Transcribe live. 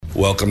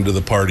Welcome to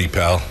the party,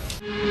 pal.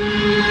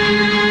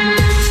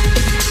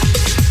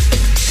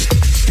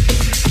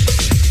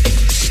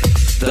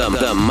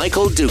 The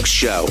Michael Dukes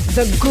Show.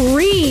 The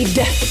greed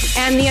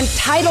and the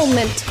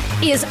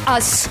entitlement is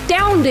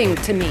astounding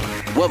to me.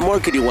 What more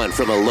could you want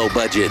from a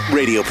low-budget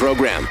radio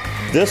program?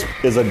 This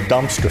is a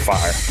dumpster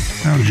fire.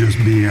 That was just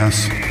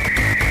BS.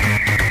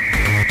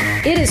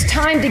 It is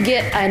time to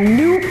get a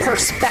new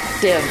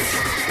perspective.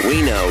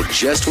 We know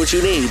just what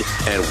you need,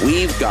 and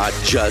we've got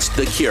just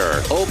the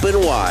cure. Open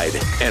wide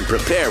and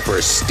prepare for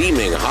a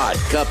steaming hot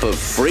cup of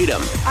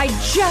freedom. I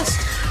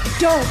just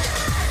don't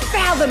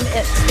fathom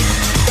it.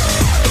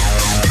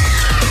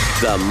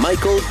 The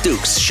Michael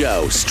Dukes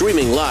Show,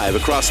 streaming live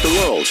across the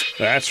world.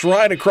 That's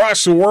right,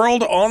 across the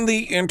world on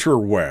the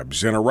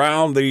interwebs and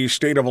around the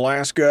state of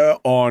Alaska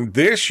on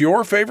this,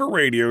 your favorite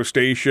radio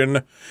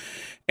station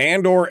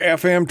and or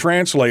FM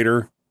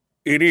translator.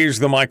 It is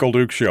the Michael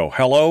Dukes Show.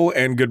 Hello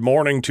and good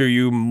morning to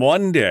you.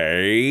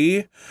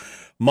 Monday.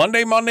 A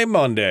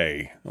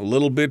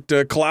little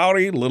bit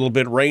cloudy, a little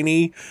bit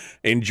rainy.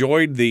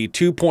 Enjoyed the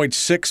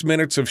 2.6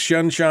 minutes of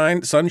sunshine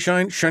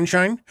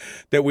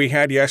that we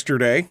had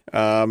yesterday.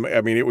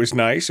 It was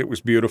nice. It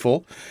was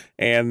beautiful.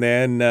 And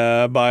then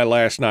by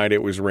last night,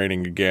 it was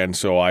raining again,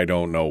 so I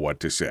don't know what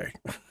to say.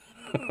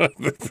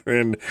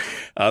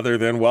 Other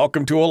than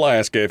welcome to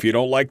Alaska. If you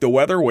don't like the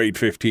weather, wait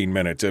 15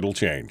 minutes. It'll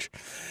change.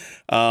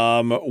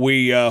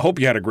 We hope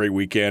you had a great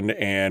weekend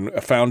and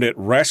found it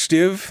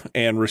restive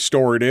and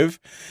restorative,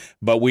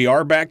 but we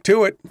are back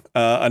to it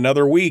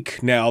another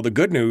week. Now, the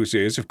good news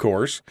is, of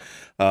course,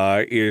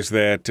 is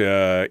that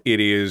it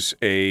is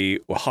a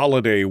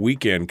holiday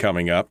weekend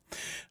coming up,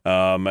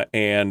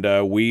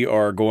 and we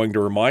are going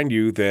to remind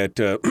you that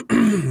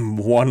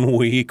 1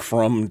 week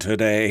from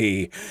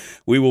today,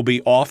 we will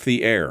be off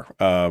the air.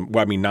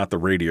 Not the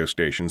radio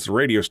stations. The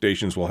radio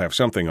stations will have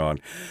something on,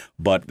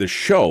 but the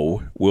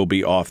show will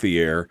be off the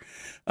air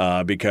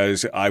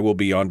because I will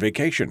be on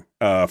vacation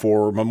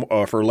for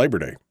Labor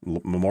Day.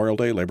 Memorial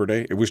Day, Labor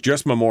Day. It was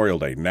just Memorial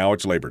Day. Now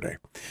it's Labor Day.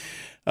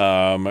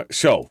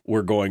 So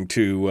we're going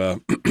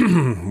to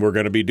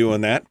be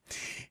doing that,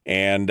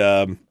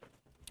 and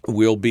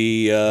we'll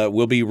be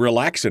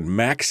relaxing,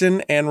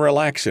 maxing and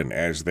relaxing,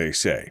 as they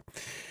say.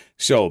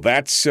 So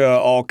that's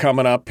all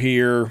coming up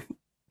here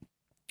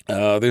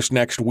this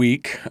next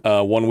week,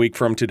 1 week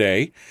from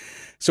today.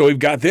 So we've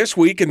got this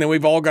week, and then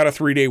we've all got a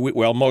 3-day week.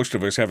 Well, most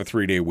of us have a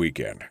 3-day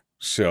weekend.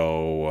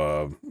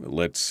 So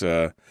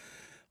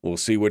we'll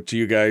see what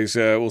you guys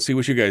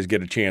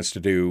get a chance to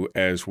do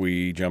as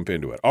we jump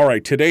into it. All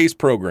right, today's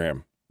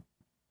program.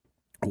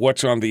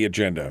 What's on the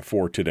agenda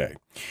for today?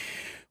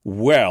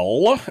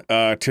 Well,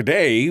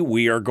 today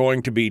we are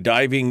going to be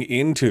diving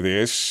into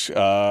this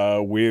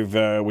with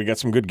we got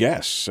some good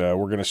guests. We're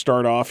going to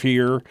start off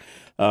here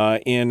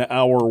in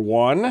hour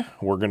one.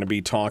 We're going to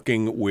be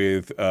talking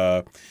with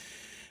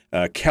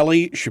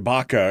Kelly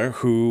Tshibaka,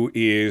 who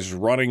is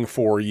running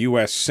for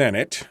US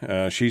Senate.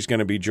 She's going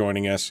to be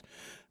joining us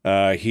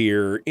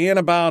here in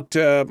about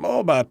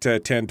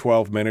 10,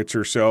 12 minutes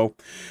or so.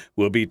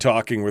 We'll be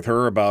talking with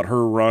her about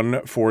her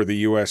run for the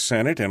U.S.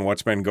 Senate and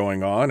what's been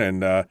going on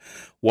and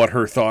what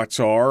her thoughts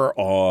are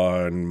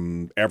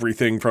on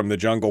everything from the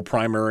jungle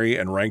primary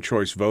and ranked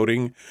choice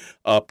voting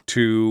up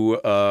to,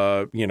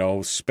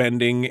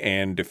 spending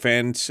and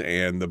defense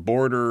and the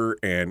border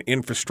and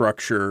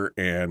infrastructure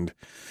and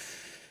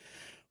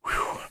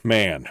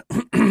man,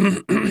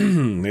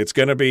 it's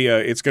going to be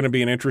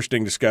an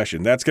interesting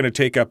discussion. That's going to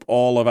take up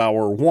all of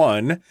hour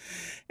one,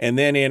 and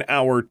then in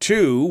hour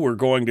two, we're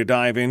going to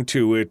dive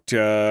into it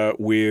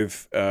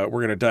with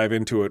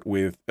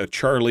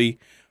Charlie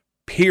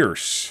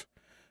Pierce.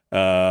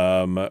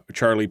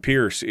 Charlie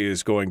Pierce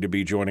is going to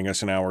be joining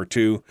us in hour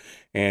two,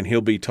 and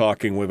he'll be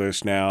talking with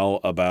us now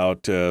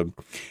about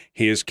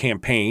his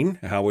campaign,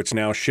 how it's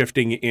now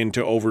shifting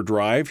into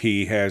overdrive.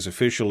 He has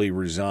officially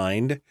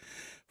resigned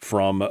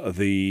from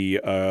the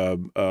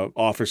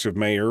office of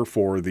mayor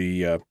for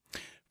the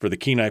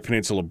Kenai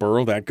Peninsula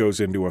Borough. That goes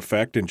into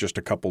effect in just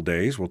a couple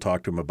days. We'll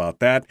talk to him about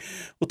that.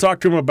 We'll talk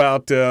to him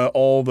about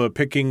all the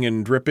picking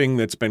and dripping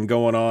that's been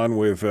going on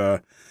with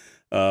the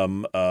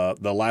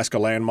Alaska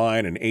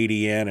Landmine and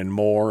ADN and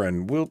more,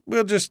 and we'll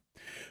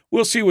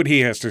see what he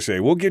has to say.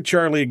 We'll get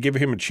Charlie and give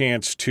him a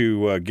chance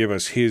to give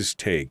us his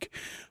take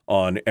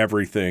on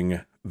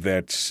everything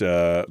that's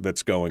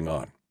going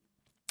on.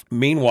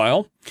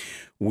 Meanwhile,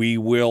 we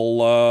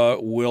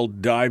will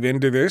dive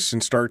into this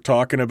and start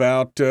talking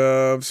about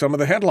some of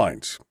the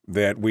headlines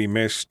that we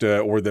missed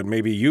or that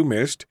maybe you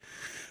missed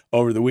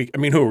over the week. I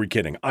mean, who are we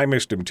kidding? I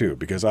missed them too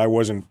because I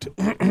wasn't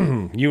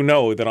you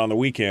know that on the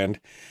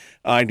weekend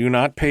I do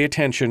not pay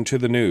attention to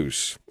the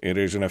news.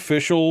 It's an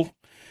official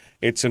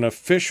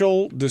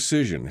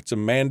decision. It's a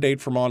mandate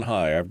from on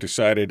high. I've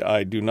decided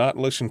I do not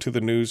listen to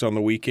the news on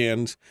the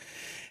weekends,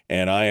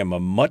 and I am a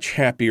much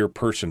happier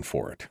person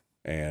for it.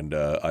 And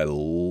I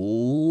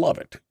love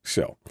it.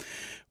 So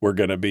we're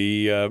gonna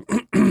be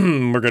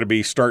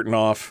starting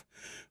off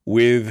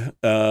with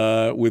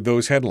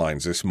those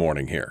headlines this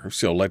morning here.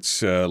 So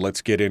let's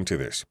get into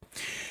this.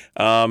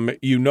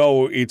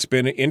 It's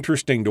been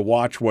interesting to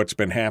watch what's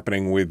been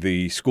happening with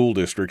the school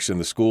districts and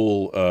the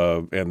school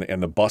and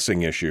the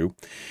busing issue.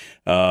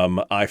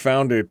 I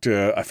found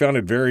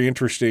it very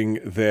interesting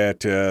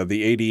that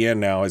the ADN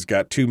now has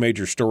got two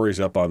major stories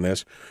up on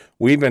this.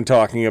 We've been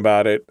talking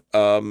about it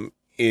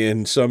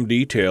in some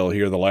detail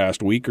here the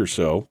last week or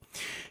so,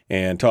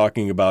 and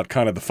talking about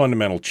kind of the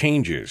fundamental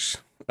changes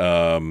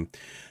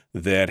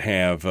that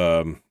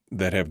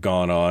have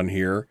gone on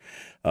here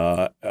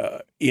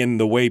in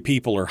the way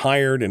people are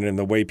hired and in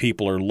the way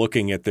people are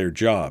looking at their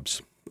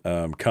jobs.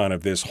 Kind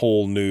of this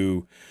whole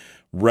new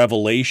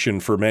revelation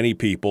for many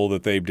people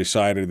that they've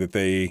decided that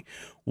they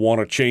want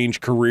to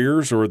change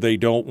careers or they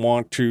don't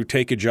want to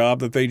take a job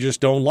that they just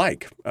don't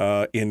like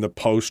in the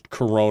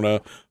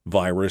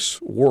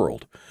post-coronavirus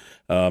world.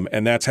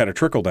 And that's had a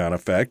trickle-down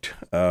effect.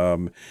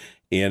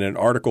 In an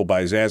article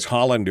by Zaz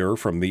Hollander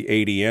from the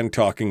ADN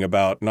talking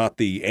about not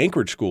the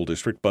Anchorage School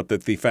District, but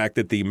the fact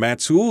that the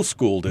Matsul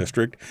School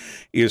District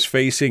is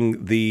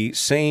facing the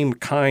same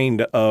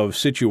kind of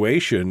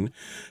situation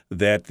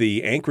that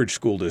the Anchorage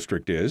School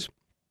District is.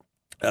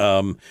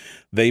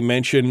 They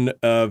mention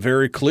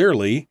very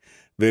clearly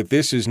that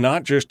this is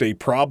not just a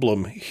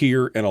problem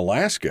here in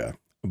Alaska,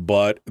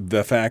 but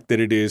the fact that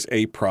it is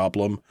a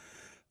problem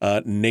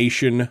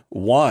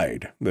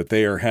nationwide, that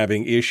they are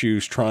having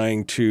issues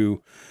trying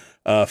to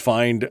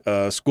find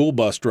school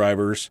bus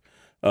drivers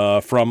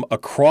from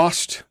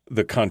across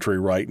the country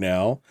right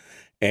now.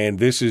 And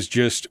this is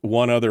just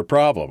one other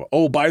problem.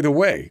 Oh, by the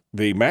way,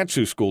 the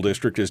Matsu School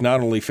District is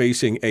not only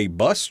facing a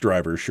bus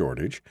driver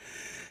shortage,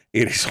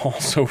 it is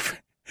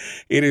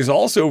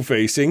also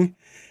facing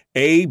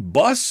a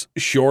bus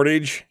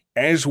shortage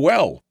as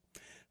well.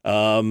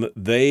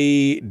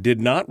 They did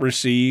not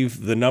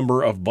receive the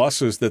number of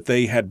buses that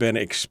they had been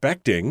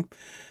expecting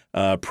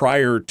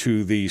prior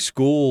to the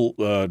school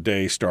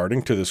day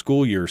starting, to the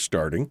school year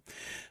starting.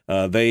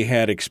 They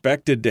had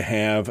expected to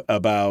have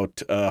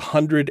about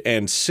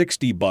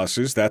 160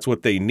 buses. That's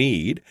what they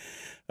need,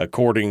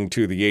 according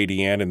to the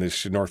ADN and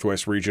this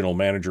Northwest Regional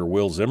Manager,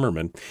 Will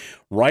Zimmerman.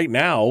 Right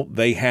now,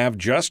 they have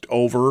just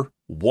over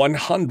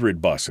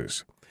 100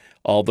 buses,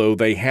 although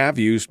they have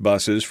used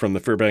buses from the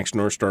Fairbanks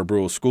North Star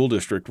Rural School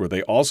District, where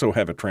they also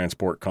have a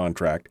transport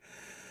contract,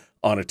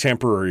 on a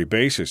temporary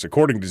basis.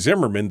 According to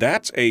Zimmerman,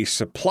 that's a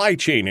supply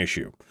chain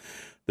issue.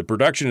 The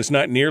production is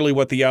not nearly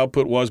what the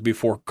output was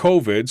before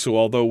COVID, so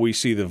although we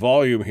see the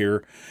volume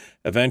here,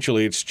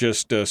 eventually it's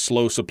just a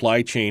slow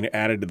supply chain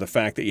added to the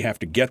fact that you have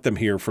to get them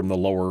here from the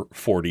lower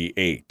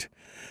 48.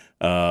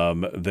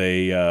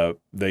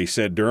 They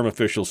said, Durham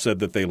officials said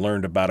that they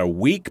learned about a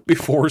week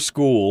before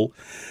school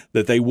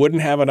that they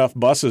wouldn't have enough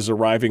buses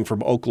arriving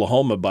from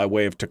Oklahoma by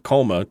way of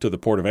Tacoma to the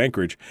Port of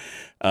Anchorage.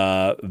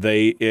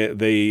 The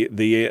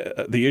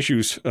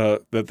issues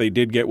that they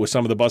did get with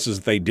some of the buses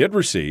that they did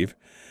receive,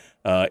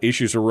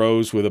 issues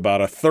arose with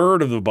about a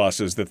third of the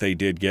buses that they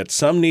did get.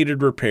 Some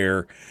needed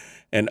repair,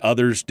 and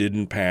others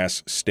didn't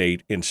pass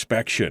state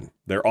inspection.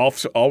 They're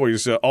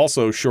always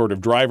also short of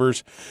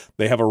drivers.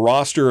 They have a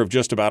roster of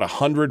just about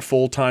 100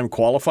 full-time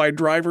qualified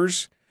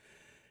drivers,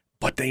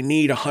 but they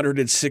need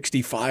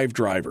 165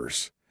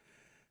 drivers.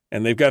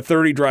 And they've got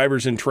 30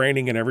 drivers in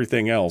training and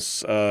everything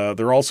else.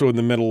 They're also in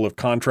the middle of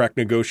contract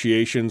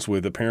negotiations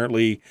with,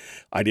 apparently,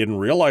 I didn't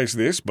realize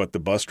this, but the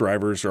bus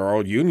drivers are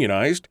all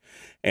unionized.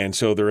 And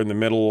so they're in the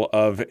middle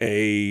of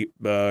a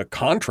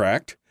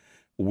contract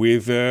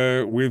with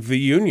the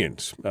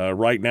unions.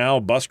 Right now,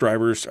 bus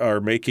drivers are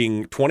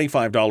making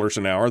 $25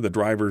 an hour. The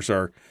drivers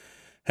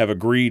have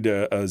agreed,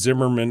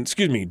 Durham and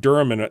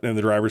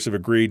the drivers have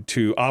agreed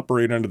to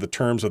operate under the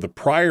terms of the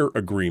prior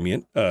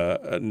agreement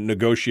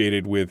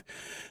negotiated with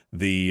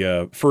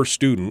the first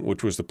student,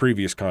 which was the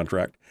previous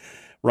contract.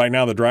 Right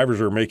now, the drivers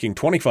are making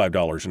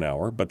 $25 an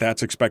hour, but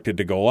that's expected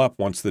to go up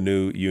once the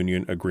new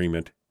union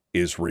agreement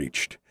is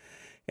reached.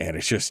 And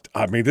it's just,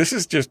 this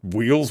is just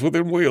wheels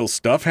within wheels,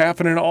 stuff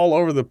happening all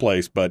over the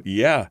place. But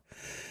yeah,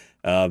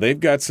 they've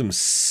got some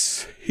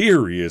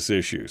serious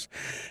issues.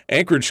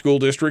 Anchorage school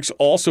districts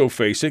also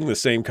facing the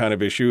same kind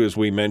of issue as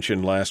we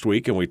mentioned last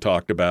week and we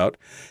talked about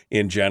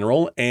in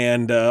general.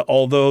 And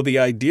although the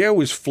idea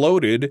was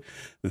floated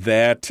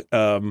that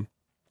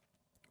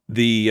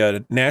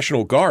the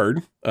National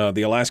Guard,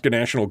 the Alaska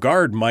National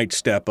Guard, might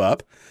step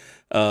up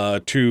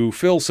to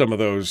fill some of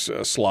those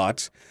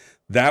slots,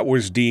 that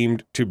was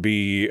deemed to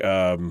be,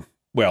 the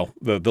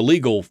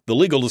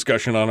legal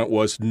discussion on it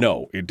was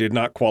no. It did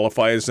not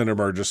qualify as an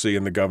emergency,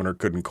 and the governor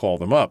couldn't call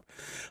them up.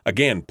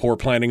 Again, poor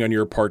planning on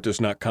your part does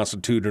not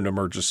constitute an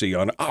emergency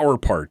on our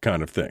part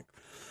kind of thing.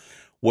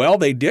 Well,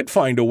 they did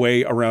find a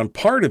way around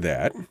part of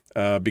that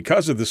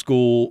because of the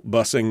school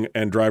busing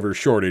and driver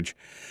shortage.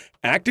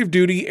 Active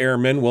duty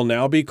airmen will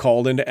now be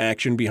called into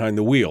action behind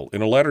the wheel.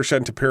 In a letter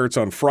sent to parents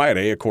on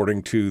Friday,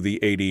 according to the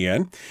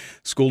ADN,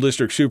 School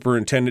District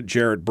Superintendent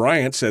Jarrett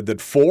Bryant said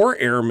that 4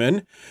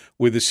 airmen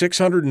with the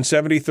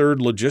 673rd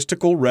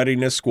Logistical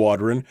Readiness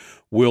Squadron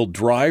will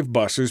drive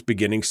buses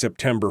beginning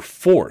September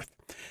 4th.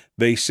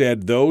 They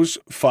said those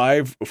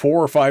 4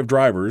 or 5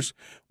 drivers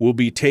will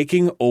be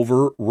taking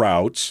over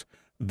routes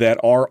that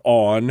are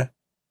on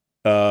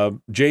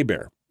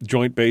JBER,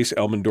 Joint Base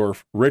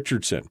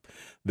Elmendorf-Richardson.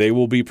 They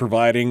will be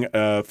providing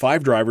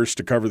 5 drivers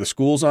to cover the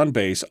schools on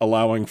base,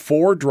 allowing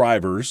 4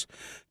 drivers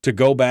to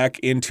go back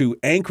into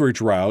Anchorage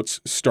routes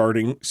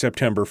starting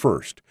September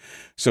 1st.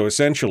 So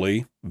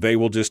essentially, they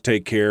will just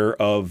take care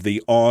of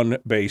the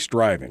on-base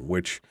driving,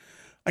 which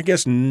I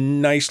guess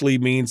nicely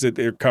means that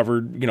they're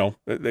covered. You know,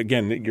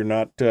 again, you're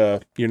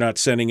not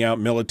sending out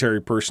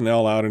military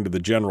personnel out into the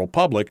general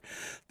public.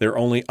 They're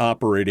only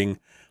operating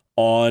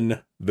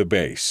on the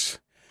base.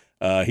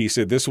 He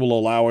said this will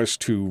allow us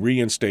to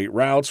reinstate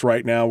routes.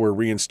 Right now, we're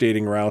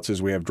reinstating routes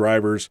as we have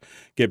drivers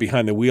get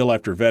behind the wheel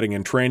after vetting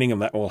and training,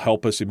 and that will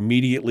help us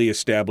immediately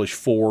establish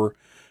 4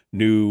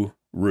 new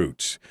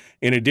routes.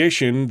 In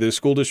addition, the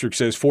school district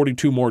says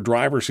 42 more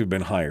drivers have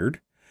been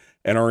hired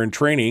and are in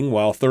training,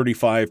 while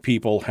 35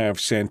 people have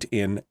sent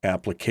in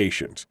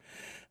applications.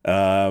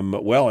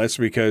 Well, that's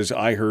because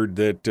I heard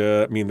that,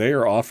 they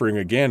are offering,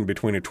 again,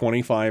 between a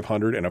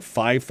 $2,500 and a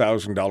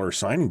 $5,000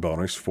 signing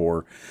bonus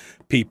for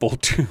people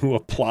to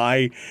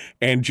apply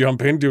and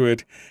jump into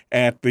it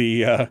at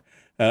the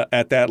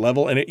at that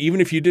level. And even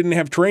if you didn't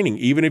have training,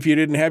 even if you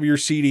didn't have your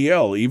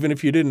CDL, even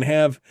if you didn't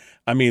have,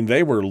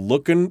 they were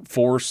looking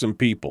for some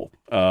people.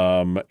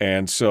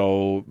 And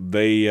so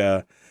they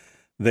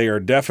are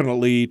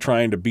definitely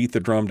trying to beat the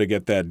drum to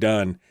get that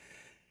done.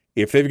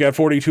 If they've got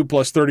 42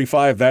 plus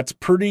 35, that's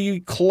pretty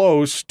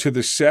close to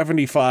the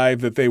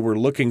 75 that they were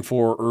looking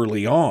for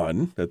early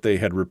on that they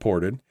had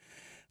reported.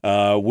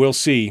 We'll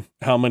see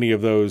how many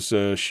of those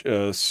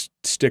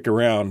stick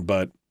around.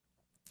 But,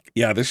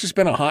 yeah, this has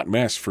been a hot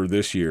mess for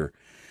this year.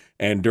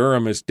 And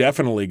Durham has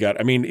definitely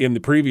got – in the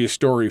previous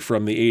story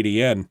from the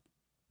ADN,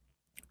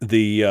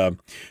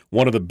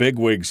 one of the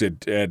bigwigs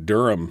at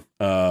Durham,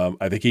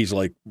 I think he's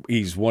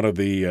one of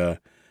the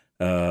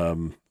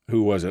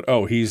who was it?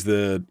 Oh,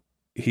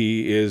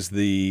 he is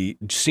the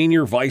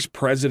senior vice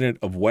president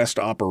of West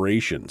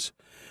Operations,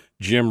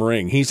 Jim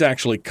Ring. He's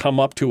actually come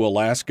up to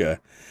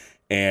Alaska.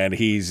 And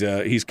he's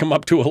come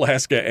up to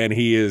Alaska, and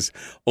he is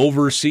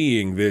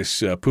overseeing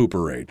this poo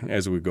parade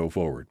as we go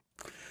forward.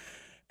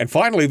 And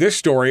finally, this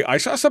story, I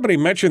saw somebody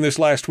mention this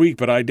last week,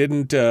 but I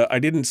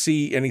didn't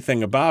see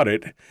anything about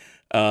it.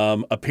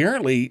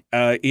 Apparently,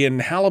 in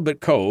Halibut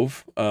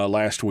Cove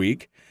last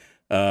week,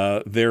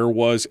 there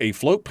was a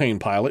float plane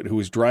pilot who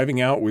was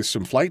driving out with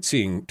some flight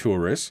seeing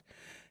tourists.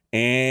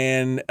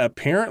 And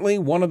apparently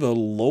one of the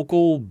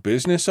local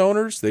business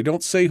owners, they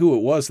don't say who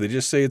it was, they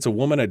just say it's a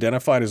woman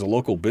identified as a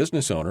local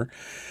business owner,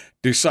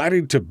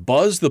 decided to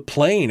buzz the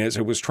plane as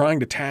it was trying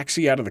to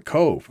taxi out of the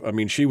cove.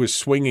 She was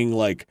swinging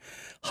like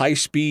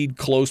high-speed,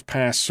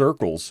 close-pass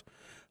circles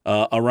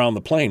around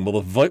the plane.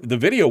 Well, the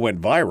video went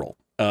viral,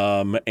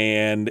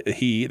 and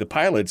the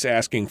pilot's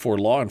asking for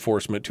law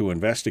enforcement to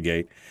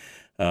investigate.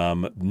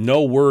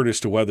 No word as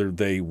to whether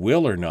they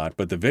will or not,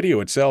 but the video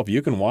itself,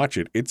 you can watch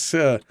it. It's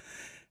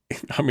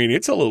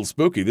it's a little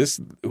spooky.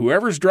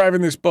 Whoever's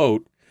driving this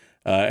boat,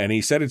 and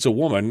he said it's a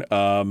woman,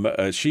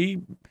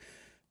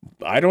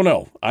 I don't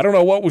know. I don't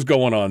know what was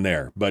going on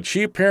there, but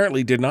she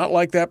apparently did not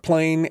like that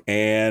plane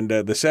and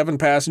the 7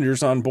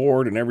 passengers on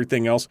board and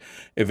everything else.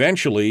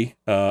 Eventually,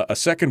 a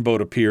second boat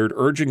appeared,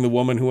 urging the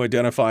woman who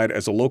identified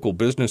as a local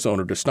business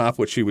owner to stop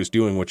what she was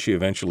doing, which she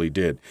eventually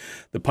did.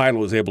 The pilot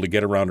was able to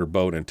get around her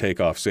boat and take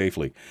off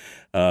safely.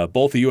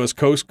 Both the U.S.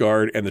 Coast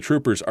Guard and the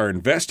troopers are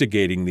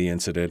investigating the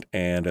incident,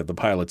 and the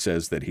pilot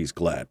says that he's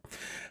glad.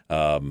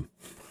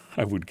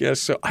 I would guess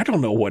so. I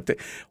don't know what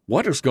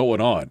is going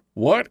on.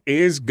 What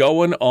is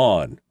going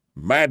on?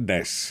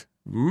 Madness.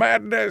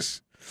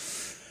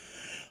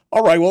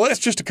 All right. Well, that's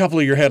just a couple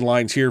of your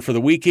headlines here for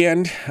the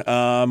weekend.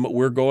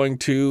 We're going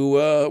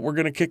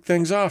to kick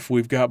things off.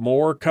 We've got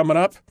more coming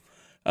up.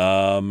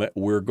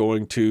 We're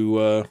going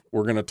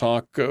to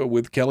talk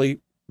with Kelly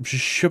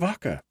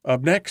Tshibaka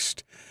up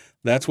next.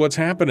 That's what's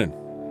happening.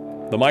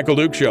 The Michael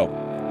Duke Show.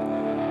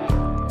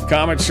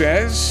 Common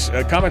sense.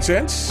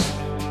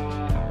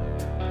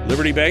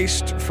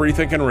 Liberty-based,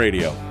 free-thinking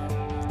radio.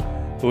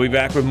 We'll be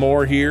back with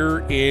more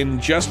here in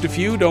just a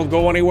few. Don't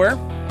go anywhere.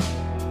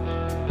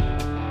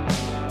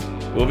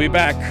 We'll be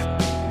back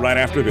right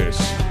after this.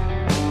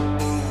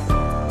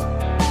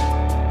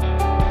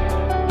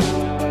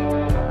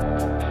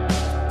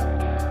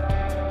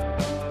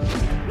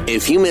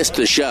 If you missed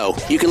the show,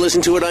 you can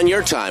listen to it on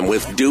your time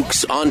with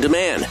Dukes On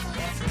Demand.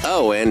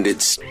 Oh, and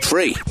it's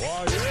free.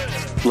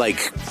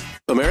 Like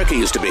America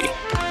used to be.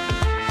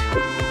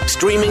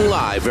 Streaming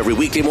live every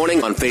weekday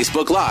morning on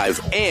Facebook Live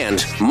and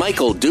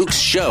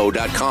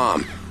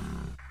MichaelDukesShow.com.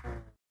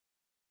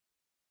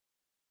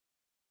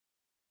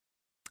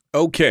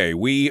 Okay,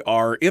 we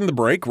are in the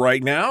break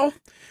right now.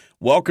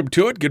 Welcome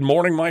to it. Good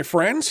morning, my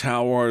friends.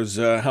 How was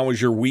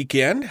your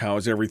weekend? How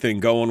is everything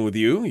going with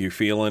you? You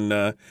feeling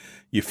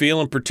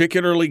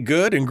particularly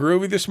good and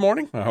groovy this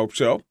morning? I hope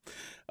so.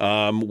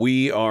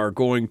 We are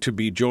going to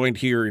be joined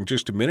here in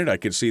just a minute. I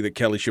can see that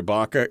Kelly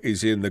Tshibaka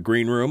is in the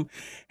green room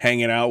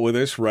hanging out with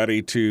us,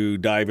 ready to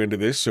dive into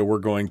this. So we're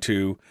going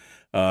to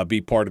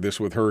be part of this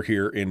with her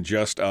here in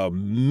just a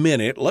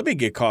minute. Let me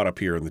get caught up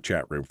here in the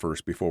chat room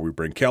first before we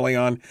bring Kelly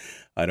on.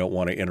 I don't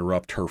want to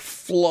interrupt her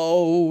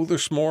flow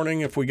this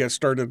morning if we get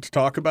started to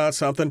talk about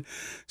something.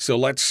 So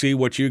let's see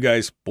what you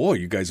guys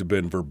have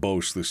been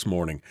verbose this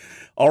morning.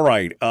 All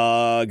right.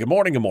 Good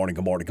morning.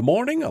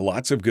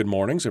 Lots of good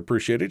mornings.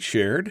 Appreciate it.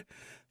 Shared.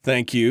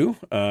 Thank you.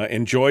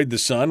 Enjoyed the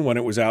sun when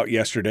it was out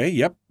yesterday.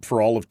 Yep,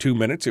 for all of 2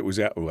 minutes. It was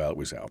out. Well, it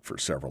was out for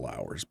several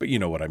hours, but you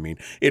know what I mean.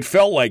 It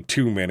felt like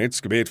 2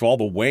 minutes. It's all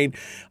the rain.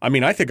 I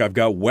mean, I think I've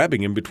got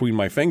webbing in between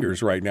my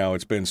fingers right now.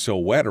 It's been so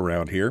wet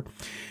around here.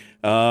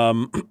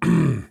 All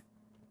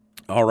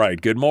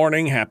right. Good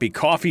morning. Happy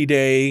coffee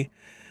day.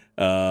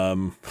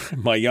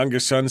 My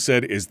youngest son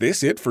said, "Is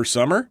this it for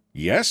summer?"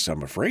 Yes,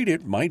 I'm afraid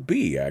it might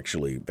be,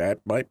 actually. That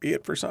might be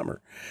it for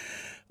summer.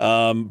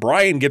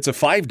 Brian gets a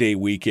 5-day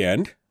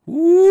weekend.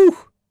 Woo,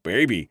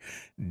 baby.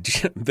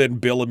 Then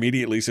Bill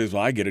immediately says,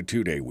 well, I get a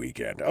 2-day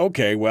weekend.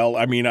 Okay, well,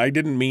 I mean, I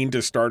didn't mean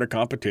to start a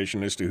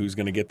competition as to who's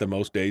going to get the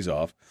most days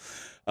off.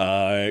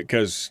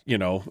 Because,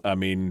 I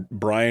mean,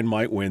 Brian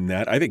might win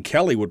that. I think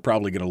Kelly would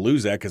probably going to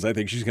lose that because I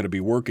think she's going to be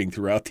working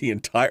throughout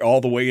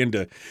all the way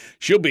into,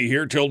 she'll be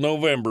here till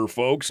November,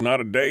 folks. Not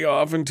a day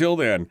off until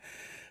then.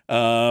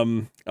 All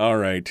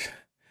right.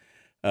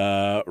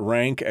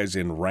 Rank as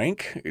in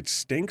rank. It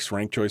stinks.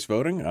 Rank choice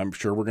voting. I'm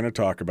sure we're going to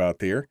talk about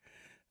there.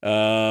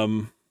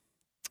 Same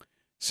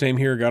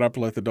here. Got up,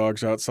 let the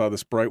dogs out, saw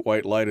this bright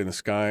white light in the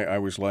sky. I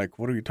was like,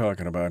 what are you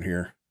talking about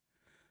here?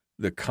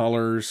 The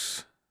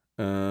colors.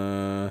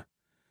 I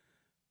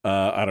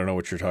don't know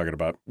what you're talking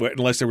about.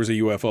 Unless there was a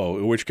UFO,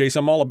 in which case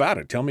I'm all about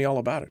it. Tell me all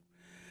about it.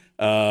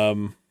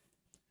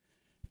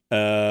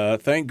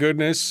 Thank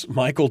goodness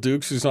Michael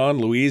Dukes is on.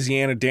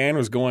 Louisiana Dan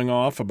was going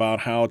off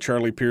about how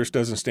Charlie Pierce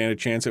doesn't stand a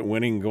chance at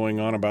winning and going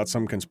on about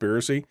some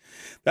conspiracy.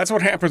 That's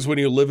what happens when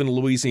you live in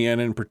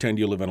Louisiana and pretend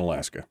you live in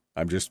Alaska.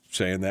 I'm just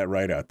saying that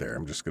right out there.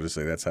 I'm just going to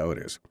say that's how it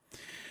is.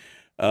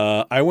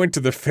 I went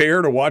to the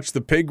fair to watch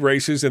the pig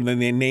races, and then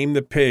they named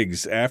the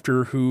pigs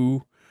after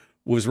who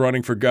was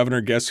running for governor.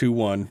 Guess who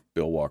won?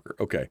 Bill Walker.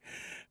 Okay.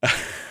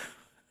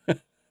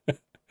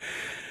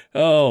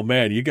 Oh,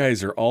 man, you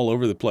guys are all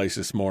over the place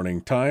this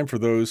morning. Time for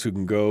those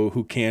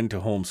who can to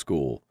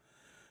homeschool.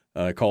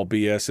 Call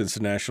BS since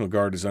the National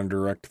Guard is under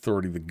direct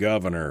authority of the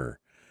governor.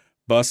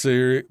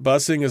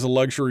 Busing is a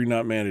luxury,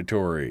 not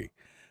mandatory.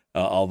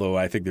 Although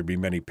I think there'd be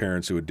many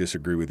parents who would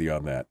disagree with you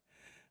on that.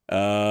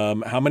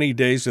 How many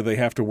days do they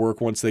have to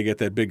work once they get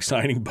that big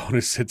signing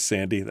bonus, said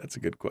Sandy? That's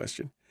a good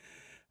question.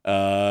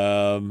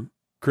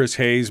 Chris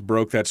Hayes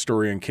broke that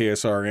story on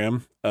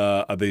KSRM,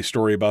 the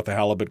story about the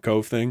Halibut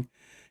Cove thing.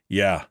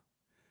 Yeah.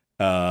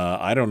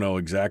 I don't know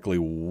exactly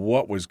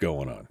what was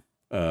going on.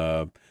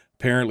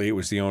 Apparently it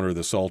was the owner of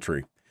the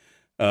Sultry.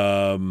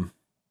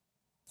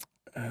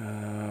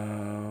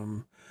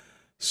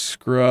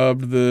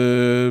 Scrubbed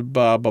the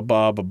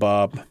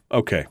bob.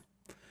 Okay.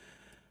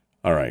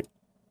 All right.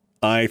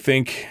 I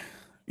think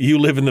you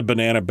live in the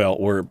banana belt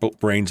where it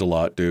rains a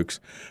lot, Dukes.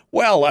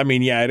 Well, I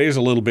mean, yeah, it is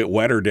a little bit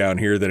wetter down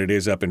here than it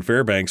is up in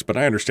Fairbanks, but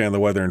I understand the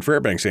weather in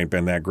Fairbanks ain't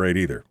been that great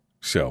either.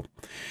 So,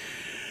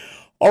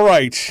 all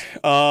right.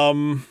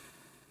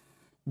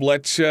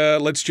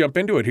 Let's jump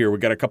into it here. We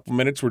got a couple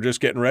minutes. We're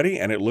just getting ready,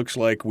 and it looks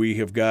like we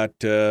have got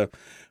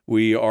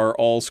we are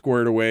all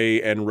squared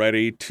away and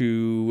ready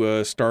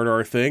to start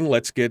our thing.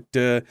 Let's get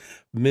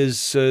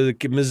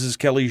Mrs.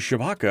 Kelly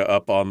Tshibaka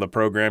up on the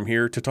program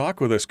here to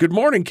talk with us. Good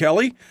morning,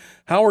 Kelly.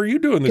 How are you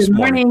doing this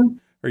morning? Good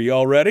morning. Are you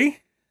all ready?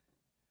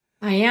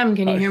 I am.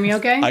 Can you hear me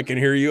okay? I can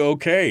hear you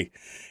okay.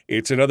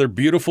 It's another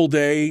beautiful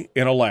day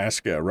in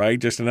Alaska, right?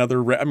 Just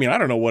another, I mean, I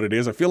don't know what it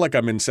is. I feel like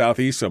I'm in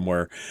Southeast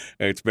somewhere.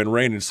 It's been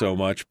raining so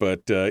much,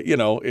 but,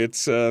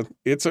 it's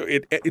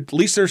at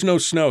least there's no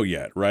snow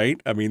yet,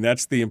 right? I mean,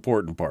 that's the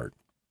important part.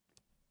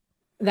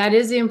 That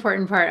is the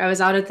important part. I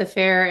was out at the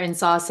fair and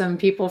saw some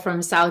people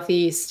from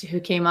Southeast who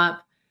came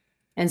up,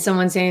 and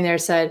someone standing there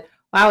said,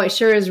 wow, it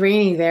sure is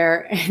rainy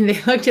there. And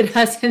they looked at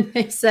us and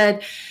they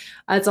said,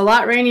 it's a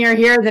lot rainier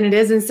here than it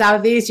is in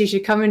Southeast. You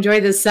should come enjoy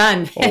the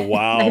sun. Oh,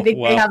 wow. I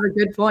think they have a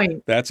good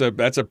point. That's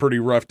a pretty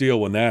rough deal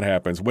when that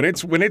happens. When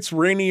it's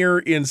rainier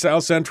in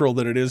South Central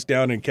than it is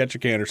down in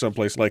Ketchikan or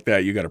someplace like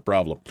that, you got a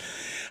problem.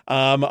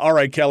 All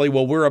right, Kelly.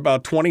 Well, we're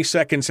about 20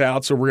 seconds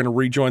out, so we're going to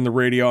rejoin the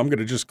radio. I'm going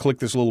to just click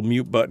this little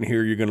mute button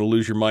here. You're going to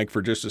lose your mic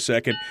for just a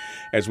second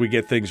as we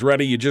get things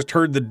ready. You just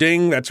heard the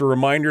ding. That's a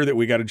reminder that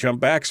we got to jump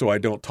back so I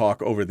don't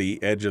talk over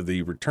the edge of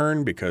the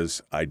return because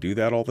I do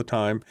that all the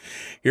time.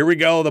 Here we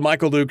go. The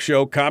Michael Duke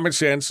Show, common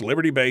sense,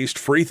 liberty-based,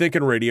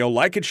 free-thinking radio.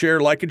 Like and share,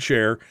 like and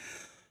share.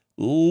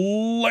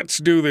 Let's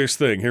do this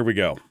thing. Here we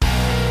go.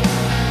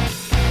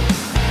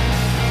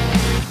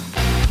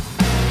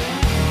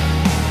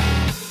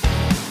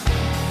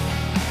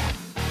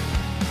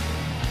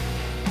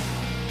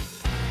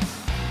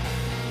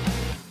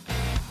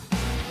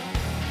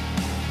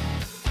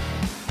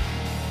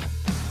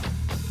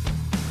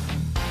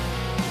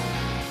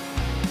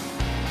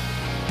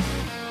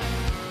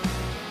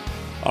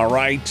 All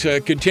right,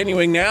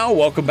 continuing now.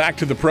 Welcome back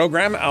to the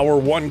program. Hour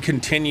one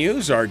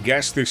continues. Our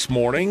guest this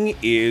morning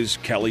is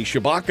Kelly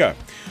Tshibaka,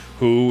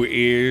 who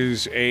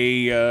is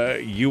a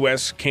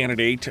U.S.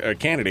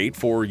 candidate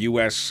for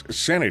U.S.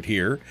 Senate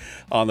here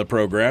on the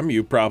program.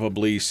 You've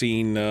probably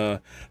seen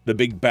the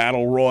big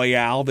battle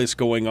royale that's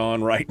going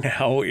on right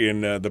now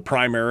in the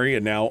primary,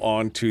 and now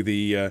onto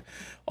the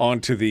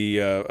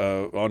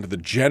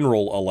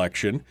general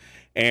election.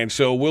 And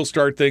so we'll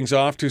start things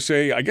off to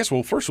say, I guess,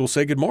 first we'll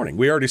say good morning.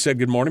 We already said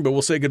good morning, but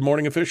we'll say good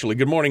morning officially.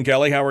 Good morning,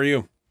 Kelly. How are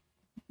you?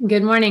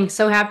 Good morning.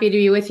 So happy to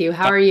be with you.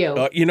 How are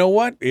you? You know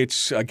what?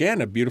 It's, again,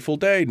 a beautiful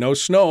day. No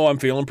snow. I'm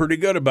feeling pretty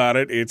good about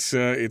it. It's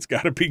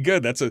got to be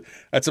good. That's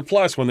a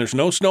plus. When there's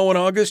no snow in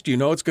August, you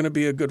know it's going to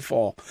be a good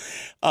fall.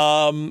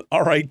 All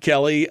right,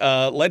 Kelly,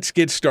 let's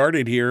get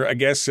started here. I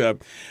guess,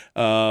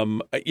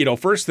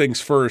 first things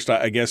first,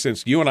 I guess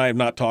since you and I have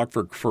not talked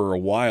for a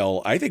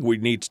while, I think we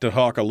need to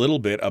talk a little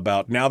bit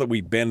about, now that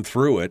we've been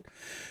through it,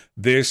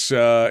 this,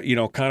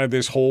 kind of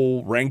this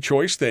whole ranked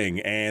choice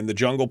thing and the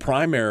jungle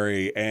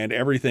primary and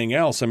everything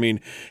else. I mean,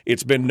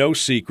 it's been no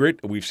secret.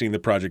 We've seen the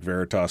Project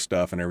Veritas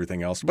stuff and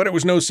everything else, but it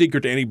was no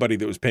secret to anybody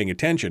that was paying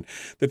attention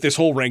that this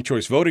whole ranked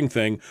choice voting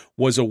thing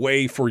was a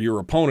way for your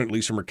opponent,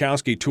 Lisa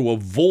Murkowski, to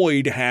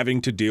avoid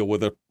having to deal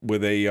with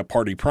a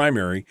party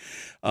primary.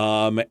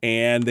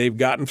 And they've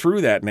gotten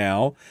through that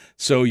now.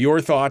 So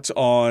your thoughts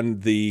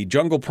on the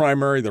jungle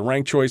primary, the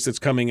ranked choice that's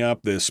coming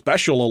up, the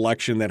special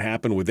election that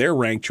happened with their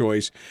ranked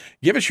choice.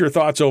 Give us your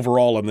thoughts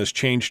overall on this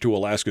change to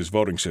Alaska's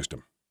voting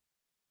system.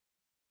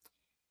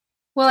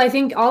 Well, I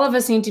think all of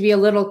us need to be a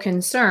little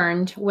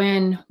concerned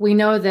when we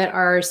know that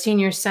our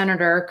senior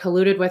senator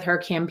colluded with her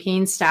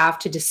campaign staff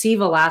to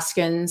deceive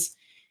Alaskans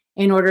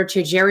in order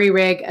to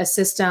jerry-rig a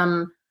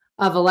system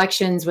of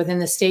elections within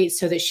the state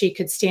so that she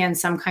could stand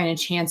some kind of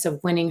chance of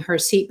winning her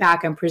seat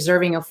back and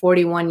preserving a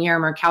 41-year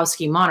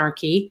Murkowski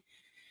monarchy.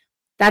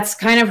 That's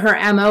kind of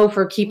her MO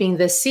for keeping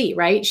this seat,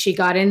 right? She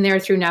got in there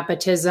through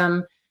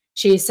nepotism.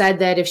 She said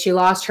that if she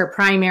lost her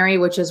primary,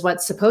 which is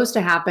what's supposed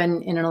to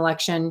happen in an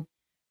election,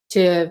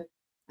 to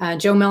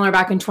Joe Miller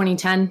back in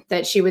 2010,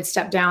 that she would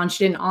step down.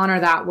 She didn't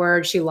honor that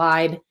word. She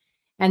lied.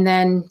 And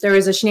then there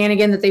was a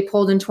shenanigan that they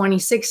pulled in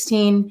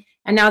 2016.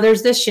 And now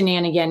there's this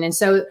shenanigan. And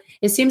so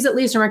it seems that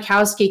Lisa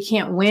Murkowski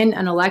can't win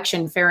an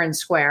election fair and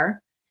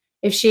square.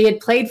 If she had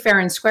played fair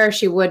and square,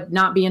 she would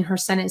not be in her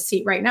Senate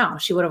seat right now.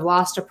 She would have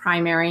lost a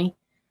primary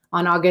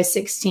on August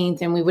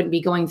 16th, and we wouldn't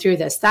be going through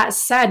this. That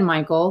said,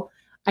 Michael,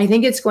 I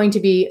think it's going to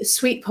be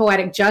sweet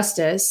poetic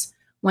justice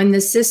when the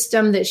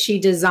system that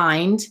she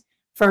designed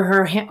for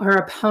her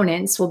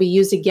opponents will be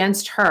used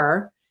against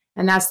her,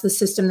 and that's the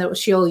system that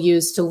she'll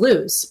use to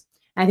lose.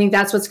 I think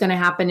that's what's going to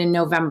happen in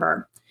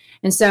November.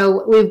 And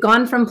so we've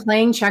gone from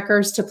playing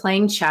checkers to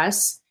playing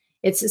chess.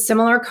 It's a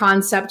similar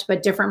concept,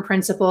 but different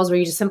principles where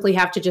you just simply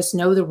have to just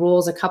know the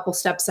rules a couple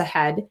steps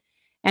ahead.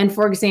 And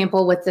for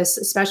example, with this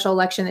special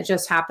election that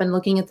just happened,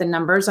 looking at the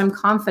numbers, I'm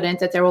confident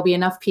that there will be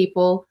enough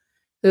people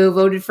who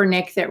voted for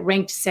Nick that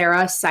ranked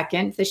Sarah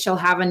second, that she'll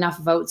have enough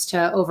votes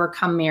to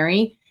overcome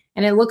Mary.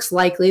 And it looks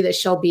likely that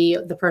she'll be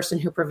the person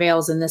who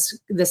prevails in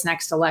this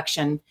next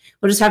election.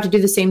 We'll just have to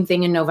do the same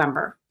thing in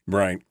November.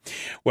 Right.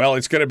 Well,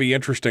 it's going to be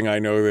interesting. I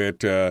know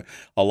that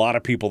a lot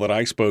of people that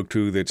I spoke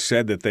to that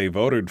said that they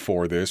voted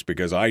for this,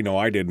 because I know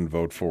I didn't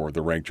vote for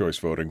the ranked choice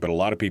voting, but a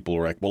lot of people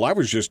were like, well, I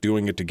was just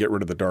doing it to get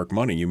rid of the dark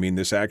money. You mean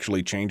this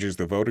actually changes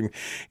the voting?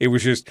 It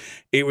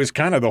was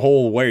kind of the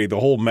whole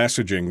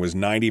messaging was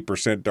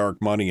 90% dark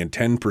money and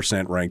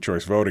 10% ranked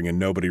choice voting, and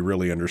nobody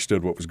really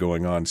understood what was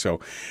going on. So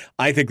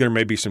I think there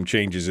may be some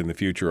changes in the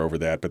future over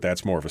that, but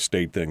that's more of a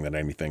state thing than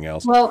anything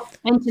else. Well,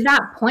 and to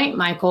that point,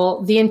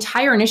 Michael, the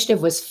entire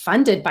initiative was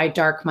funded by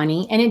dark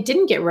money, and it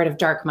didn't get rid of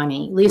dark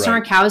money. Lisa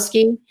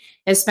Murkowski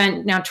has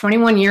spent now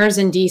 21 years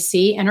in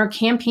D.C., and her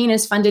campaign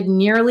is funded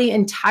nearly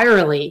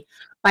entirely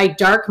by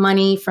dark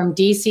money from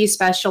D.C.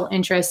 special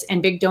interests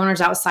and big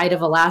donors outside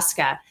of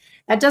Alaska.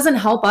 That doesn't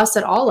help us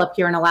at all up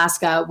here in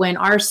Alaska when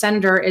our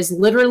senator is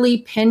literally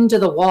pinned to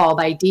the wall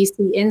by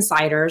D.C.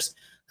 insiders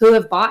who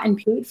have bought and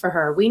paid for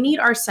her. We need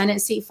our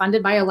Senate seat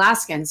funded by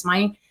Alaskans.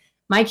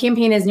 My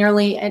campaign is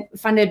nearly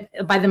funded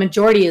by the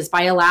majority is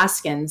by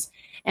Alaskans.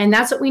 And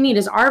that's what we need,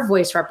 is our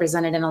voice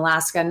represented in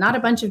Alaska, not a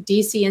bunch of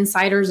DC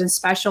insiders and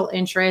special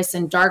interests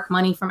and dark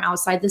money from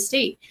outside the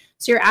state.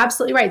 So you're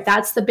absolutely right.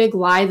 That's the big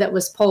lie that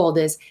was pulled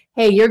is,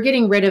 hey, you're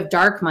getting rid of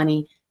dark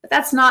money. But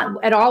that's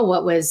not at all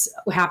what was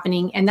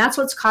happening. And that's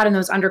what's caught in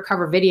those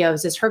undercover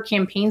videos is her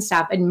campaign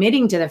staff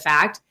admitting to the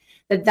fact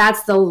that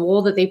that's the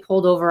wool that they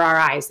pulled over our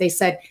eyes. They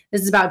said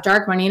this is about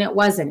dark money, and it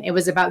wasn't. It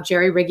was about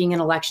jerry-rigging an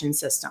election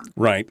system.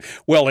 Right.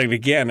 Well, and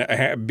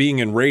again, being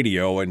in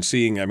radio and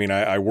seeing,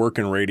 I work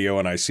in radio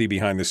and I see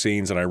behind the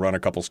scenes and I run a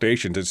couple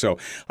stations. And so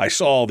I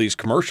saw all these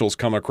commercials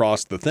come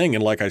across the thing.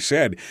 And like I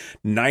said,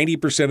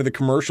 90% of the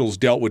commercials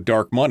dealt with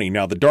dark money.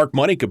 Now, the dark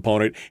money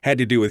component had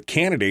to do with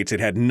candidates.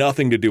 It had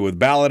nothing to do with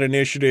ballot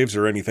initiatives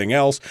or anything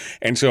else.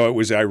 And so it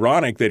was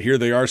ironic that here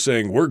they are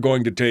saying, we're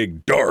going to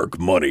take dark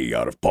money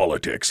out of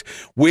politics.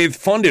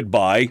 funded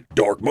by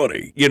dark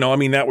money. I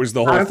mean, that was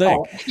the whole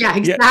thing. Yeah,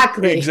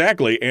 exactly. Yeah,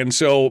 exactly. And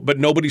so, but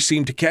nobody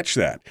seemed to catch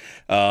that.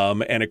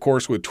 And of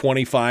course, with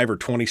 25 or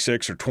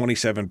 26 or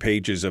 27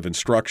 pages of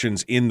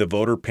instructions in the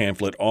voter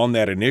pamphlet on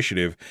that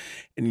initiative,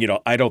 and,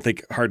 I don't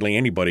think hardly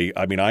anybody,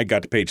 I mean, I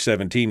got to page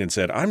 17 and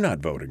said, I'm not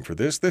voting for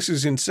this. This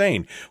is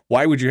insane.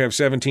 Why would you have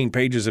 17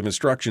 pages of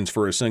instructions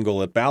for a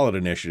single ballot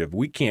initiative?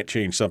 We can't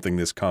change something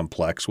this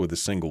complex with a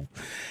single.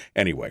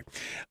 Anyway,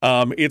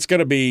 it's going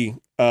to be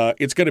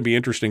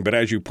interesting. But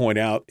as you point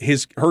out,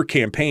 her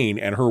campaign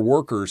and her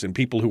workers and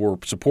people who were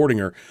supporting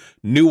her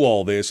knew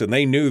all this, and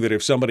they knew that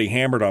if somebody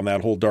hammered on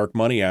that whole dark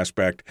money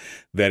aspect,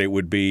 that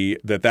would be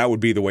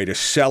the way to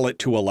sell it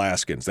to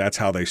Alaskans. That's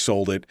how they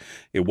sold it.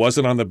 It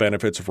wasn't on the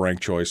benefits of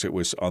ranked choice. It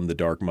was on the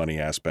dark money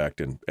aspect.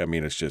 And I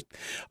mean, it's just,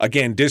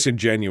 again,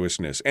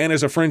 disingenuousness. And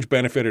as a fringe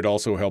benefit, it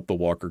also helped the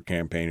Walker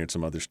campaign and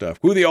some other stuff.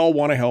 Who they all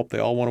want to help. They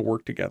all want to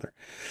work together.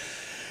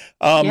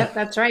 Yep,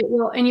 that's right.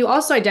 Well, and you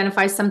also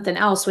identify something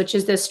else, which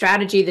is this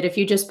strategy that if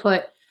you just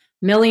put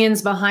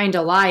millions behind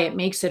a lie, it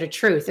makes it a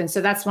truth. And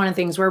so that's one of the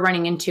things we're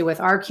running into with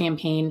our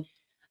campaign.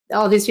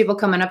 All these people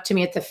coming up to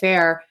me at the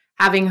fair,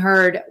 having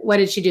heard, what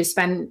did she do?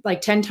 Spend like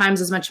 10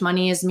 times as much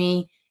money as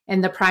me in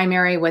the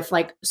primary, with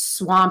like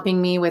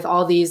swamping me with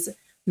all these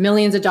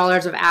millions of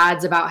dollars of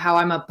ads about how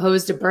I'm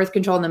opposed to birth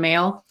control in the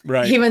mail.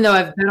 Right. Even though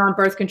I've been on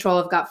birth control,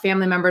 I've got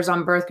family members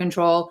on birth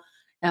control.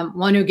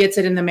 One who gets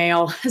it in the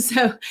mail.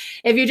 So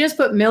if you just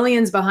put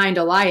millions behind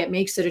a lie, it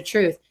makes it a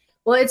truth.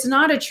 Well, it's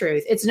not a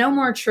truth. It's no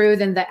more true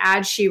than the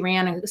ad she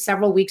ran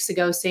several weeks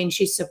ago saying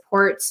she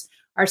supports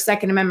our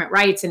Second Amendment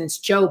rights, and it's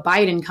Joe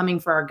Biden coming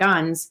for our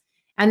guns.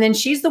 And then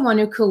she's the one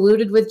who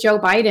colluded with Joe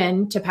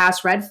Biden to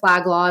pass red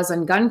flag laws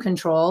on gun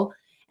control.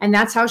 And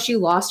that's how she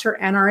lost her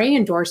NRA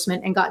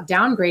endorsement and got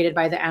downgraded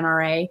by the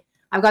NRA.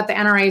 I've got the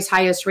NRA's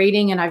highest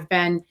rating, and I've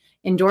been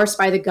endorsed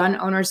by the Gun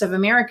Owners of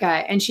America.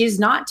 And she's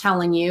not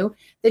telling you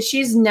that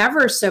she's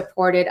never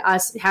supported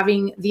us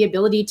having the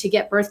ability to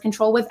get birth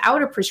control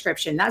without a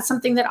prescription. That's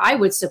something that I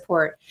would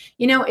support.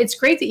 It's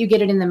great that you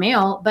get it in the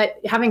mail, but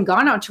having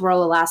gone out to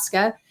rural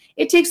Alaska,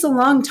 it takes a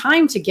long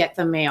time to get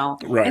the mail.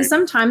 Right. And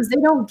sometimes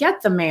they don't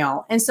get the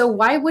mail. And so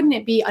why wouldn't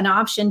it be an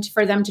option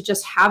for them to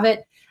just have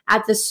it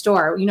at the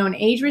store? An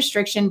age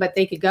restriction, but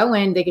they could go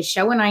in, they could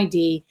show an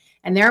ID,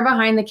 and there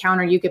behind the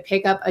counter, you could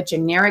pick up a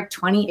generic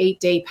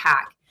 28-day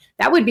pack.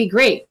 That would be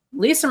great.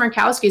 Lisa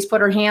Murkowski's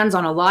put her hands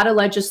on a lot of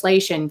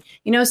legislation,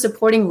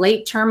 supporting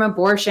late-term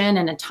abortion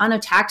and a ton of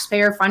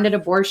taxpayer-funded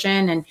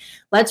abortion. And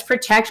let's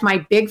protect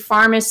my big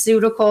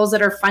pharmaceuticals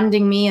that are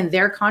funding me and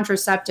their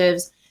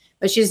contraceptives.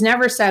 But she's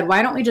never said,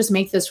 why don't we just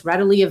make this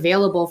readily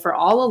available for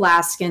all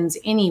Alaskans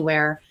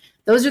anywhere?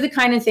 Those are the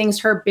kind of things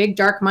her big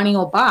dark money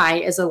will buy,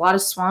 is a lot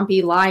of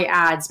swampy lie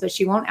ads, but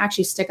she won't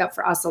actually stick up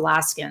for us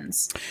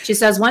Alaskans. She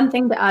says one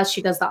thing to us,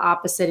 she does the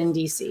opposite in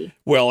D.C.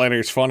 Well, and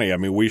it's funny. I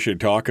mean, we should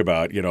talk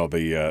about,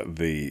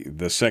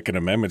 the Second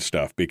Amendment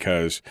stuff,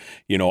 because,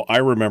 I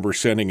remember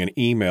sending an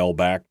email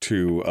back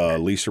to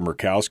Lisa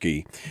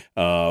Murkowski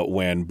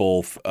when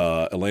both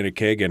Elena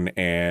Kagan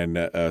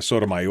and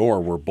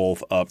Sotomayor were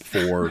both up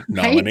for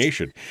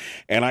nomination.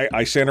 And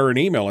I sent her an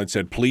email and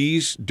said,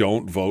 please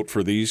don't vote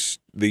for these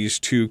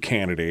two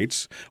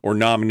candidates or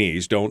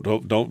nominees. Don't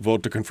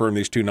vote to confirm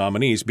these two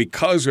nominees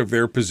because of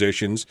their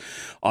positions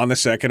on the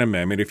Second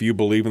Amendment. If you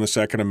believe in the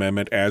Second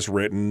Amendment as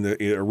written, the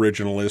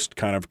originalist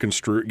kind of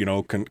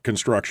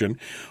construction,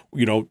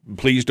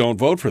 please don't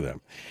vote for them.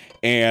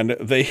 And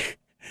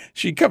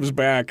she comes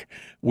back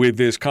with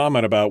this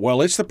comment about,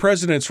 well, it's the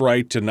president's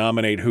right to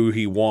nominate who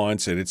he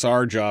wants, and it's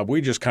our job.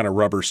 We just kind of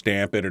rubber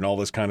stamp it and all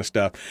this kind of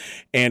stuff,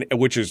 and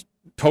which is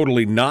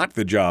totally not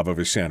the job of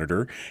a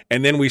senator.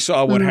 And then we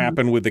saw what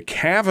happened with the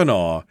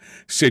Kavanaugh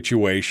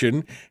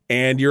situation,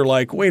 and you're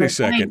like, wait a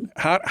second,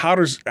 how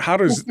does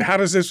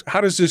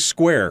this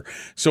square?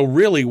 So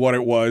really, what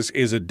it was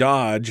is a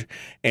dodge,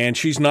 and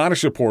she's not a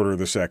supporter of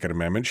the Second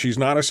Amendment. She's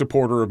not a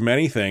supporter of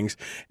many things,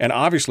 and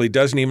obviously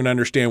doesn't even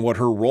understand what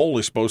her role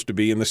is supposed to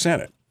be in the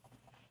Senate.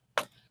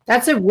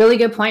 That's a really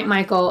good point,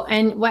 Michael.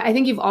 And what I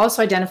think you've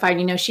also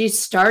identified, she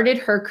started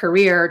her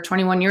career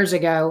 21 years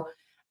ago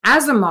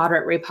as a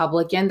moderate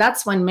Republican.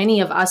 That's when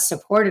many of us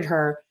supported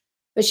her.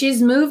 But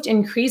she's moved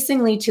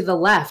increasingly to the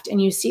left. And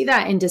you see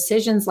that in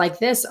decisions like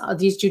this,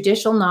 these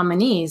judicial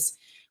nominees,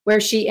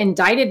 where she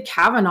indicted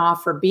Kavanaugh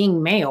for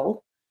being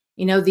male,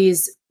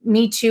 these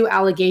Me Too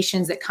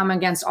allegations that come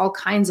against all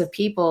kinds of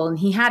people. And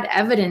he had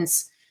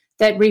evidence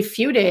that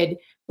refuted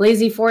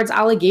Blasey Ford's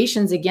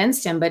allegations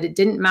against him, but it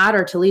didn't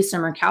matter to Lisa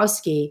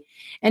Murkowski.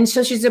 And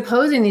so she's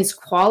opposing these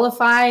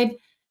qualified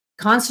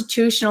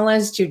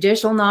constitutionalist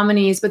judicial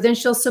nominees, but then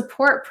she'll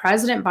support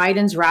President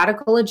Biden's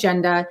radical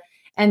agenda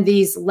and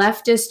these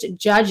leftist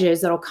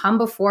judges that'll come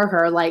before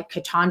her, like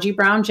Ketanji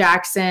Brown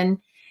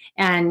Jackson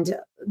and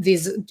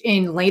these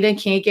in Leda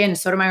Kagan and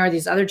Sotomayor,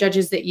 these other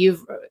judges that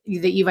you've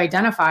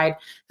identified,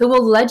 who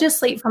will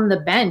legislate from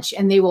the bench,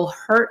 and they will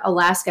hurt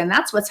Alaska. And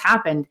that's what's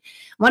happened.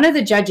 One of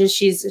the judges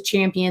she's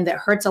championed that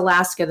hurts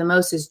Alaska the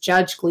most is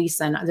Judge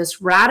Gleason, this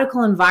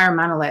radical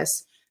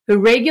environmentalist who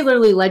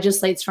regularly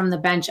legislates from the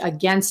bench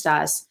against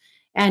us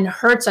and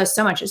hurts us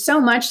so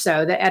much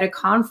so that at a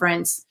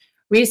conference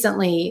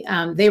recently,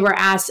 a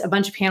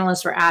bunch of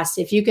panelists were asked,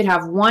 if you could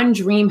have one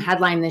dream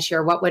headline this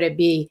year, what would it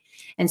be?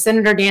 And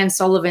Senator Dan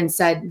Sullivan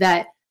said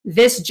that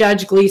this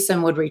Judge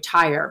Gleason would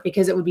retire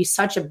because it would be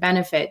such a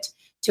benefit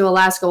to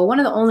Alaska. Well, one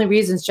of the only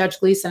reasons Judge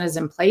Gleason is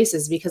in place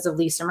is because of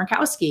Lisa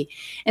Murkowski.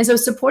 And so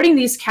supporting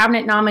these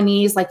cabinet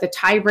nominees, like the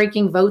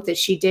tie-breaking vote that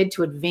she did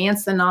to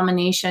advance the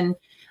nomination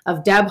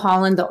of Deb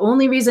Haaland, the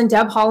only reason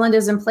Deb Haaland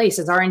is in place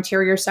as our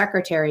Interior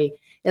Secretary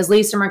is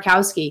Lisa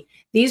Murkowski.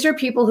 These are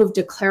people who've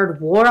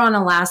declared war on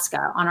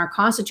Alaska, on our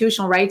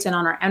constitutional rights, and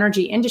on our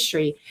energy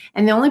industry.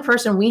 And the only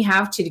person we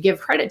have to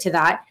give credit to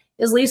that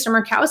is Lisa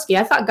Murkowski.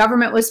 I thought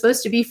government was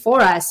supposed to be for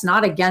us,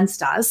 not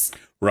against us.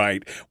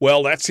 Right.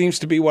 Well, that seems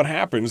to be what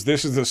happens.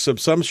 This is the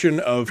subsumption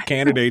of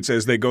candidates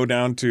as they go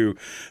down to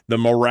the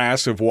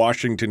morass of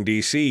Washington,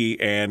 D.C.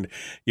 And,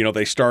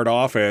 they start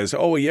off as,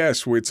 oh,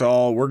 yes, we're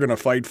going to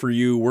fight for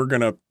you. We're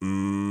going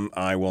to,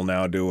 I will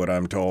now do what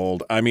I'm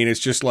told. I mean, it's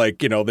just like,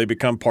 they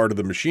become part of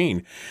the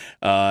machine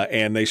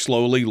and they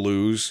slowly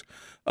lose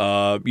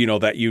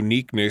that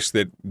uniqueness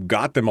that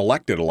got them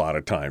elected a lot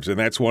of times. And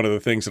that's one of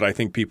the things that I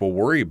think people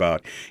worry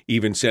about,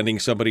 even sending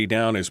somebody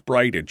down as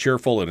bright and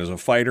cheerful and as a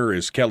fighter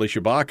as Kelly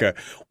Tshibaka.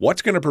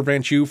 What's going to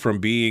prevent you from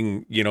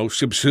being,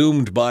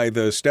 subsumed by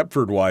the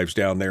Stepford wives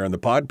down there and the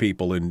pod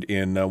people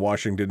in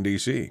Washington,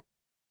 D.C.?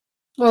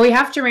 Well, we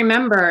have to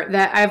remember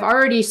that I've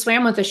already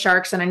swam with the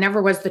sharks and I never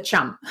was the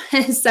chump.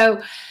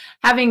 So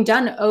having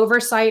done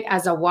oversight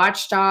as a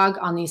watchdog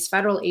on these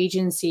federal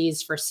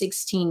agencies for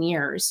 16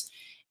 years,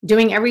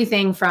 doing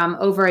everything from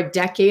over a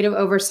decade of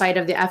oversight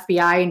of the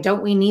FBI. And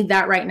don't we need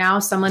that right now?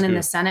 Someone in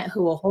the Senate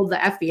who will hold the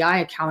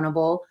FBI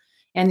accountable.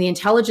 And the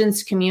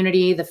intelligence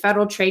community, the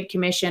Federal Trade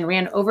Commission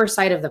ran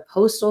oversight of the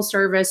Postal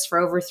Service for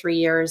over 3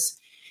 years.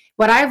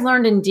 What I've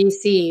learned in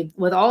DC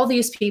with all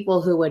these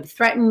people who would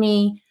threaten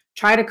me,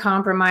 try to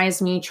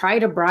compromise me, try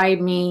to bribe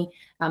me,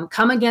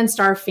 come against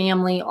our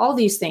family, all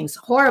these things,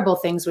 horrible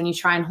things when you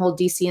try and hold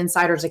DC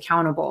insiders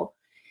accountable.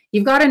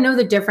 You've got to know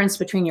the difference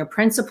between your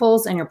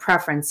principles and your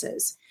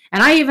preferences.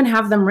 And I even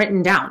have them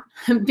written down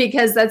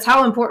because that's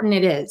how important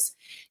it is.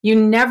 You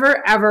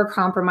never, ever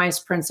compromise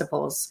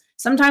principles.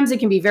 Sometimes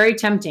it can be very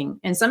tempting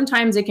and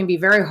sometimes it can be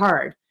very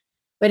hard.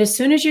 But as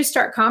soon as you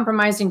start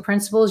compromising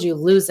principles, you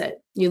lose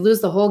it. You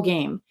lose the whole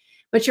game.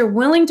 But you're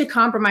willing to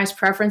compromise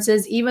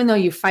preferences even though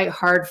you fight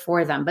hard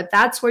for them. But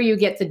that's where you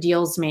get the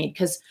deals made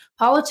because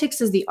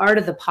politics is the art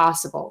of the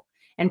possible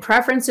and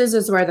preferences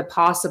is where the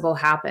possible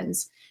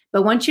happens.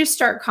 But once you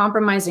start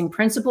compromising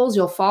principles,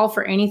 you'll fall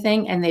for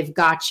anything and they've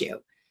got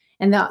you.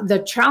 And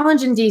the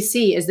challenge in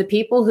DC is the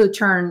people who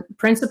turn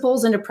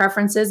principles into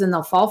preferences and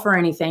they'll fall for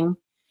anything.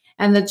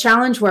 And the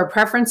challenge where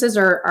preferences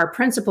are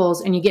principles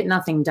and you get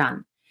nothing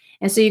done.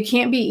 And so you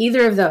can't be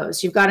either of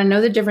those. You've got to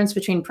know the difference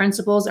between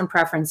principles and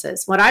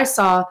preferences. What I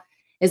saw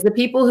is the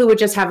people who would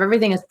just have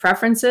everything as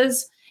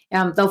preferences,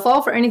 they'll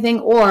fall for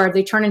anything or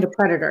they turn into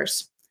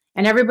predators.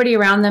 And everybody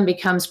around them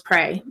becomes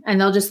prey. And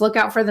they'll just look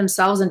out for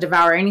themselves and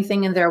devour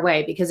anything in their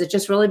way because it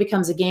just really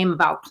becomes a game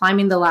about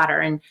climbing the ladder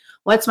and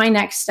what's my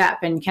next step?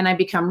 And can I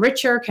become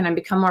richer? Can I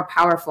become more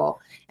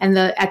powerful? And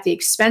at the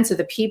expense of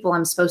the people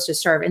I'm supposed to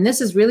serve. And this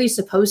is really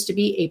supposed to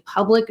be a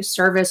public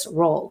service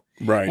role.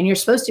 Right. And you're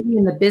supposed to be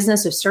in the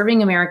business of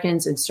serving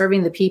Americans and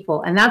serving the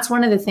people. And that's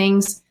one of the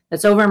things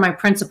that's over in my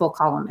principle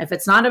column. If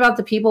it's not about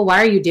the people,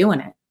 why are you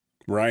doing it?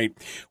 Right.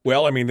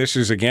 Well, I mean, this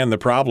is, again, the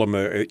problem.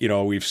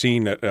 We've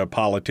seen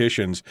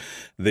politicians,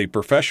 the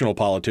professional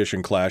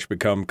politician class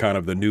become kind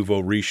of the nouveau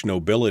riche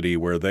nobility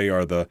where they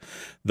are the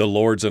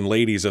lords and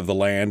ladies of the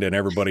land and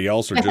everybody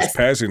else are just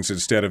peasants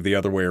instead of the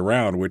other way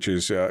around, which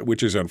is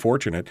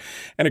unfortunate.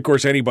 And, of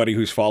course, anybody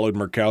who's followed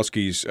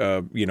Murkowski's,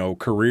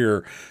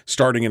 career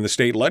starting in the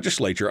state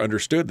legislature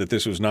understood that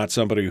this was not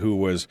somebody who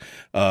was,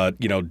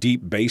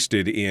 deep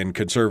basted in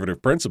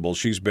conservative principles.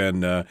 She's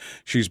been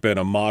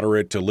a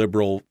moderate to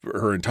liberal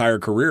her entire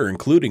career,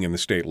 including in the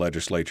state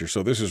legislature.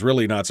 So this is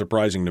really not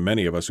surprising to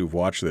many of us who've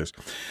watched this.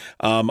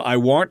 I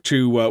want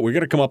to, we're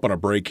going to come up on a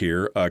break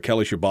here.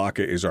 Kelly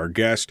Tshibaka is our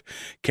guest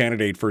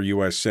candidate for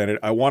U.S. Senate.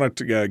 I wanted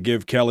to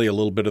give Kelly a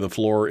little bit of the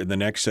floor in the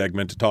next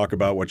segment to talk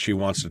about what she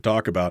wants to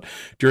talk about.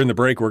 During the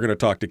break, we're going to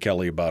talk to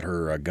Kelly about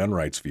her gun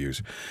rights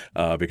views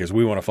because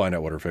we want to find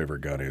out what her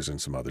favorite gun is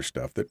and some other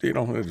stuff that,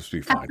 it'll just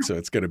be fine. So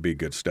it's going to be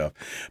good stuff.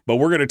 But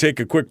we're going to take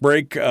a quick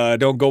break.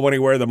 Don't go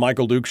anywhere. The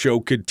Michael Duke Show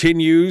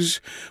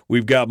continues.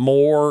 We've got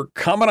more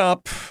coming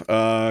up.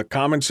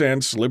 Common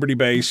sense,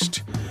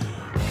 liberty-based,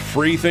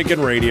 free-thinking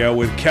radio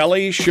with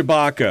Kelly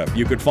Tshibaka.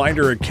 You could find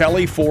her at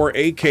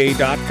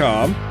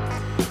kelly4ak.com.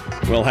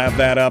 We'll have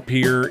that up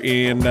here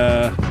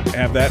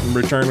have that in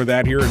return with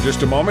that here in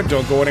just a moment.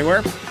 Don't go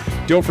anywhere.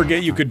 Don't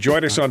forget you could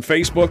join us on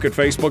Facebook at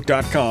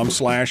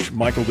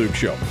facebook.com/Michael Duke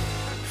Show.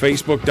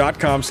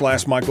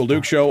 Facebook.com/Michael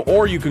Duke Show,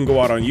 or you can go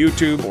out on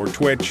YouTube or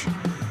Twitch,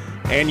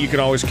 and you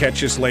can always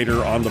catch us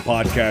later on the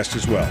podcast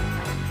as well.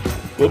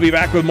 We'll be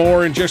back with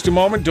more in just a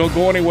moment. Don't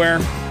go anywhere.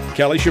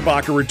 Kelly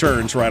Tshibaka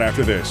returns right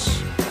after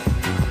this.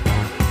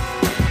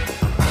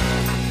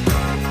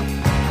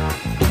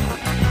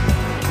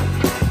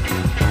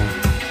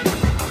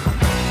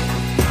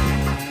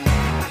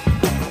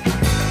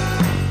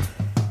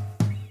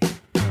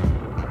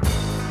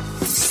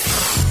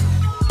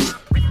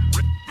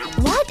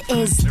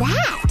 was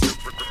that?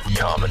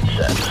 Common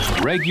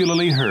sense.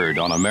 Regularly heard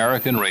on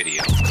American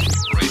radio.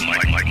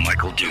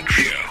 Michael Duke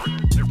Show.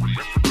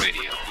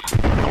 Radio.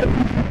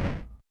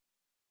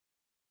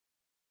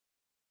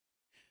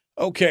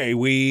 Okay,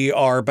 we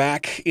are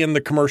back in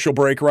the commercial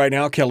break right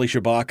now. Kelly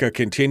Tshibaka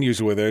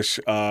continues with us.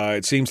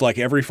 It seems like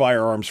every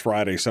Firearms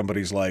Friday,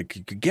 somebody's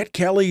like, get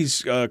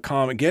Kelly's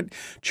comment, get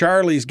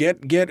Charlie's,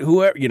 get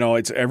whoever. You know,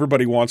 it's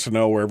everybody wants to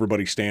know where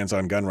everybody stands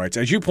on gun rights.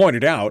 As you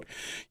pointed out,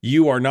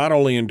 you are not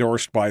only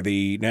endorsed by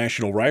the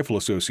National Rifle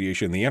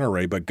Association, the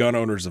NRA, but Gun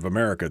Owners of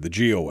America, the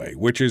GOA,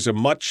 which is a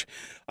much,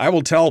 I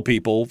will tell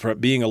people, from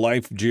being a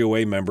life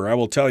GOA member, I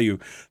will tell you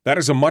that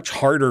is a much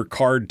harder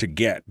card to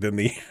get than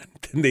the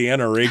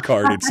NRA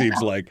card, it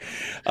seems like,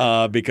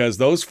 because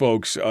those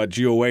folks,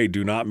 GOA,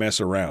 do not mess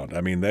around.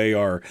 I mean, they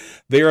are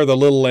the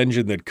little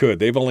engine that could.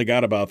 They've only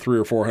got about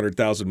 300,000 or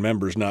 400,000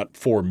 members, not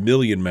 4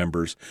 million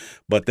members,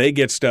 but they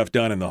get stuff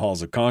done in the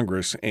halls of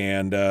Congress,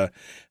 and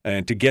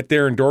to get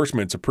their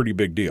endorsement's a pretty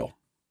big deal.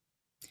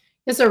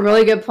 That's a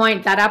really good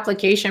point. That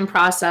application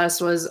process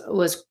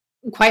was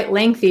quite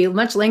lengthy,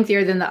 much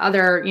lengthier than the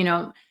other,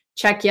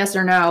 check yes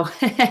or no,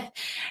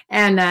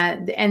 and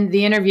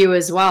the interview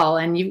as well.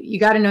 And you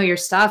got to know your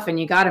stuff, and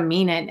you got to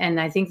mean it. And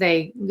I think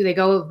they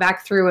go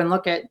back through and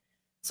look at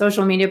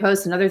social media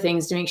posts and other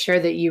things to make sure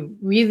that you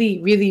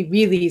really, really,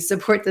 really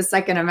support the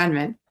Second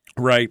Amendment.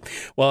 Right.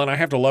 Well, and I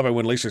have to love it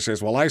when Lisa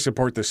says, well, I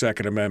support the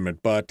Second Amendment,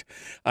 but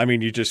I mean,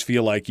 you just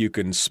feel like you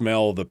can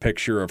smell the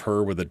picture of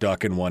her with a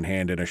duck in one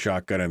hand and a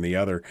shotgun in the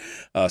other,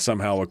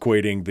 somehow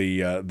equating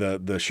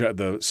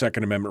the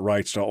Second Amendment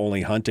rights to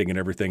only hunting and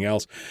everything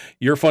else.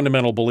 Your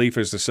fundamental belief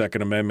is the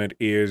Second Amendment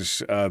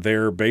is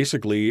there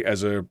basically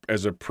as a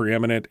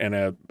preeminent and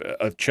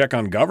a check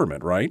on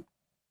government, right?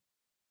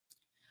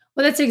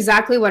 Well, that's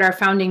exactly what our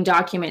founding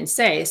documents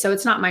say. So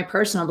it's not my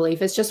personal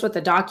belief. It's just what the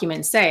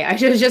documents say. I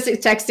was just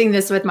texting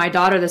this with my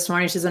daughter this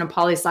morning. She's in a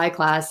poli-sci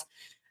class,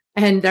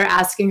 and they're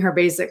asking her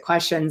basic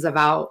questions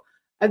about,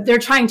 they're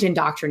trying to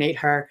indoctrinate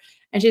her.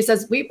 And she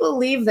says, we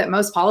believe that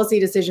most policy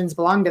decisions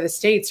belong to the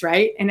states,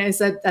 right? And I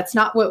said, that's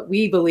not what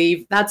we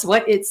believe. That's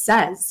what it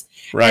says.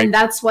 Right. And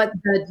that's what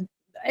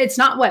it's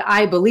not what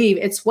I believe.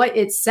 It's what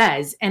it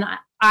says. And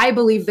I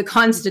believe the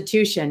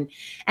Constitution.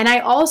 And I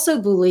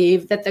also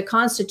believe that the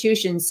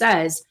Constitution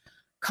says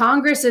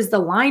Congress is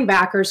the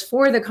linebackers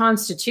for the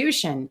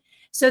Constitution.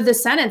 So the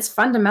Senate's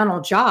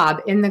fundamental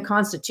job in the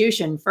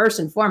Constitution, first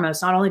and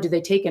foremost, not only do they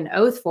take an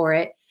oath for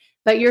it,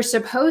 but you're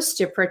supposed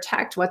to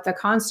protect what the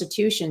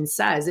Constitution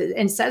says.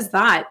 And says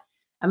that,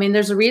 I mean,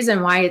 there's a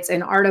reason why it's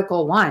in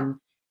Article 1.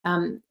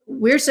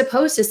 We're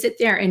supposed to sit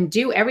there and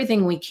do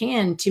everything we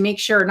can to make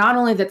sure not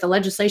only that the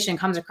legislation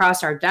comes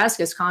across our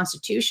desk as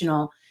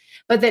constitutional,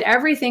 but that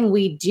everything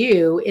we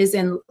do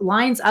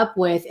lines up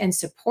with and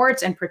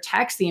supports and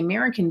protects the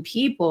American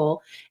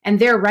people and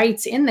their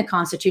rights in the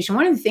Constitution.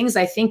 One of the things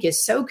I think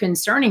is so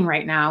concerning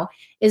right now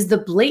is the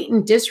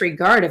blatant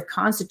disregard of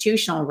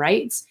constitutional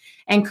rights.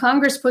 And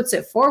Congress puts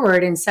it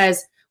forward and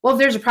says, well, if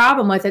there's a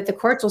problem with it, the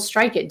courts will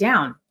strike it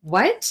down.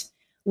 What?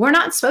 We're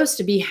not supposed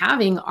to be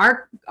having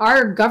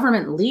our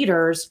government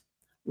leaders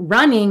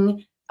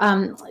running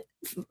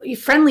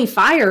friendly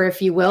fire,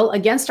 if you will,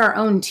 against our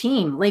own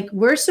team. Like,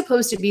 we're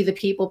supposed to be the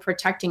people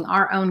protecting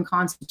our own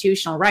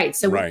constitutional rights.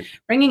 So right.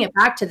 Bringing it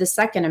back to the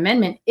Second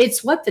Amendment,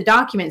 it's what the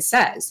document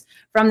says,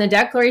 from the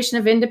Declaration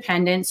of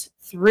Independence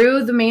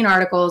through the main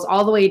articles,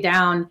 all the way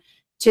down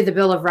to the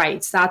Bill of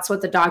Rights. That's what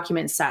the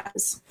document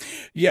says.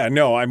 Yeah,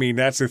 no, I mean,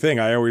 that's the thing.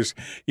 I always,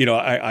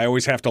 I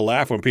always have to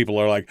laugh when people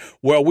are like,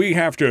 well, we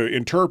have to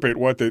interpret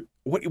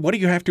what do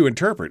you have to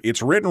interpret?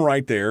 It's written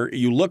right there.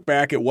 You look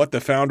back at what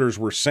the founders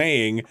were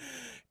saying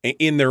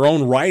in their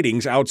own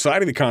writings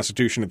outside of the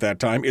Constitution at that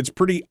time. It's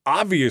pretty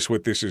obvious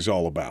what this is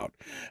all about.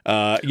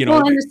 Well,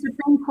 and the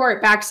Supreme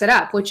Court backs it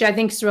up, which I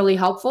think is really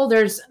helpful.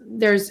 There's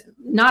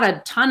not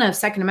a ton of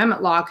Second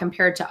Amendment law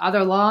compared to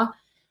other law,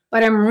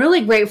 but I'm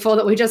really grateful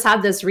that we just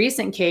had this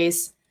recent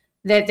case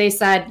that they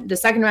said the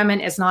Second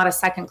Amendment is not a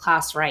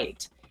second-class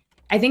right.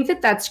 I think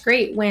that that's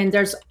great when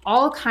there's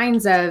all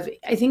kinds of,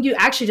 I think you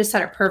actually just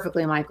said it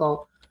perfectly,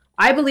 Michael.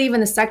 I believe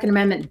in the Second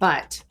Amendment,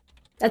 but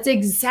that's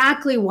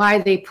exactly why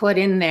they put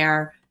in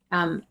there,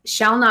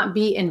 shall not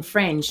be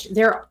infringed.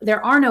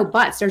 There are no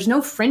buts. There's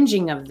no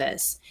fringing of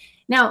this.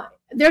 Now,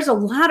 there's a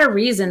lot of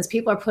reasons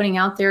people are putting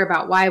out there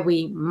about why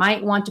we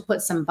might want to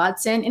put some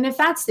buts in. And if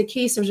that's the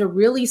case, there's a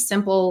really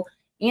simple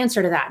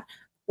answer to that.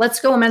 Let's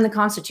go amend the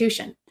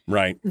Constitution.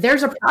 Right.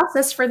 There's a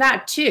process for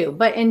that too.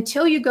 But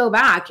until you go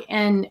back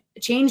and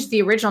change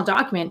the original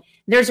document,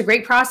 there's a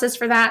great process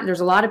for that.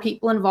 There's a lot of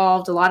people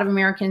involved, a lot of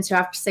Americans who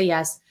have to say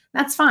yes.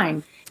 That's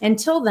fine.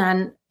 Until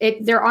then,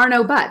 there are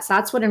no buts.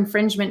 That's what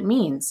infringement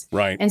means.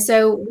 Right. And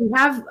so we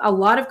have a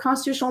lot of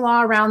constitutional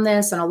law around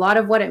this and a lot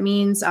of what it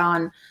means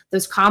on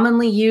those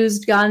commonly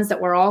used guns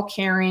that we're all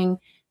carrying.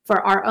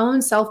 for our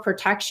own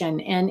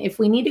self-protection. And if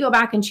we need to go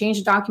back and change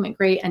the document,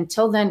 great.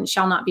 Until then, it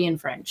shall not be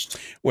infringed.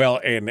 Well,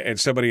 and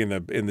somebody in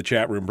the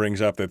chat room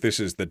brings up that this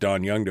is the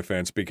Don Young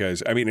defense,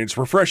 because, I mean, it's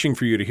refreshing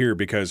for you to hear,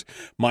 because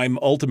my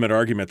ultimate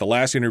argument, the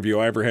last interview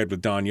I ever had with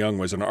Don Young,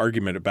 was an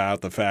argument about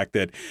the fact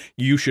that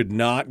you should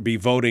not be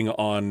voting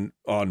on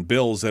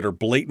bills that are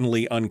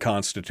blatantly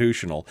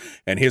unconstitutional.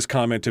 And his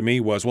comment to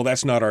me was, well,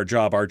 that's not our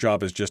job. Our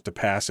job is just to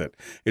pass it.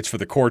 It's for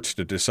the courts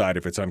to decide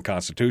if it's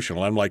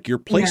unconstitutional. I'm like, you're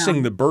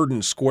placing the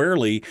burden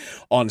squarely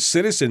on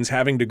citizens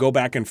having to go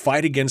back and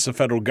fight against the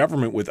federal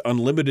government with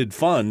unlimited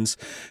funds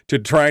to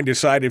try and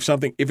decide if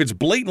it's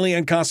blatantly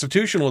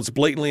unconstitutional, it's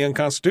blatantly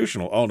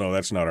unconstitutional. Oh no,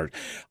 that's not ours.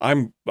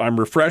 I'm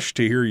refreshed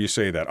to hear you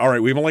say that. All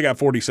right, we've only got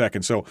 40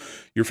 seconds. So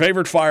your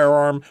favorite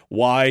firearm,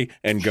 why,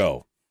 and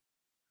go.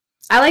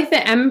 I like the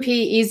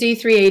MP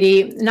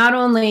EZ380. Not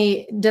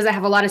only does it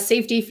have a lot of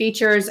safety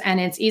features and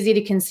it's easy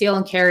to conceal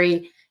and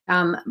carry,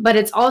 but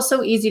it's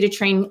also easy to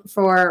train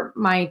for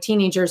my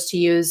teenagers to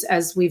use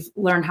as we've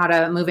learned how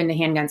to move into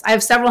handguns. I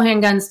have several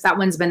handguns. That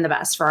one's been the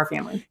best for our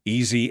family.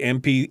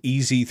 MP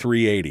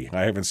EZ380.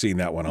 I haven't seen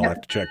that one. I'll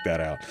have to check that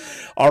out.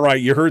 All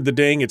right, you heard the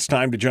ding. It's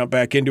time to jump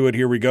back into it.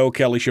 Here we go.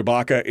 Kelly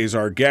Tshibaka is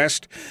our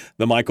guest.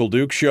 The Michael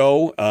Duke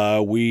Show.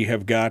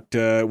 We've got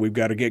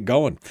to get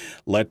going.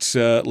 Let's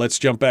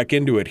jump back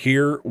into it.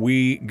 Here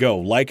we go.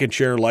 Like and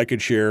share.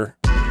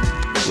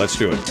 Let's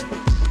do it.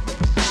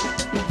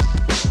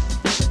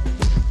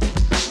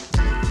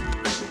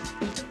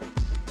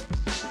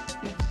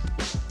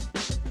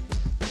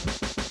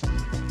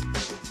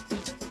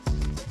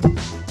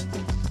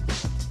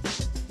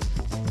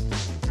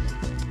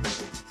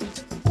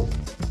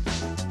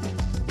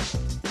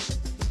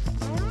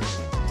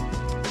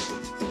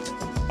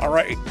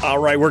 All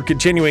right. We're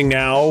continuing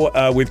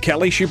now with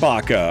Kelly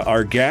Tshibaka,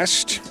 our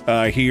guest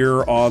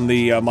here on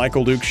the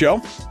Michael Duke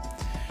Show.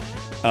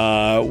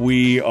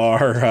 We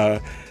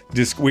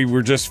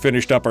were just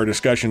finished up our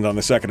discussions on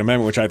the Second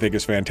Amendment, which I think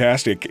is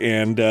fantastic.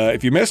 And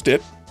if you missed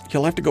it,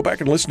 you'll have to go back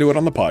and listen to it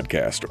on the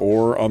podcast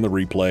or on the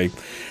replay.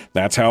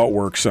 That's how it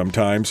works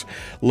sometimes.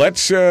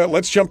 Let's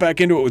jump back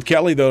into it with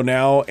Kelly, though,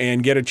 now,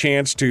 and get a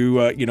chance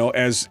to,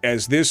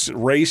 as this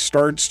race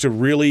starts to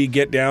really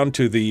get down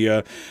to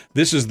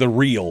this is the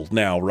real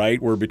now,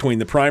 right? We're between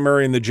the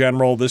primary and the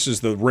general. This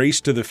is the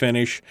race to the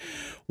finish.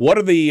 What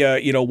are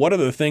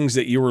the things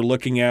that you were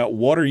looking at?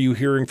 What are you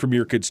hearing from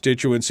your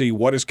constituency?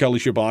 What is Kelly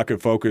Tshibaka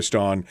focused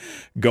on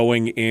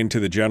going into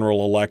the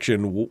general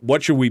election?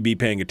 What should we be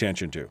paying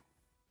attention to?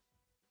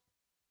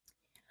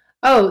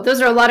 Oh, those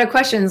are a lot of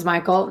questions,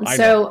 Michael.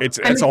 So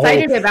I'm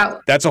excited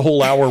about... That's a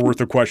whole hour worth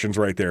of questions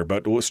right there,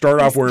 but we'll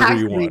start off wherever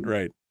you want,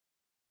 right?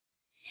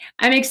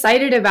 I'm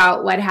excited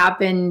about what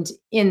happened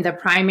in the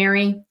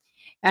primary.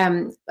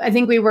 I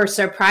think we were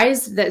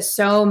surprised that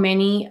so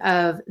many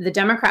of the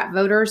Democrat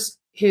voters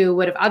who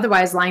would have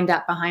otherwise lined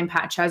up behind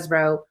Pat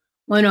Chesbrough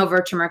went over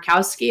to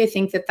Murkowski. I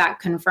think that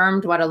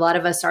confirmed what a lot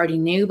of us already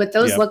knew, but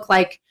those look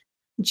like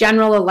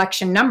general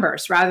election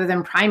numbers rather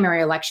than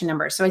primary election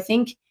numbers. So I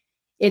think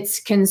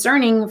it's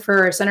concerning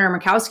for Senator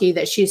Murkowski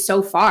that she's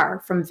so far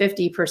from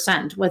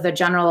 50% with a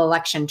general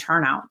election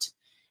turnout.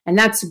 And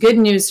that's good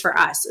news for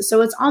us.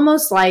 So it's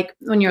almost like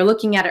when you're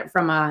looking at it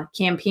from a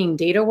campaign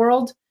data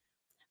world,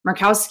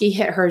 Murkowski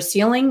hit her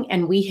ceiling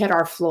and we hit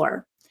our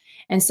floor.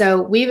 And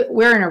so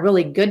we're in a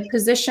really good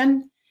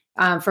position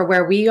for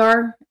where we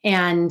are.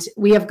 And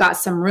we have got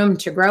some room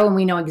to grow and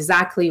we know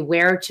exactly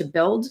where to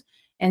build.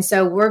 And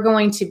so we're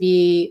going to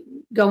be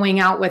going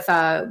out with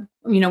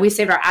we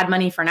saved our ad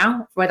money for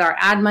now, with our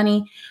ad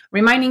money,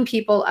 reminding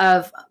people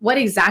of what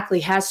exactly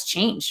has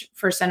changed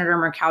for Senator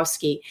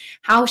Murkowski,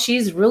 how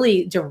she's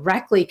really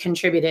directly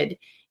contributed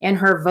in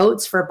her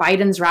votes for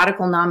Biden's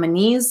radical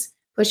nominees,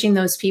 pushing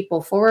those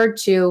people forward,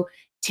 to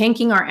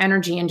tanking our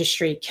energy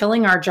industry,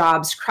 killing our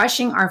jobs,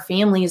 crushing our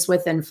families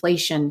with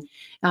inflation.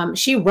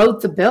 She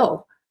wrote the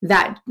bill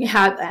that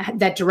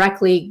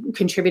directly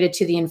contributed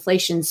to the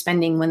inflation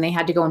spending when they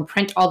had to go and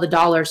print all the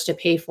dollars to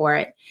pay for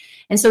it.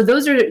 And so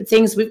those are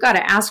things we've got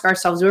to ask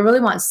ourselves. We really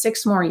want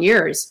 6 more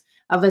years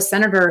of a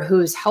senator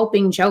who's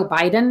helping Joe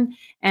Biden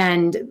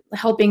and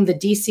helping the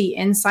DC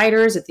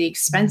insiders at the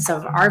expense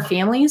of our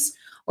families?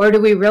 Or do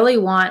we really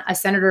want a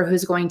senator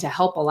who's going to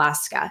help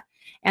Alaska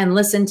and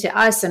listen to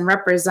us and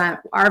represent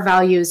our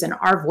values and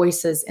our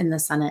voices in the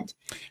Senate?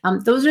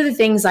 Those are the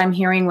things I'm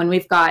hearing when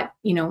we've got,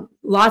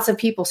 lots of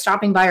people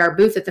stopping by our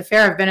booth at the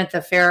fair. I've been at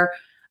the fair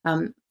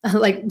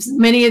like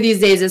many of these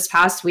days this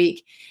past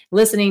week,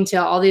 listening to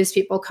all these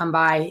people come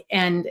by.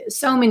 And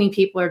so many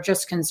people are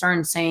just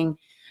concerned, saying,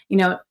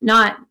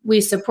 not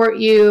we support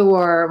you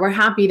or we're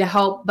happy to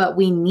help, but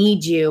we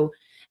need you.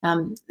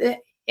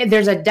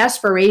 There's a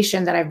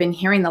desperation that I've been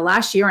hearing the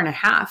last year and a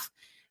half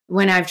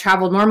when I've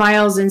traveled more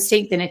miles in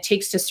state than it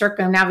takes to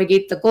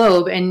circumnavigate the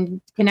globe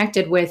and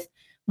connected with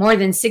more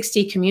than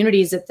 60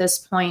 communities at this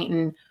point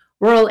in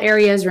rural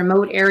areas,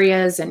 remote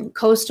areas, and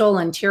coastal,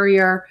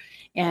 interior,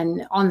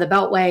 and on the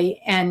Beltway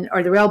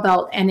or the rail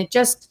belt. And it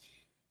just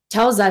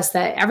tells us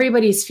that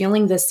everybody's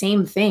feeling the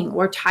same thing.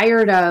 We're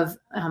tired of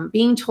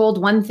being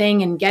told one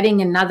thing and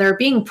getting another,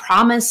 being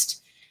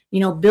promised,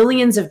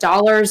 billions of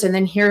dollars. And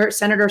then hear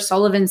Senator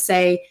Sullivan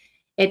say,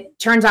 it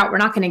turns out we're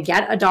not going to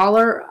get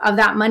 $1 of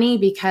that money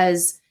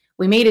because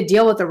we made a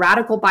deal with the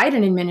radical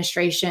Biden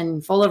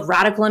administration full of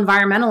radical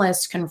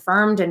environmentalists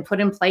confirmed and put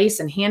in place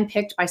and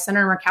handpicked by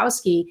Senator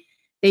Murkowski.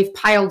 They've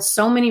piled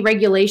so many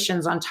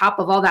regulations on top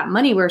of all that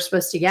money we're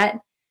supposed to get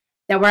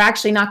that we're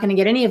actually not going to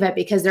get any of it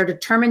because they're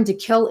determined to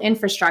kill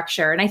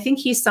infrastructure. And I think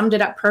he summed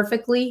it up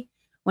perfectly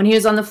when he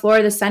was on the floor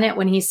of the Senate,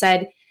 when he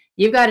said,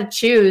 you've got to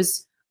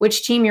choose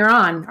which team you're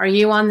on. Are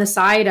you on the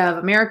side of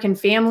American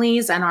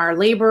families and our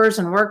laborers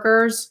and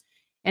workers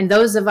and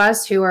those of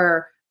us who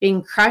are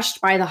being crushed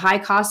by the high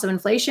cost of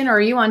inflation, or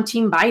are you on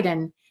Team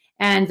Biden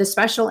and the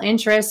special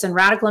interests and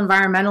radical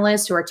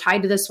environmentalists who are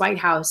tied to this White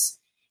House?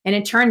 And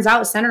it turns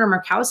out Senator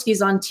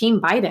Murkowski's on Team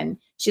Biden.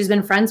 She's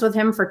been friends with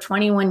him for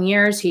 21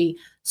 years. He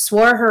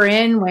swore her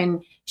in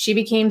when she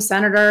became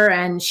senator,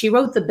 and she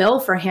wrote the bill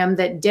for him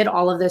that did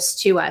all of this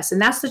to us.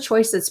 And that's the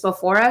choice that's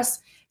before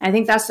us. And I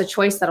think that's the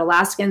choice that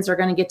Alaskans are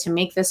going to get to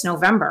make this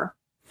November.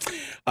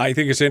 I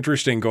think it's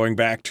interesting going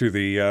back to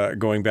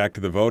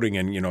the voting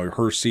and,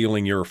 her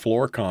sealing your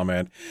floor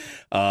comment.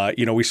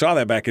 We saw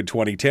that back in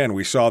 2010.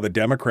 We saw the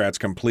Democrats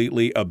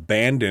completely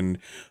abandon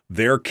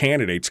their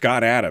candidate,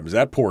 Scott Adams.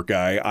 That poor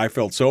guy, I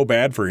felt so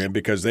bad for him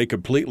because they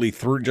completely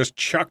just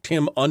chucked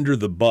him under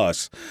the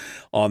bus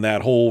on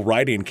that whole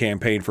write-in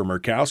campaign for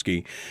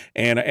Murkowski.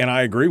 And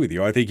I agree with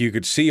you. I think you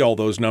could see all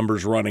those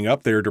numbers running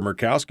up there to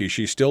Murkowski.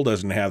 She still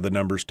doesn't have the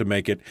numbers to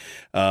make it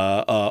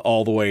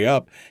all the way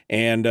up.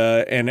 And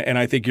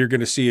I think you're going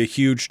to see a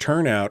huge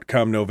turnout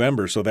come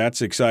November. So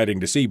that's exciting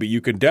to see. But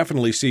you can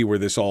definitely see where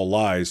this all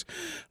lies,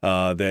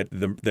 that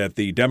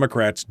the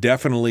Democrats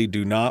definitely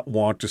do not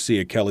want to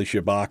see a Kelly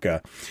Tshibaka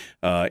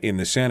in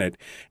the Senate.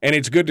 And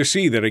it's good to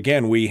see that,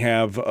 again, we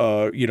have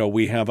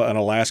an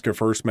Alaska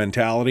first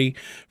mentality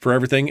for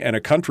everything and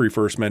a country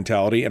first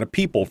mentality and a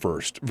people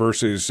first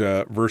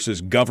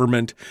versus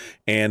government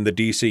and the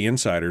DC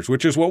insiders,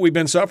 which is what we've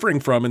been suffering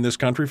from in this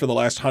country for the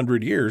last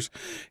 100 years,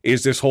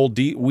 is this whole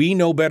we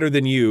know better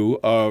than you,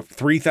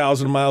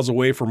 3,000 miles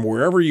away from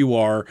wherever you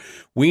are.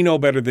 We know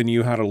better than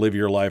you how to live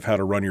your life, how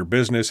to run your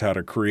business, how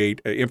to create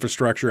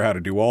infrastructure, how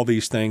to do all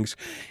these things.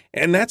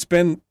 And that's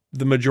been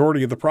the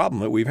majority of the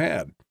problem that we've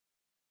had.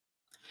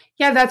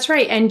 Yeah, that's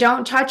right. And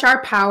don't touch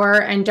our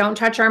power and don't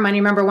touch our money.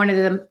 Remember, one of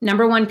the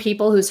number one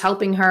people who's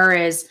helping her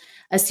is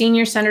a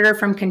senior senator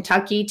from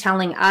Kentucky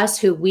telling us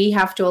who we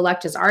have to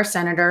elect as our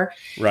senator.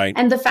 Right.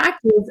 And the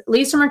fact is,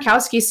 Lisa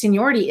Murkowski's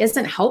seniority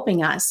isn't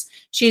helping us.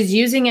 She's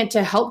using it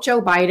to help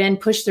Joe Biden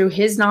push through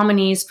his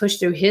nominees, push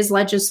through his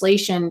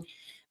legislation.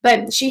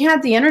 But she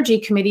had the Energy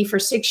Committee for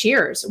 6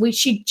 years.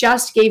 She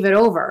just gave it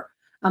over.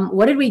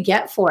 What did we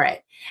get for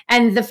it?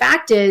 And the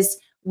fact is,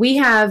 we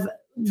are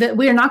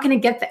not going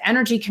to get the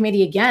Energy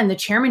Committee again, the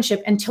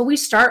chairmanship, until we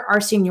start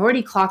our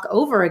seniority clock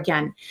over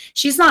again.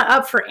 She's not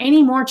up for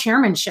any more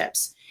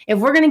chairmanships. If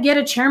we're going to get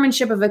a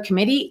chairmanship of a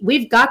committee,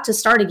 we've got to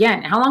start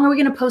again. How long are we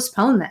going to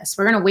postpone this?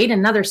 We're going to wait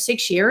another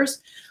 6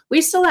 years?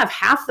 We still have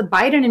half the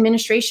Biden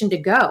administration to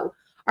go.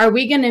 Are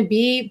we going to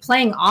be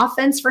playing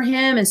offense for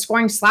him and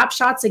scoring slap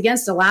shots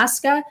against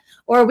Alaska?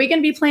 Or are we going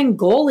to be playing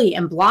goalie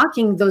and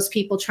blocking those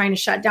people trying to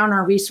shut down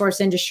our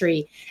resource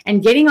industry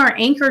and getting our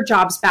anchor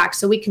jobs back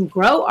so we can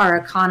grow our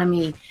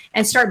economy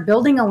and start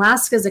building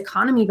Alaska's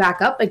economy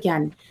back up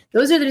again?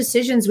 Those are the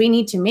decisions we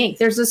need to make.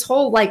 There's this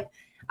whole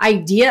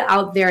idea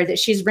out there that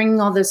she's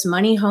bringing all this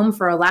money home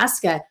for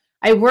Alaska.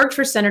 I worked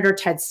for Senator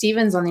Ted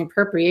Stevens on the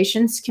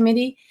Appropriations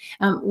Committee.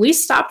 We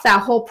stopped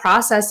that whole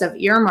process of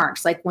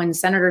earmarks, like when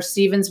Senator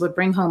Stevens would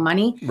bring home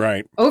money.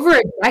 Right. Over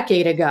a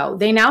decade ago.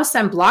 They now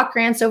send block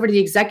grants over to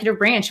the executive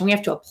branch, and we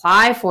have to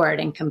apply for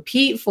it and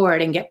compete for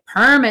it and get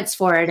permits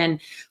for it.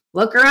 And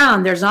look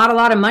around, there's not a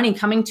lot of money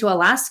coming to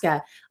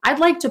Alaska. I'd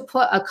like to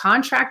put a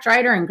contract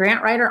writer and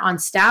grant writer on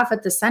staff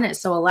at the Senate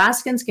so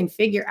Alaskans can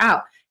figure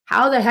out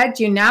how the heck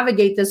do you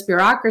navigate this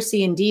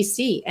bureaucracy in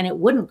DC, and it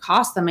wouldn't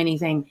cost them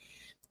anything.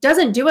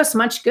 Doesn't do us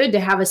much good to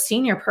have a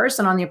senior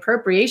person on the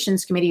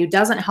Appropriations Committee who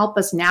doesn't help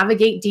us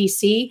navigate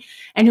DC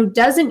and who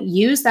doesn't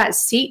use that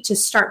seat to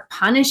start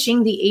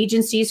punishing the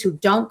agencies who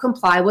don't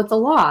comply with the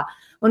law.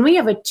 When we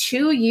have a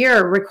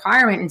 2-year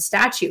requirement in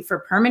statute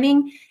for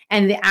permitting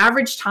and the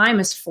average time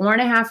is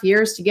 4.5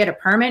 years to get a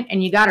permit,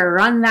 and you got to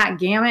run that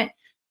gamut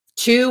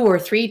 2 or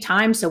 3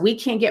 times so we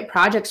can't get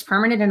projects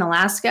permitted in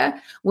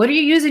Alaska, what are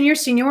you using your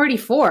seniority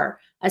for?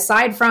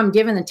 Aside from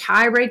giving the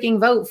tie-breaking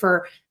vote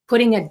for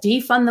putting a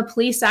defund the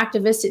police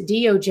activist at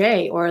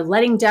DOJ or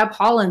letting Deb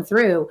Haaland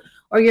through,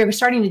 or you're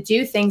starting to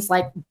do things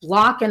like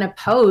block and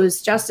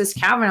oppose Justice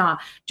Kavanaugh,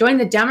 join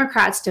the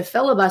Democrats to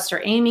filibuster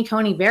Amy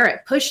Coney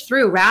Barrett, push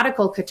through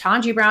radical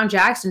Ketanji Brown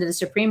Jackson to the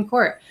Supreme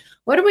Court.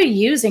 What are we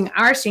using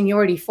our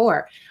seniority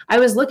for? I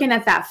was looking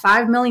at that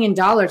 $5 million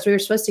we were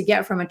supposed to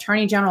get from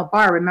Attorney General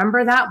Barr.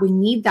 Remember that? We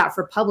need that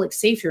for public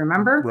safety,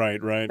 remember? Right.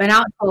 Been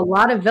out to a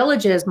lot of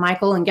villages,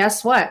 Michael, and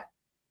guess what?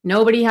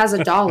 Nobody has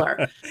a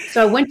dollar.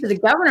 So I went to the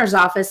governor's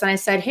office and I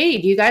said, hey,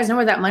 do you guys know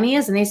where that money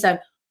is? And they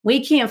said,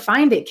 we can't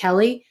find it,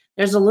 Kelly.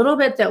 There's a little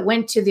bit that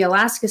went to the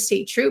Alaska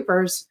State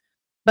Troopers,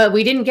 but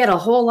we didn't get a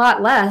whole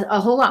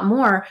lot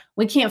more.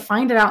 We can't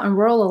find it out in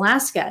rural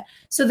Alaska.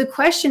 So the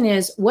question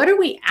is, what are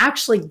we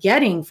actually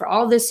getting for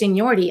all this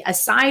seniority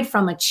aside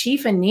from a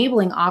chief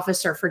enabling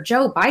officer for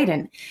Joe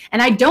Biden?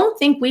 And I don't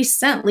think we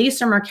sent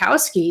Lisa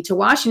Murkowski to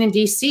Washington,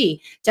 D.C.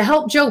 to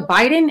help Joe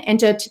Biden and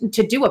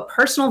to do a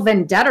personal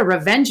vendetta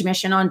revenge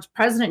mission on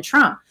President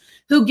Trump,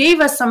 who gave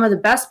us some of the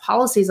best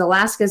policies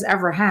Alaska's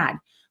ever had.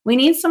 We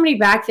need somebody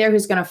back there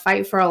who's going to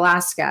fight for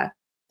Alaska.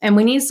 And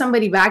we need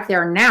somebody back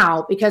there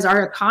now because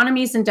our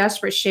economy is in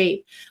desperate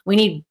shape. We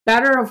need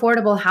better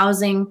affordable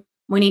housing.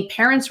 We need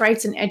parents'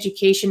 rights and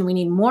education. We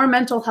need more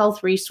mental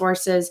health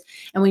resources,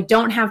 and we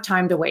don't have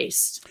time to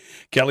waste.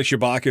 Kelly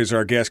Tshibaka is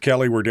our guest.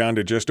 Kelly, we're down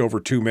to just over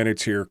 2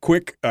 minutes here.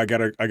 Quick, I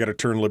gotta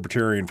turn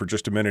libertarian for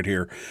just a minute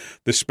here.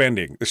 The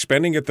spending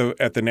at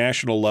the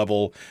national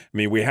level. I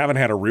mean, we haven't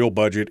had a real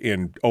budget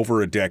in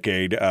over a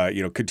decade.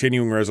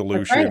 Continuing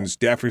resolutions,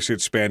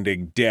 deficit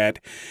spending,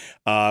 debt.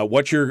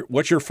 What's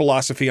your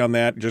philosophy on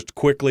that? Just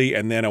quickly,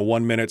 and then a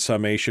 1-minute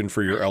summation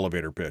for your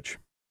elevator pitch.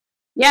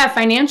 Yeah,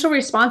 financial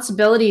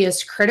responsibility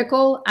is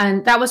critical.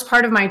 And that was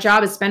part of my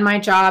job. It's been my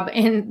job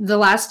in the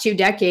last 2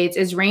 decades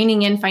is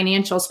reining in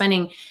financial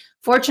spending.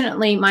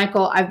 Fortunately,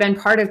 Michael, I've been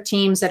part of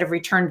teams that have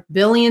returned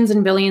billions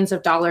and billions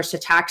of dollars to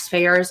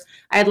taxpayers.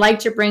 I'd like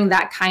to bring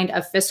that kind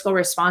of fiscal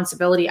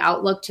responsibility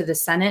outlook to the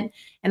Senate.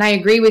 And I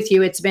agree with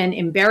you. It's been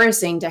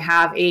embarrassing to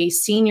have a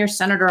senior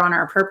senator on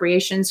our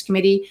Appropriations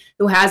Committee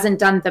who hasn't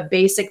done the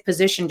basic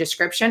position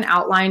description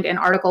outlined in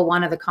Article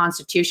 1 of the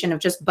Constitution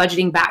of just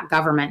budgeting back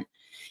government.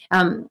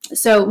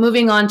 So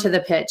moving on to the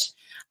pitch,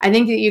 I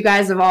think that you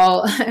guys have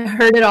all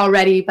heard it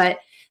already, but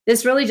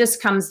this really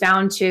just comes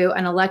down to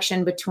an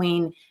election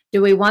between,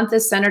 do we want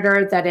the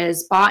senator that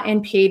is bought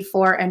and paid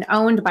for and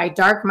owned by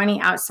dark money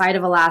outside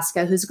of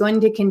Alaska, who's going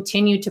to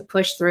continue to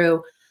push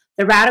through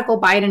the radical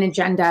Biden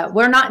agenda?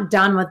 We're not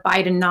done with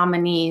Biden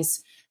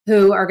nominees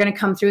who are going to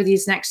come through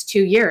these next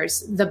 2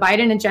 years. The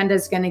Biden agenda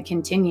is going to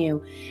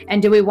continue.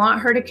 And do we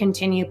want her to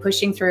continue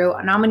pushing through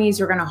nominees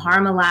who are going to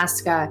harm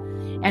Alaska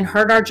and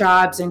hurt our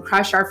jobs and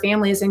crush our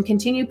families and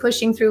continue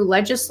pushing through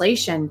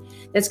legislation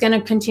that's going to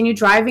continue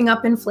driving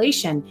up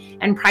inflation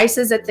and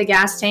prices at the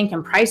gas tank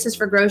and prices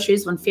for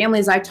groceries when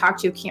families I talk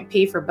to can't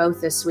pay for both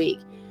this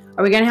week?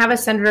 Are we going to have a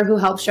senator who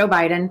helps Joe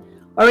Biden?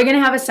 Or are we going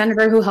to have a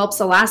senator who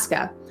helps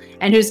Alaska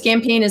and whose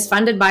campaign is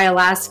funded by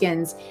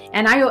Alaskans?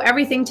 And I owe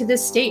everything to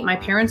this state. My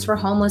parents were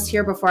homeless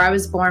here before I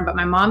was born, but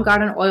my mom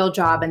got an oil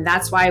job, and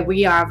that's why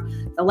we have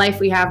the life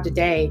we have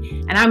today.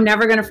 And I'm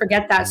never going to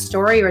forget that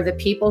story or the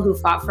people who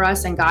fought for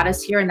us and got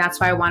us here, and that's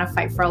why I want to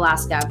fight for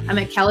Alaska. I'm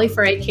at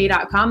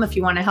kellyforak.com if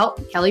you want to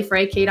help,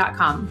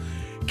 kellyforak.com.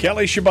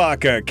 Kelly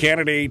Tshibaka,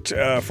 candidate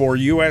for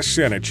US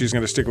Senate. She's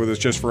going to stick with us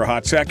just for a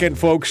hot second.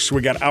 Folks,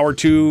 we got hour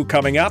 2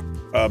 coming up.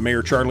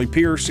 Mayor Charlie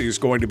Pierce is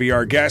going to be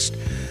our guest.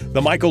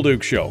 The Michael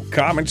Duke Show.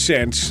 Common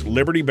sense,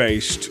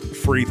 liberty-based,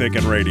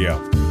 free-thinking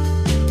radio.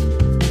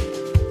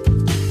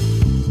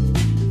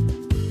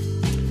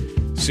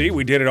 See,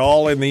 we did it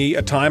all in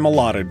the time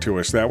allotted to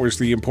us. That was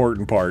the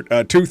important part.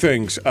 2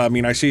 things. I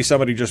mean, I see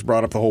somebody just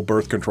brought up the whole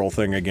birth control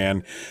thing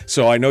again.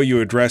 So I know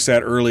you addressed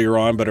that earlier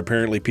on, but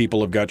apparently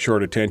people have got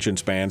short attention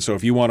spans. So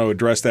if you want to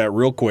address that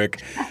real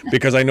quick,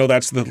 because I know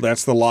that's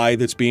the lie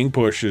that's being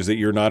pushed, is that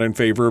you're not in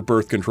favor of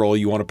birth control.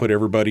 You want to put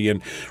everybody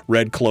in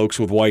red cloaks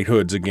with white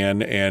hoods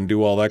again and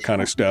do all that kind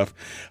of stuff.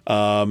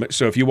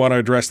 So if you want to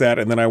address that,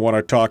 and then I want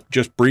to talk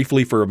just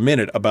briefly for a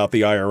minute about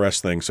the IRS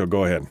thing. So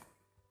go ahead.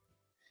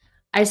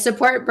 I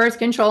support birth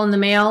control in the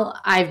mail.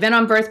 I've been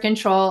on birth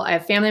control. I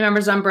have family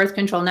members on birth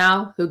control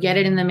now who get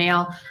it in the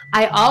mail.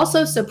 I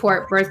also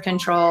support birth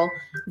control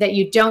that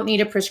you don't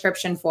need a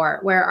prescription for,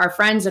 where our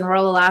friends in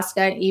rural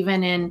Alaska,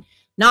 even in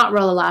not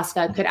rural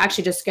Alaska, could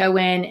actually just go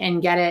in and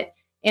get it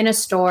in a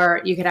store.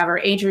 You could have our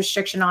age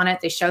restriction on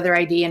it. They show their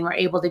ID and we're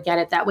able to get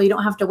it. That way you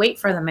don't have to wait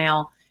for the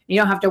mail. You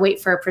don't have to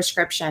wait for a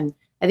prescription.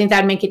 I think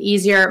that'd make it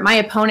easier. My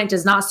opponent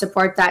does not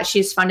support that.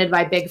 She's funded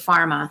by Big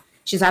Pharma.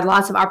 She's had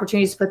lots of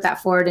opportunities to put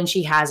that forward, and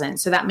she hasn't.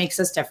 So that makes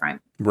us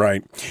different.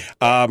 Right.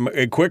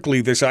 And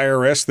quickly, this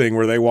IRS thing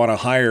where they want to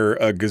hire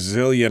a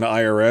gazillion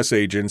IRS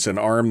agents and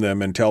arm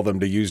them and tell them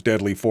to use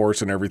deadly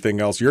force and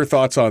everything else. Your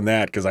thoughts on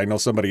that? Because I know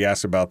somebody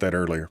asked about that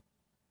earlier.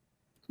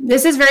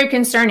 This is very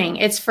concerning.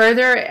 It's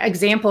further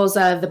examples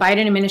of the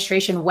Biden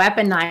administration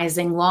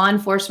weaponizing law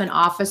enforcement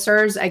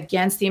officers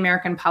against the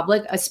American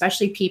public,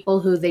 especially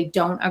people who they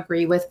don't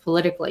agree with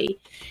politically.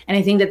 And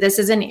I think that this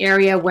is an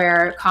area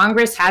where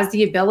Congress has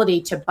the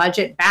ability to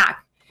budget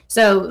back.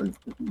 So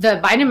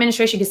the Biden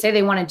administration could say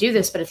they want to do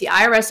this, but if the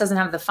IRS doesn't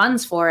have the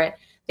funds for it,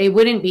 they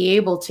wouldn't be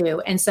able to.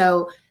 And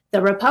so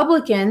the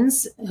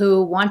Republicans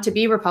who want to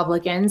be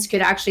Republicans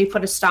could actually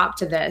put a stop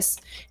to this.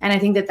 And I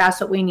think that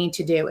that's what we need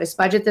to do, is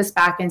budget this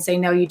back and say,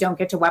 no, you don't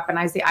get to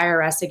weaponize the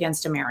IRS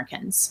against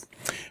Americans.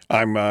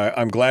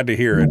 I'm glad to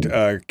hear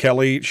it.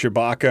 Kelly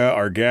Tshibaka,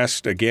 our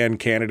guest, again,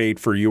 candidate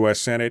for U.S.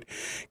 Senate.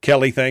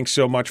 Kelly, thanks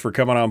so much for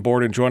coming on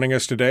board and joining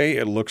us today.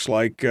 It looks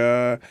like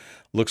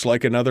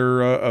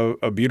another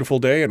a beautiful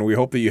day, and we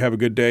hope that you have a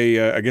good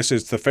day. I guess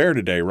it's the fair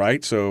today,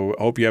 right? So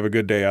I hope you have a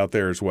good day out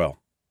there as well.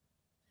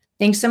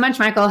 Thanks so much,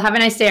 Michael. Have a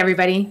nice day,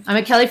 everybody. I'm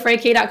at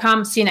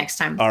kellyfreyk.com. See you next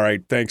time. All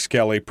right. Thanks,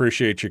 Kelly.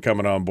 Appreciate you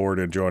coming on board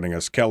and joining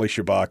us. Kelly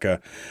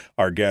Tshibaka,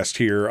 our guest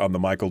here on the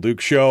Michael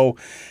Duke Show,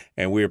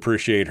 and we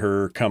appreciate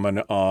her coming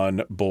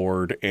on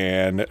board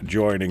and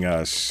joining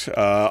us.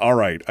 All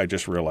right. I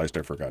just realized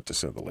I forgot to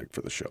send the link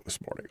for the show this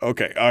morning.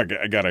 Okay. I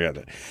got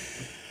it.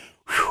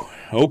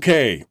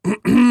 Okay.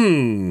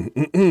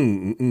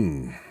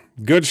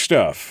 Good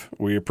stuff.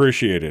 We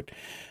appreciate it.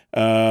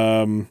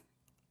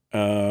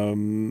 Let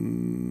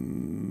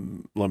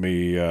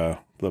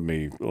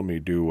me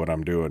do what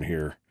I'm doing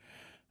here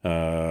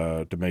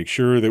to make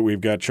sure that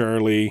we've got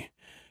Charlie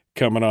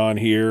coming on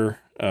here.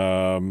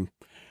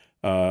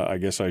 I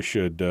guess I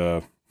should.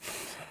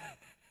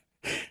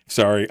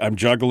 Sorry, I'm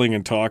juggling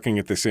and talking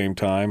at the same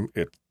time.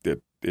 It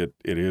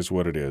is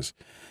what it is.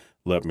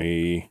 Let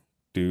me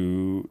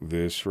do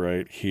this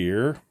right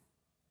here.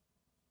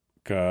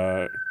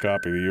 Copy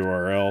the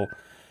URL.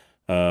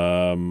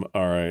 All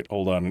right,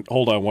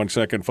 hold on 1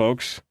 second,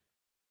 folks.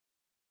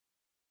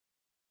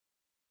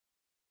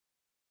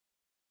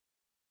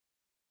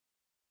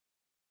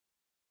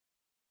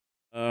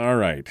 All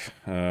right,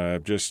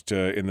 just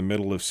in the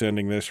middle of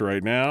sending this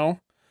right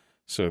now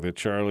so that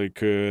Charlie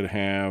could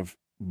have,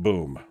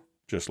 boom,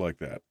 just like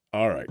that.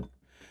 All right,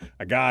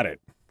 I got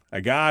it.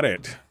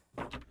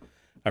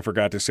 I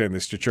forgot to send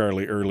this to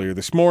Charlie earlier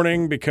this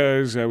morning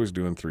because I was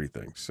doing three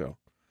things. So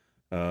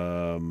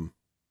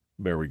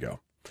there we go.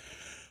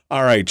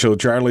 All right, so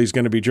Charlie's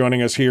going to be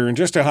joining us here in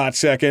just a hot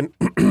second.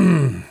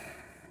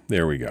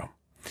 There we go.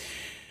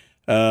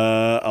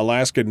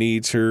 Alaska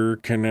needs her.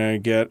 Can I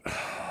get...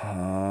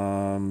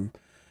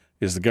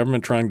 is the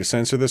government trying to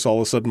censor this? All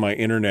of a sudden, my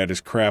internet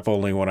is crap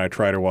only when I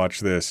try to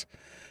watch this.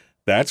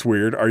 That's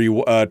weird. Are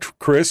you,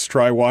 Chris?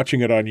 Try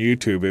watching it on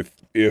YouTube.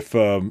 If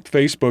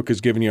Facebook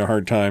is giving you a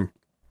hard time,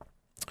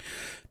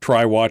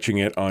 try watching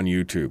it on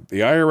YouTube. The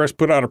IRS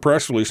put out a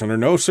press release. Under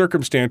no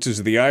circumstances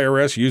is the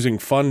IRS using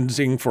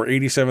funding for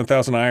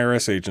 87,000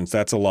 IRS agents.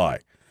 That's a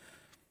lie.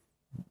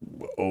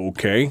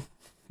 Okay.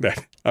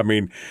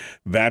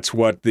 That's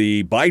what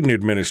the Biden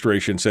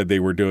administration said they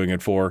were doing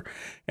it for.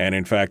 And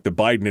in fact, the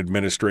Biden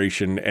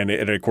administration, and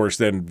of course,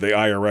 then the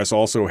IRS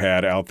also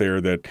had out there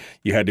that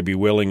you had to be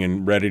willing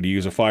and ready to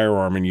use a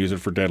firearm and use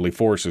it for deadly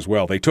force as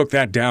well. They took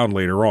that down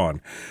later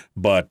on,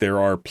 but there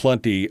are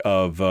plenty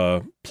of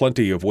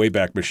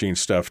Wayback Machine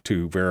stuff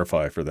to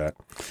verify for that.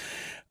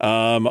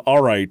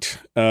 All right.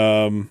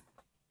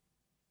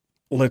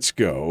 Let's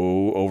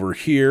go over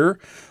here.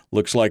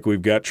 Looks like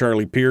we've got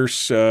Charlie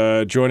Pierce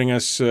joining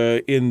us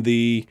in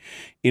the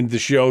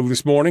show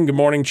this morning. Good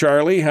morning,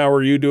 Charlie. How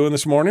are you doing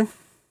this morning?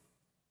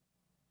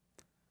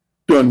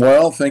 Doing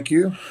well, thank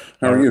you.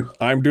 How are you?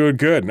 I'm doing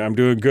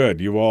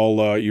good. You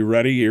all, you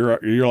ready?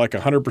 You're like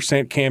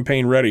 100%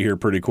 campaign ready here,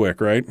 pretty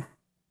quick, right?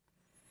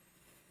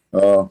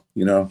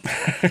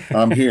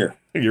 I'm here.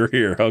 You're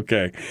here.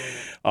 Okay.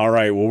 All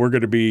right. Well, we're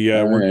going to be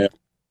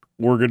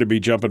we're going to be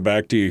jumping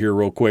back to you here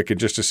real quick in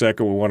just a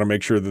second. We want to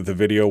make sure that the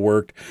video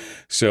worked.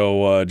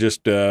 So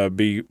just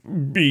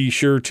be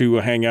sure to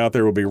hang out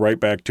there. We'll be right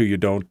back to you.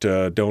 Don't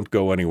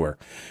go anywhere.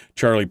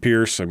 Charlie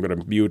Pierce, I'm going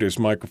to mute his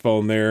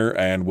microphone there,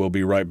 and we'll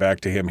be right back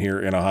to him here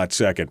in a hot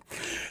second.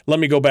 Let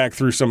me go back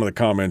through some of the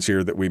comments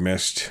here that we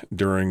missed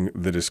during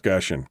the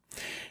discussion.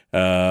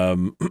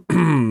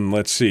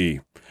 Let's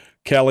see.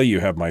 Kelly, you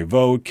have my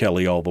vote.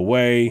 Kelly all the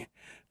way.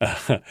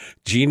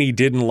 Jeannie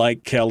didn't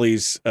like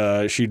Kelly's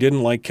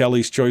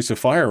choice of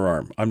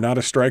firearm. I'm not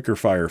a striker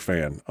fire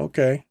fan.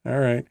 Okay. All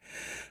right.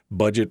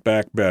 Budget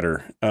back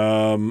better.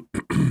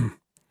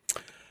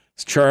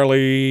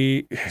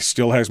 Charlie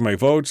still has my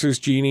vote, says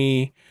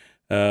Jeannie.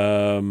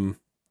 Alaska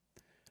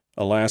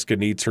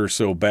needs her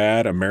so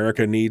bad.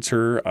 America needs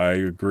her. I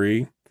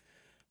agree.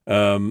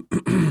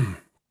 Let's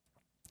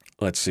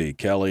see.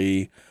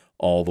 Kelly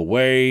all the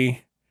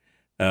way.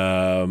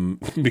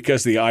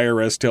 Because the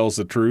IRS tells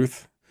the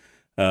truth.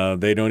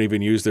 They don't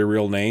even use their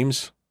real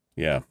names.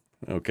 Yeah.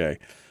 Okay.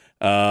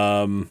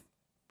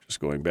 Just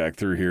going back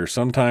through here.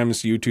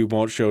 Sometimes YouTube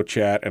won't show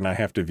chat and I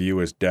have to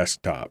view as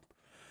desktop.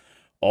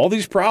 All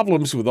these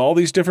problems with all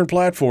these different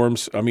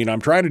platforms. I mean, I'm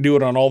trying to do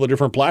it on all the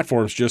different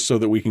platforms just so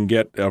that we can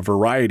get a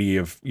variety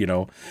of,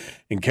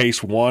 in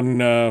case one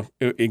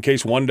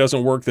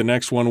doesn't work, the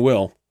next one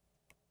will.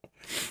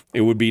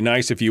 It would be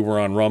nice if you were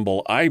on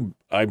Rumble. I've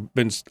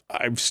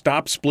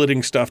stopped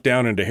splitting stuff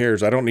down into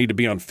hairs. I don't need to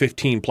be on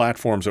 15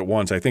 platforms at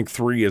once. I think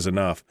 3 is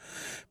enough.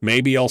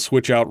 Maybe I'll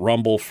switch out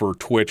Rumble for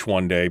Twitch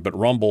one day, but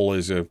Rumble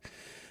is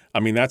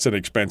that's an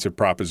expensive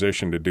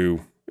proposition to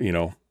do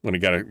when you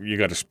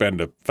got to spend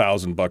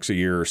 $1,000 a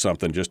year or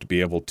something just to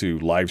be able to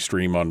live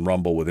stream on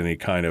Rumble with any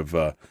kind of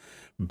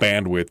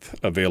bandwidth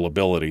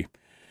availability.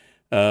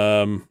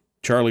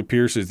 Charlie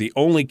Pierce is the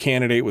only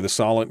candidate with a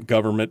solid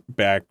government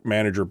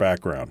manager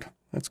background.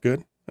 That's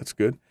good. That's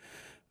good.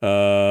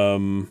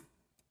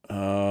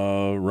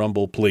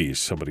 Rumble, please,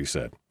 somebody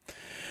said.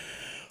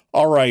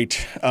 All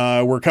right,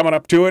 we're coming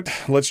up to it.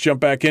 Let's jump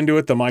back into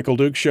it. The Michael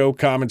Dukes Show,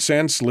 common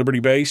sense,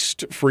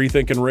 liberty-based,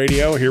 free-thinking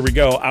radio. Here we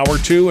go. Hour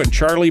 2 and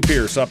Charlie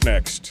Pierce up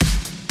next.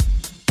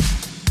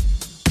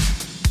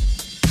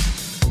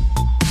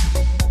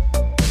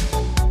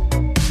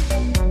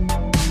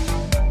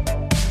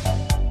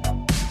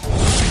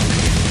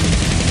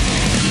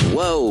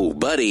 Whoa,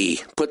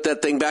 buddy. Put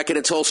that thing back in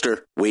its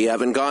holster. We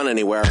haven't gone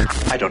anywhere.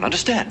 I don't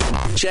understand.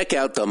 Check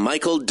out the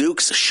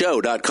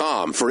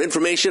MichaelDukesShow.com for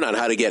information on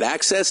how to get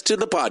access to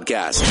the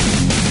podcast.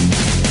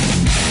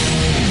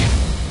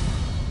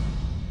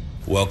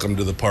 Welcome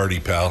to the party,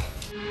 pal.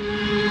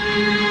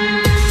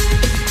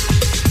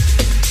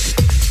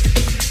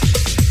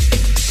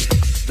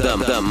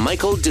 The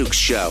Michael Dukes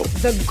Show.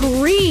 The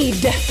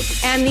greed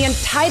and the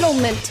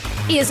entitlement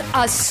is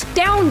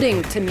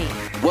astounding to me.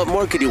 What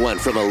more could you want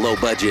from a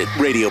low-budget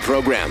radio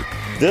program?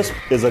 This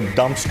is a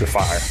dumpster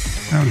fire.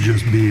 That was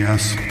just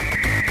BS.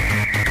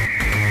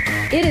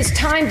 It is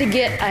time to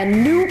get a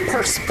new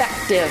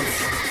perspective.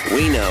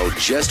 We know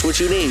just what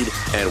you need,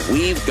 and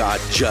we've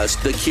got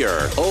just the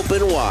cure.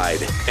 Open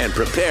wide and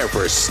prepare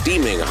for a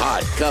steaming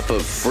hot cup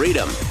of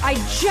freedom. I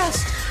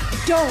just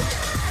don't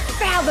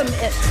fathom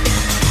it.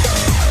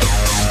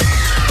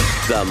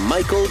 The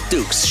Michael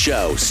Dukes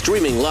Show,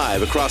 streaming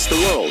live across the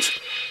world.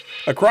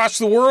 Across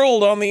the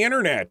world on the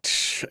internet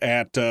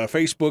at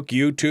Facebook,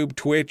 YouTube,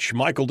 Twitch,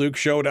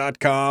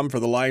 MichaelDukesShow.com for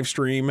the live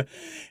stream,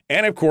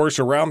 and of course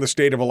around the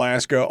state of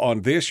Alaska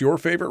on this, your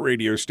favorite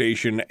radio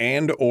station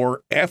and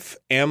or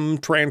FM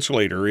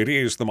translator. It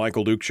is the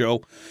Michael Dukes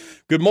Show.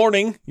 Good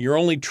morning, your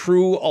only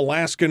true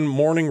Alaskan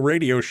morning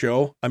radio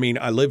show. I mean,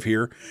 I live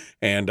here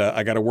and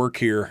I got to work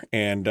here,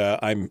 and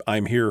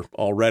I'm here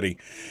already.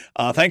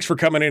 Thanks for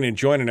coming in and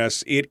joining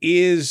us. It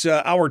is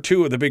hour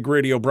 2 of the big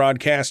radio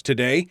broadcast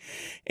today,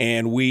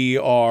 and we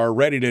are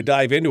ready to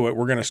dive into it.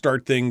 We're going to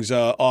start things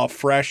off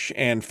fresh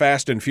and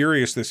fast and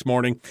furious this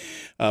morning.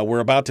 We're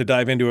about to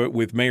dive into it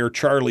with Mayor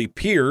Charlie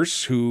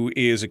Pierce, who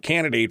is a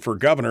candidate for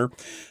governor,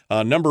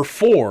 number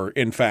 4,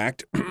 in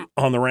fact,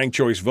 on the ranked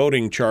choice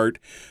voting chart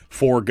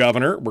for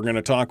governor. We're going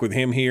to talk with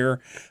him here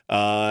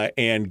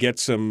and get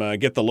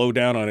the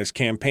lowdown on his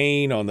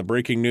campaign, on the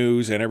breaking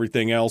news and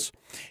everything else.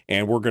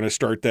 And we're going to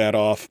start that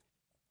off.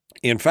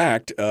 In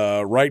fact,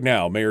 right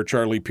now, Mayor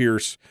Charlie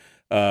Pierce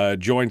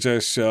joins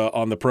us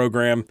on the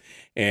program,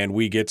 and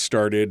we get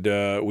started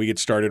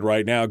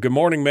right now. Good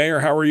morning, Mayor.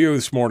 How are you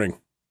this morning?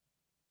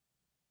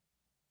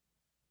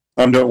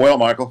 I'm doing well,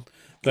 Michael.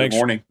 Thanks. Good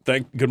morning.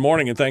 Good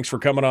morning, and thanks for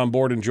coming on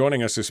board and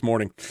joining us this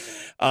morning.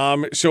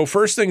 So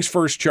first things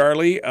first,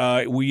 Charlie,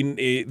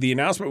 the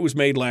announcement was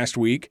made last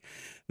week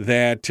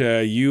that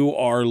you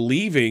are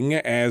leaving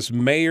as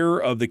mayor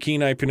of the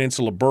Kenai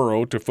Peninsula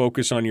Borough to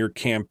focus on your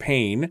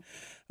campaign.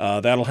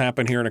 That'll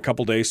happen here in a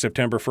couple days.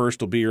 September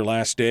 1st will be your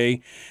last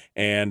day,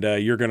 and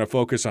you're going to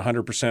focus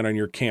 100% on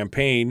your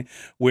campaign,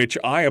 which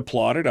I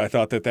applauded. I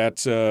thought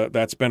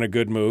that's been a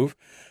good move.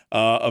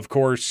 Of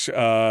course,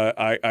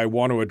 I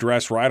want to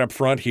address right up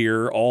front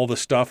here all the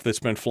stuff that's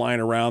been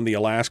flying around. The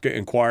Alaska the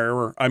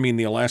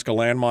Alaska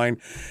Landmine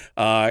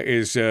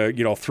is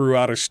threw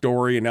out a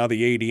story, and now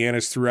the ADN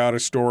has threw out a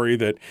story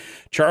that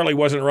Charlie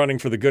wasn't running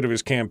for the good of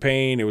his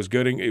campaign. It was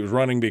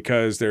running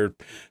because there's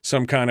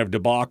some kind of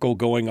debacle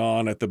going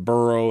on at the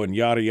borough and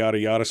yada, yada,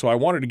 yada. So I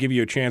wanted to give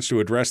you a chance to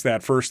address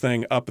that first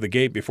thing up the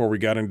gate before we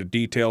got into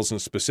details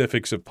and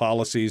specifics of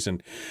policies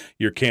and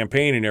your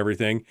campaign and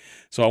everything.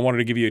 So I wanted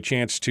to give you a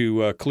chance to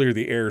clear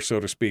the air, so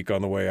to speak,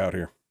 on the way out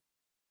here.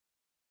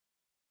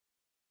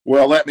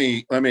 Well, let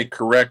me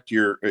correct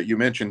you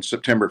mentioned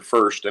September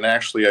 1st, and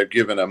actually I've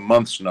given a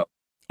month's notice.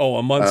 Oh,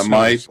 a month's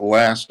notice.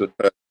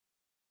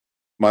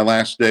 My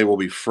last day will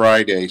be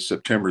Friday,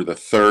 September the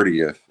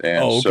 30th.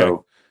 And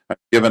so I've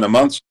given a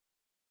month.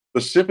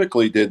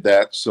 Specifically did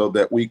that so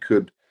that we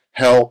could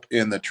help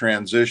in the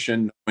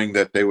transition, knowing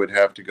that they would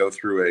have to go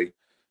through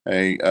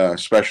a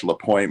special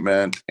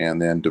appointment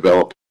and then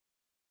develop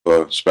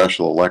a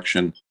special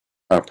election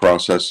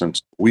process. And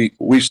we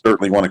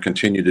certainly want to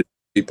continue to do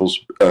people's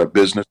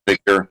business,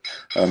 take care,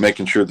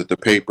 making sure that the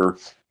paper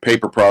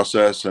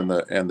process and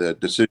the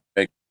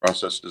decision-making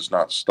process does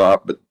not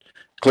stop. But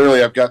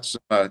clearly I've got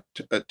some time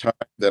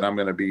that I'm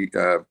going to be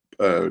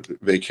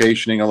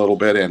vacationing a little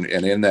bit, and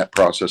in that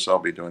process I'll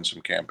be doing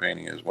some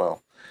campaigning as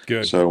well.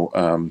 Good. So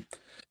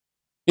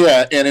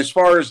yeah, and as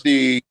far as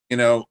the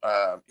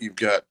you've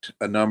got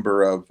a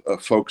number of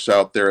folks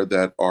out there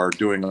that are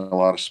doing a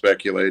lot of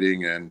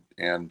speculating, and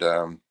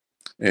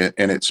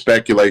it's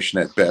speculation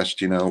at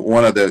best.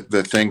 One of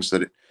the things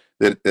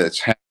that's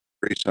happened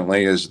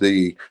recently is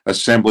the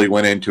assembly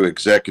went into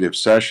executive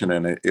session,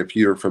 and if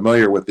you're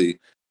familiar with the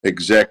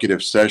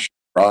executive session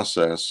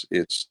process,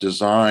 it's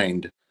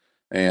designed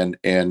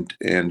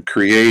and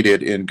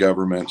created in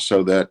government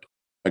so that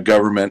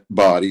government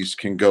bodies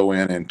can go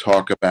in and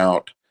talk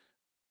about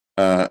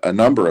a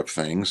number of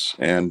things.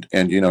 And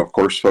of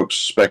course, folks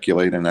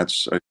speculate, and I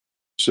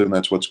assume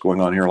that's what's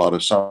going on here. A lot of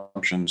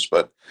assumptions,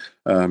 but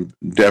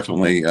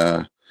definitely,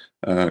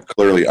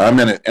 clearly, I'm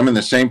in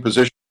the same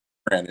position.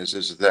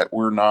 Is that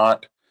we're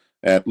not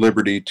at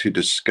liberty to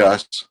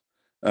discuss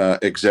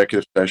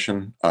executive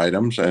session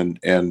items, and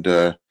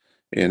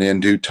in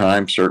due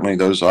time, certainly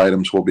those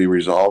items will be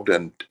resolved,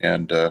 and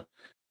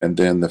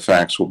then the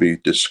facts will be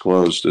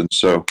disclosed. And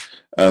so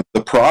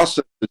the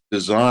process is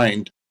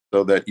designed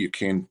so that you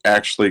can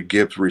actually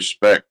give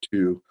respect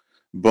to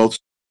both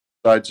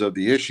sides of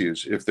the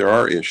issues, if there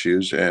are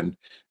issues, and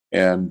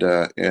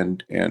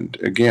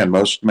again,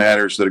 most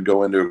matters that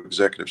go into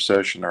executive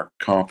session are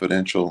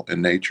confidential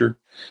in nature,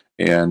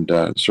 and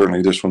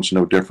certainly this one's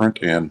no different.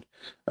 And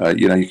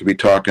you could be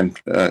talking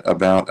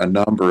about a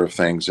number of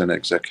things in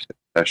executive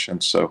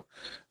session. So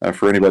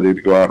for anybody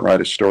to go out and write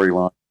a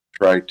storyline,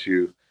 try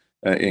to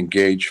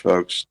engage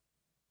folks,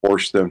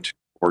 force them to,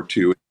 or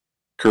to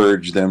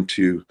encourage them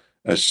to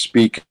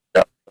speak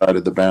outside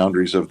of the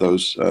boundaries of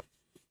those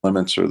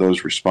limits or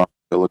those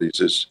responsibilities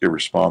is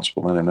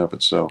irresponsible in and of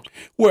itself.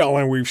 Well,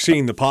 and we've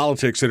seen the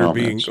politics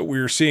that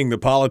we're seeing the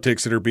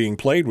politics that are being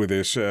played with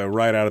this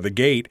right out of the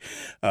gate.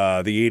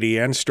 The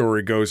ADN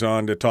story goes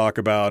on to talk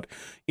about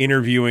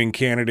interviewing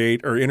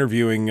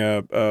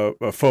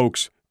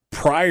folks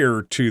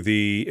prior to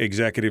the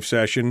executive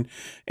session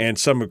and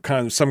some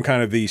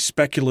kind of the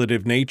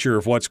speculative nature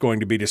of what's going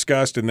to be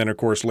discussed. And then, of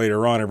course,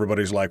 later on,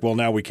 everybody's like, well,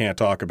 now we can't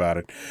talk about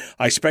it.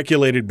 I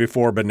speculated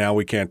before, but now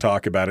we can't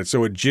talk about it.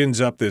 So it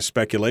gins up this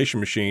speculation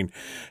machine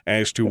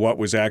as to what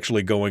was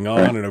actually going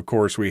on. And, of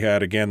course, we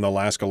had, again, the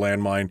Alaska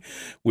landmine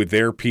with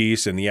their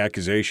piece and the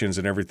accusations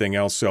and everything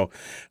else. So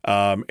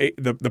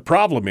the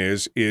problem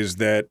is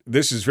that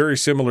this is very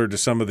similar to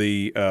some of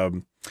the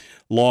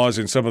laws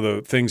and some of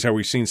the things how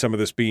we've seen some of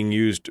this being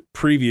used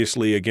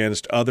previously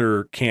against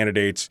other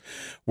candidates,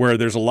 where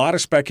there's a lot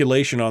of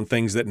speculation on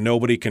things that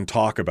nobody can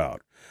talk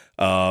about.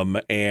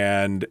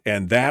 And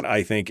that,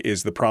 I think,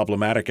 is the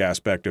problematic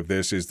aspect of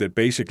this, is that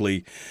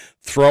basically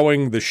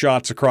throwing the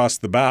shots across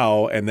the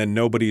bow and then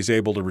nobody's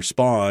able to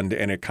respond,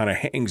 and it kind of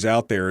hangs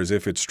out there as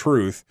if it's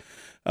truth,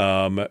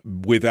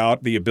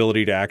 without the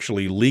ability to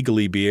actually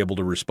legally be able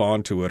to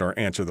respond to it or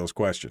answer those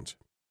questions.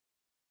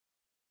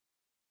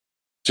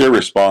 It's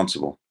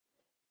irresponsible.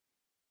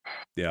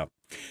 Yeah.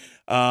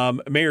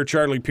 Mayor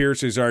Charlie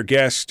Pierce is our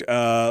guest.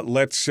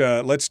 Let's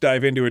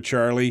dive into it,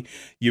 Charlie.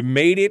 You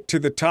made it to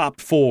the top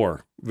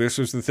 4. This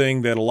was the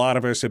thing that a lot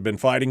of us have been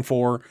fighting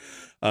for,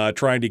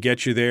 trying to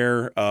get you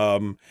there,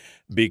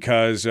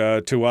 because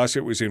to us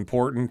it was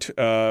important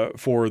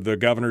for the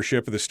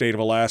governorship of the state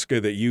of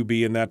Alaska that you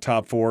be in that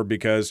top 4,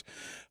 because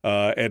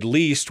at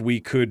least we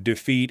could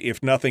defeat,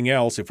 if nothing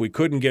else, if we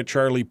couldn't get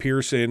Charlie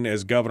Pierce in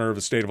as governor of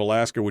the state of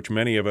Alaska, which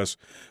many of us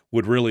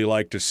would really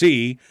like to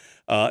see,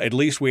 at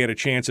least we had a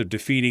chance of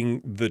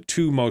defeating the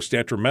 2 most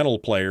detrimental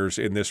players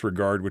in this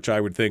regard, which I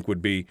would think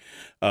would be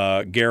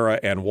Guerra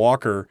and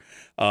Walker.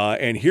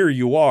 And here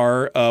you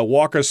are.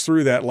 Walk us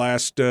through that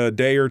last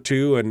day or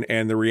two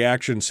and the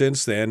reaction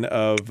since then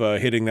of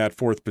hitting that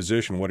 4th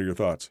position. What are your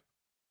thoughts?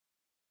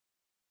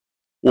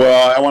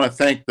 Well, I want to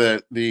thank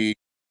the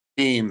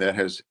team that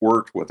has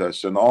worked with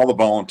us and all the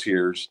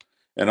volunteers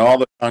and all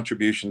the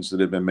contributions that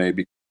have been made.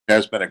 It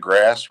has been a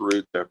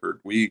grassroots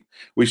effort. We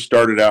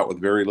started out with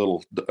very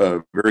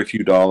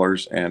few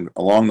dollars, and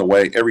along the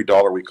way, every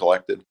dollar we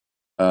collected,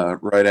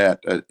 right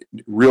at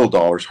real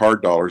dollars,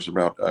 hard dollars,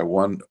 about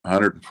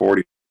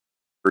 140,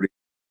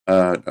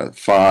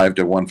 5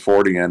 to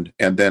 140, and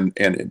then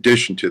in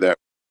addition to that,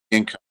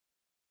 income,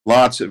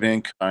 lots of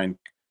in-kind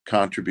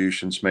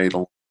contributions made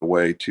along the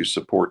way to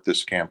support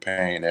this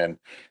campaign.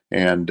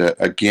 And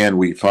again,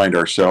 we find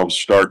ourselves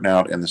starting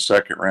out in the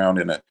second round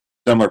in a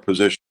similar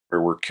position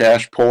where we're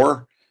cash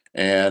poor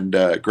and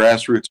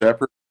grassroots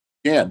effort.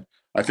 Again,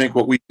 I think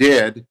what we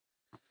did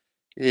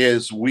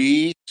is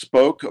we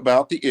spoke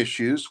about the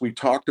issues, we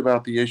talked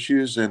about the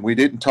issues, and we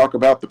didn't talk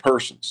about the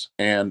persons.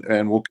 And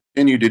we'll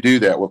continue to do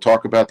that. We'll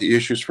talk about the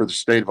issues for the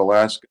state of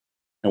Alaska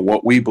and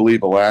what we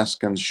believe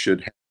Alaskans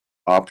should have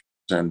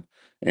options.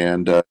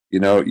 And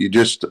you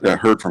just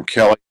heard from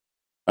Kelly,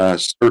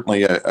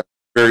 certainly a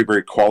very,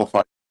 very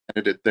qualified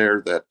candidate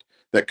there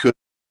that could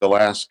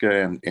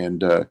Alaska, and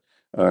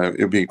it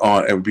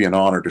would be an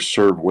honor to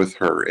serve with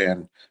her.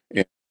 And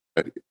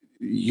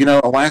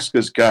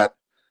Alaska's got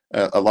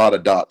a lot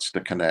of dots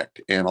to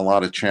connect and a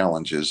lot of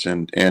challenges,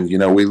 and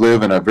we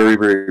live in a very,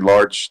 very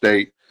large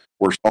state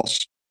where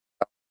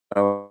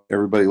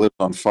everybody lives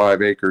on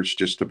 5 acres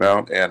just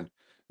about, and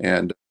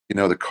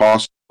the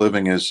cost of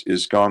living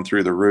is gone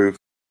through the roof.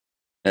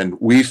 And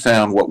we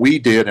found what we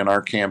did in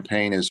our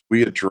campaign is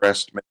we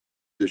addressed many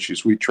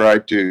issues. We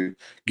tried to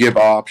give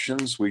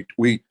options. We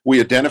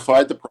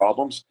identified the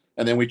problems,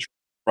 and then we tried to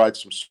provide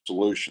some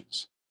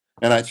solutions.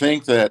 And I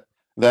think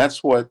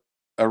that's what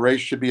a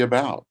race should be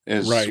about,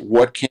 is right.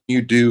 What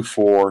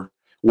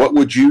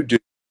would you do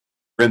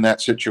in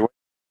that situation?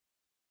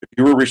 If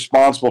you were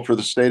responsible for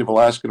the state of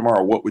Alaska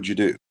tomorrow, what would you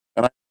do?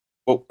 And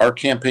what our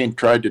campaign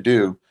tried to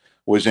do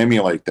was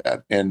emulate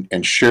that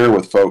and share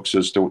with folks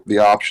as to the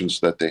options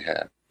that they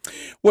had.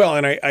 Well,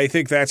 and I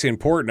think that's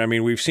important. I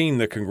mean, we've seen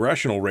the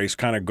congressional race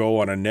kind of go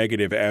on a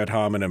negative ad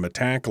hominem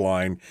attack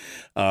line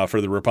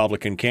for the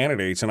Republican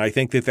candidates, and I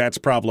think that that's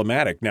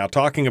problematic. Now,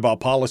 talking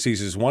about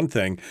policies is one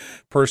thing,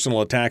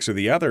 personal attacks are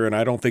the other, and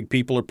I don't think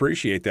people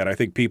appreciate that. I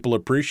think people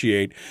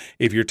appreciate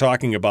if you're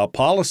talking about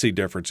policy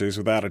differences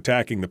without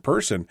attacking the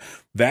person.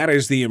 That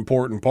is the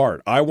important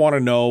part. I want to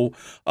know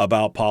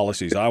about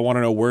policies. I want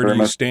to know where do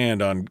you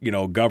stand on,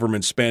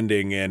 government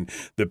spending and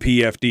the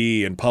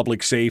PFD and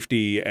public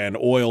safety and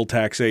oil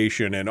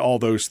taxation and all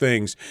those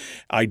things.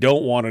 I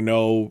don't want to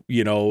know,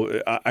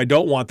 I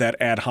don't want that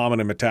ad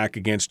hominem attack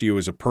against you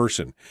as a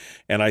person.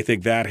 And I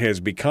think that has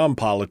become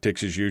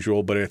politics as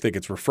usual, but I think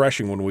it's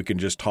refreshing when we can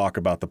just talk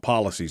about the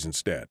policies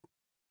instead.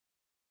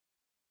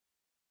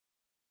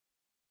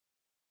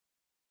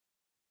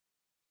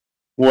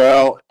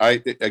 Well, I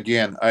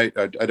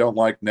don't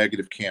like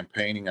negative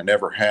campaigning. I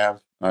never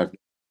have. I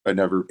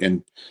never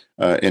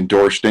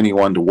endorsed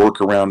anyone to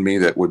work around me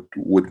that would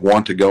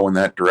want to go in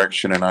that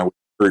direction, and I would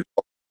encourage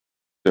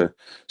to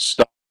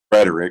stop the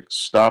rhetoric,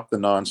 stop the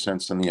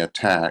nonsense and the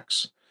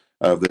attacks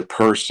of the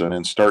person,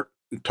 and start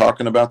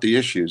talking about the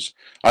issues.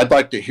 I'd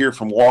like to hear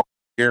from Walker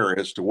here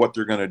as to what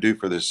they're going to do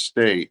for this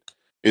state.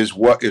 Is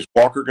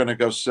Walker going to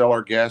go sell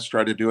our gas,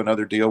 try to do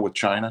another deal with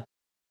China?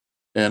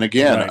 And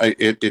again, right.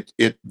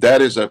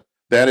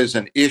 That is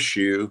an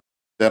issue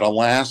that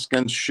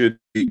Alaskans should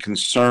be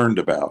concerned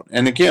about.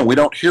 And again, we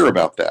don't hear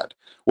about that.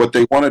 What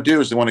they want to do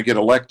is they want to get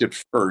elected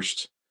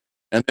first,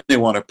 and then they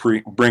want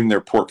to bring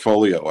their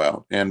portfolio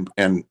out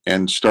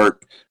and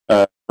start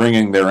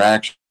bringing their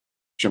action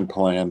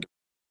plan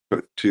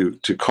to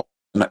call.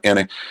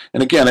 And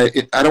again,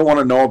 I don't want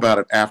to know about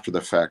it after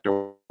the fact.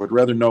 I would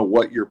rather know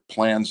what your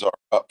plans are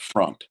up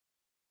front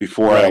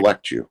before I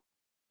elect you.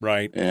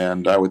 Right.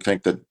 And I would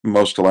think that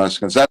most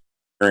Alaskans, that's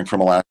hearing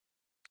from Alaskans,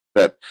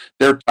 that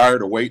they're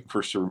tired of waiting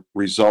for some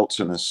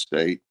results in this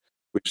state.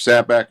 We've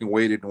sat back and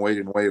waited and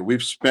waited and waited.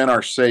 We've spent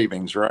our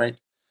savings, right?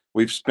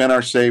 We've spent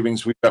our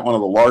savings. We've got one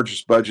of the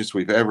largest budgets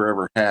we've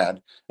ever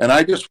had. And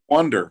I just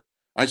wonder,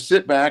 I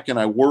sit back and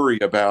I worry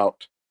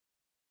about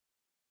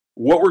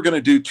what we're going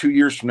to do 2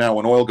 years from now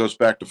when oil goes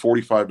back to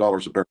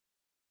 $45 a barrel.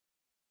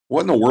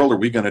 What in the world are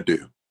we going to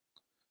do?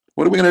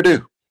 What are we going to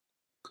do?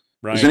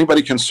 Right. Is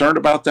anybody concerned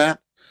about that?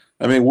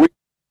 I mean,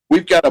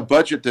 we've got a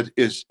budget that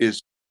is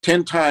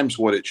 10 times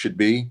what it should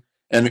be,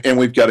 and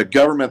we've got a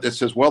government that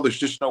says, well, there's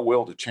just no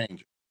will to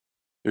change it.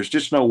 There's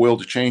just no will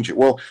to change it.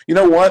 Well, you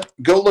know what?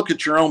 Go look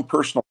at your own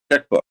personal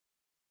checkbook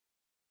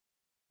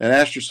and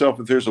ask yourself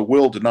if there's a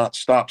will to not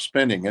stop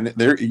spending. And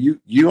there,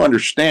 you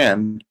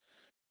understand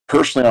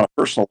personally on a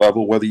personal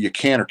level whether you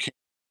can or can't.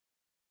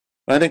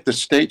 I think the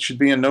state should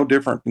be in no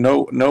different.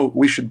 No,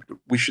 we should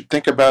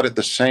think about it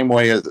the same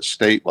way as the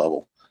state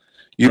level.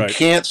 You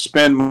can't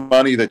spend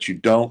money that you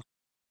don't,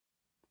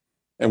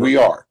 and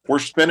we're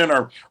spending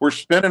our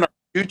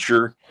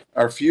future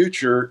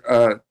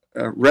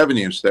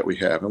revenues that we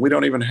have, and we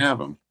don't even have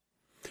them.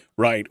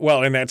 Right.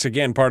 Well, and that's,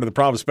 again, part of the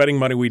problem. Spending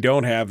money we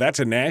don't have, that's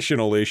a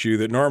national issue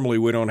that normally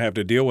we don't have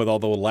to deal with.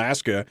 Although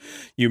Alaska,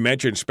 you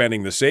mentioned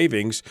spending the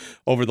savings.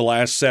 Over the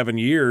last 7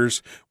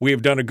 years, we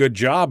have done a good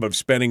job of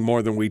spending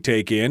more than we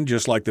take in,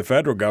 just like the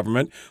federal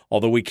government.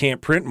 Although we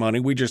can't print money,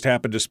 we just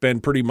happen to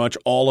spend pretty much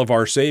all of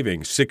our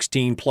savings,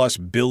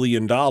 $16+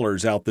 billion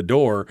out the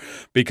door,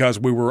 because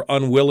we were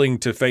unwilling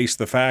to face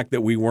the fact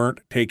that we weren't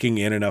taking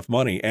in enough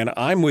money. And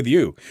I'm with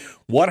you.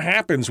 What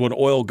happens when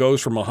oil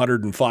goes from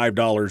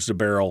 $105 a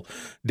barrel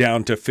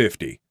down to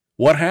 50?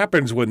 What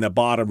happens when the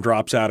bottom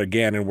drops out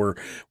again and we're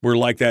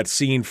like that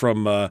scene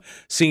from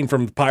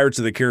Pirates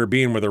of the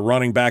Caribbean where they're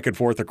running back and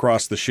forth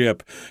across the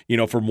ship,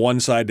 from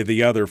one side to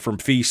the other, from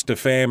feast to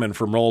famine,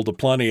 from roll to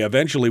plenty.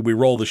 Eventually we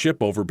roll the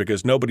ship over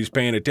because nobody's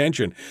paying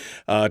attention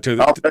to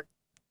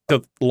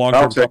the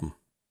long-term problem.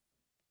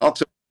 I'll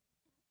tell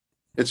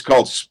you. It's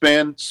called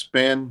spend,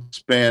 tax.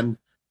 Spend,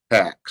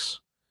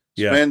 tax.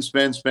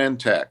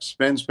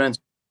 Spend,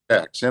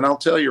 tax. And I'll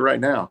tell you right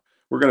now,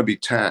 we're going to be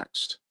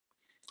taxed.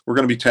 We're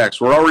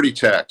already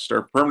taxed.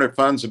 Our permanent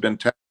funds have been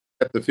taxed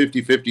at the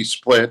 50-50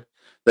 split.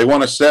 They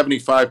want a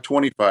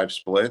 75-25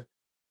 split.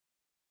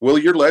 Will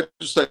your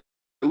legislature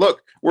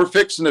look? We're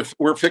fixing to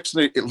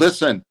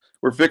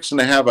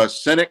have a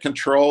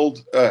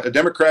Senate-controlled, a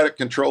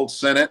Democratic-controlled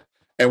Senate,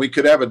 and we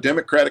could have a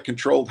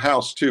Democratic-controlled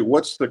House too.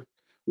 What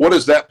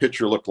does that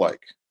picture look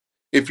like?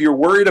 If you're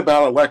worried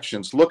about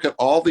elections, look at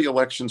all the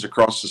elections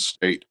across the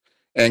state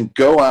and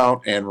go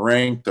out and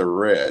rank the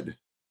red.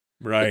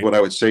 Right. That's what I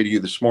would say to you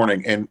this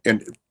morning. And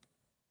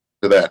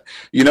to that,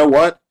 you know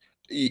what?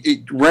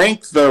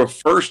 Rank the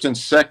first and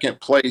second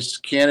place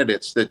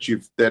candidates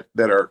that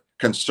are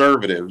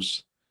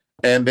conservatives.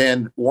 And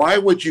then why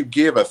would you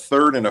give a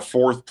third and a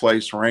fourth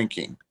place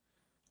ranking?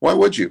 Why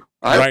would you?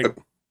 I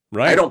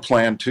don't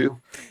plan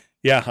to.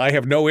 Yeah, I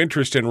have no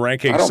interest in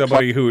ranking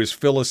somebody who is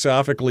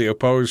philosophically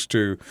opposed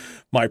to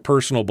my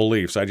personal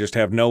beliefs. I just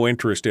have no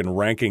interest in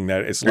ranking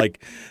that. It's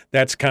like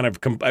that's kind of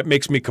it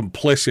makes me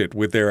complicit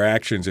with their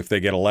actions if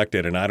they get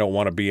elected, and I don't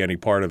want to be any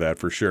part of that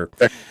for sure.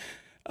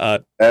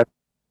 I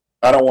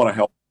don't want to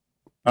help.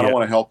 I don't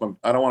want to help them.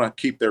 I don't want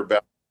to keep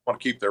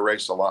their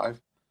race alive.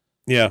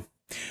 Yeah.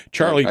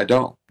 Charlie, I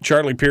don't.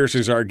 Charlie Pierce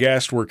is our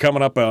guest. We're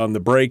coming up on the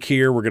break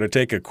here. We're going to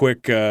take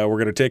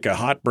a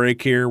hot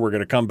break here. We're going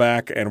to come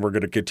back and we're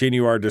going to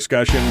continue our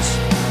discussions.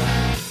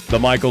 The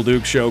Michael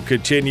Duke Show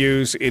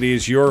continues. It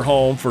is your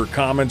home for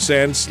common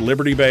sense,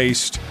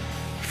 liberty-based,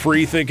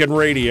 free-thinking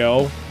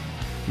radio.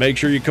 Make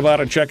sure you come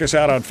out and check us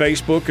out on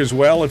Facebook as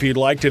well if you'd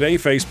like today,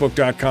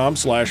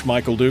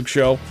 facebook.com/Michael Duke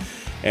Show.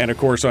 And, of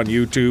course, on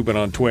YouTube and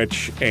on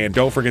Twitch. And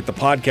don't forget the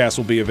podcast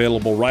will be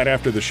available right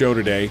after the show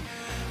today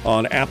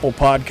on Apple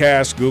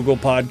Podcasts, Google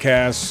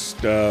Podcasts,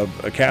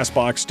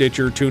 CastBox,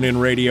 Stitcher, TuneIn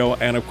Radio,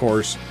 and, of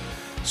course,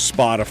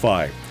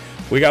 Spotify.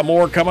 We got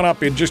more coming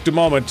up in just a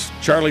moment.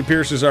 Charlie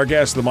Pierce is our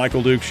guest, The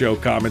Michael Duke Show,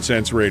 Common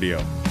Sense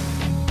Radio.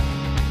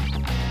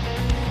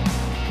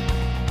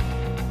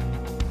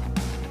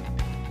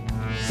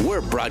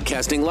 We're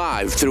broadcasting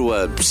live through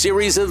a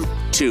series of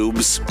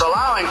tubes.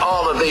 Allowing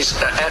all of these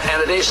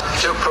entities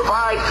to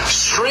provide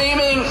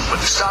streaming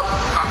stuff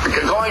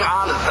going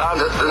on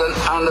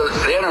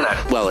the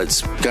internet. Well,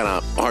 it's kind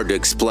of hard to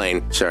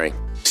explain. Sorry.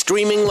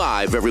 Streaming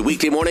live every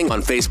weekday morning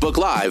on Facebook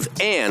Live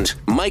and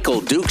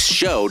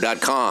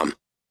MichaelDukesShow.com.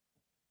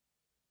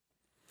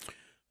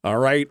 All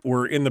right,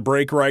 we're in the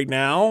break right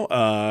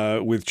now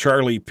with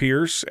Charlie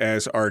Pierce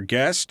as our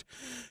guest.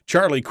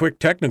 Charlie, quick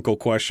technical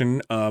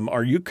question: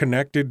 are you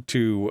connected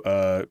to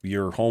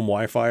your home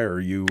Wi-Fi, or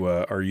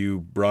are you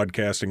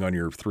broadcasting on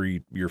your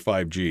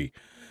 5G?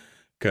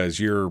 Because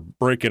you're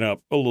breaking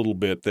up a little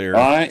bit there.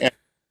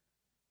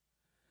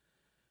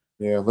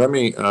 Yeah, let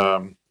me.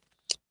 Yeah,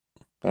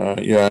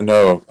 I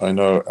know.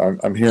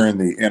 I'm hearing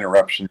the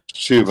interruptions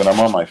too, but I'm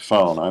on my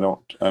phone. I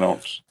don't.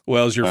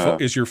 Well, is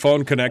your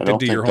phone connected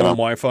to your home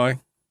Wi-Fi?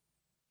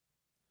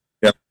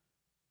 Yeah,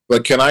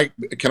 but can I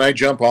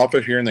jump off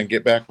it here and then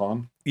get back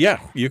on?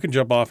 Yeah, you can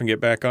jump off and get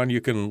back on. You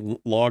can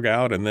log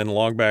out and then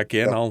log back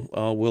in. Yeah.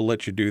 We'll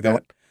let you do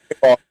that.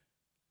 Let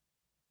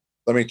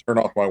me turn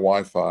off my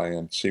Wi-Fi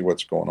and see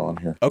what's going on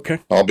here. Okay.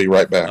 I'll be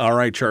right back. All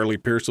right, Charlie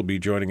Pierce will be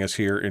joining us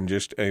here in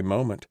just a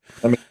moment.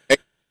 I'm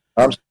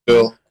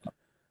still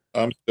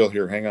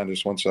here. Hang on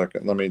just one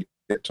second. Let me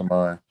get to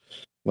my.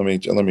 Let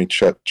me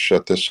shut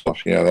this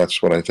off. Yeah,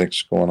 that's what I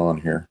think's going on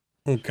here.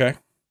 Okay.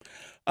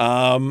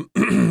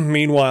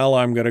 Meanwhile,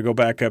 I'm going to go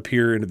back up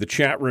here into the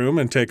chat room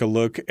and take a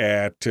look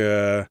at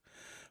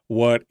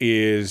what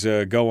is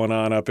going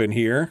on up in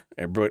here.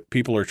 But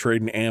people are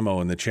trading ammo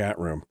in the chat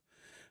room.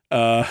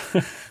 There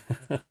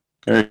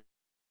you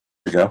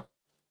go.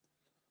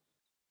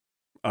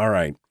 All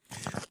right.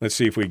 Let's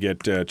see if we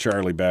get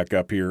Charlie back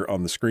up here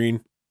on the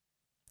screen.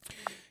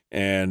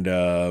 And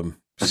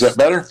is that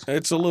better?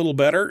 It's a little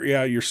better.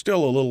 Yeah, you're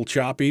still a little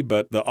choppy,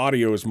 but the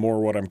audio is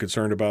more what I'm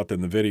concerned about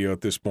than the video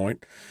at this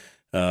point.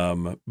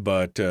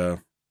 But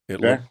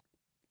it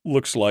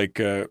looks like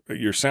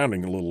you're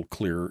sounding a little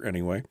clearer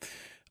anyway.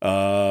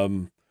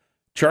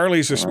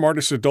 Charlie's the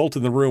smartest adult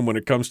in the room when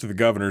it comes to the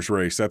governor's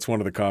race. That's one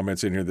of the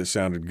comments in here that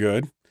sounded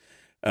good.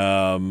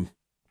 Ken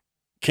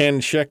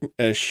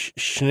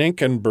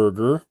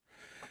Schnenkenberger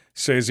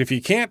says, if you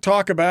can't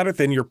talk about it,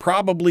 then you're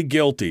probably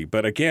guilty.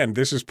 But again,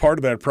 this is part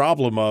of that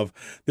problem of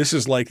this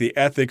is like the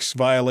ethics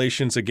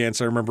violations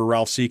against, I remember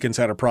Ralph Seekins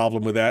had a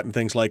problem with that and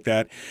things like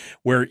that,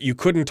 where you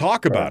couldn't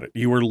talk about it.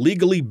 You were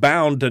legally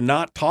bound to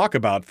not talk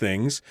about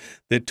things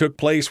that took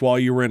place while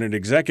you were in an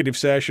executive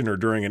session or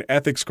during an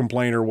ethics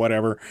complaint or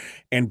whatever.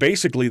 And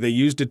basically they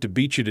used it to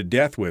beat you to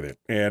death with it.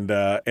 And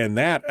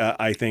that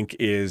I think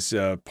is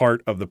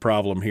part of the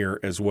problem here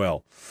as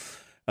well.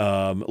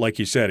 Like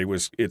you said,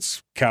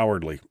 it's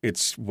cowardly.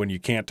 It's when you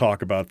can't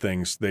talk about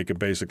things, they can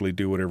basically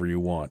do whatever you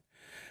want.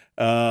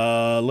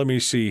 Let me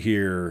see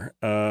here.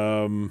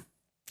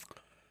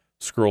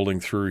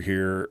 Scrolling through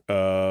here.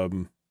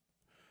 The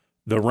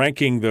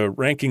ranking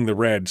the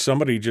red.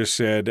 Somebody just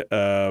said,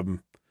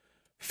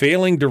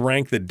 failing to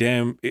rank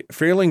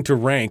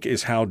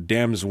is how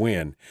Dems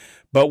win.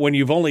 But when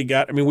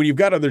you've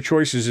got other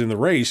choices in the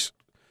race,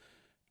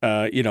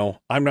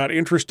 I'm not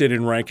interested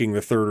in ranking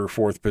the third or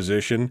fourth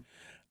position.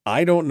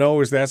 I don't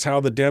know if that's how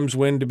the Dems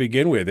win to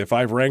begin with. If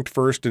I've ranked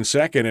first and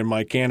second and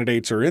my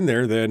candidates are in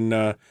there, then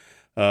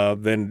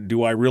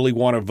do I really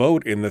want to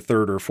vote in the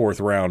third or fourth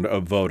round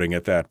of voting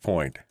at that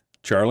point?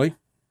 Charlie?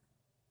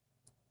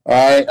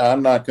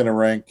 I'm not going to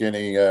rank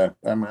any. I'm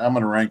going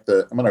to rank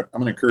I'm going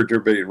to encourage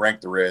everybody to rank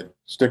the red.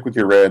 Stick with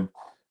your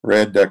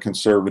red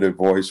conservative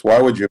voice.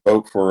 Why would you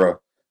vote for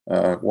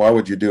why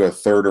would you do a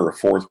third or a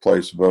fourth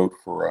place vote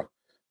for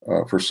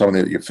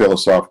something that you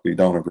philosophically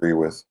don't agree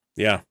with?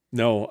 Yeah,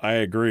 no, I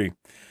agree.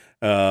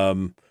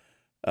 I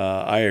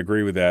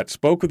agree with that.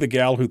 Spoke with a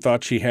gal who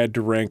thought she had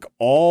to rank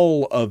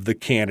all of the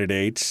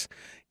candidates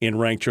in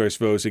ranked choice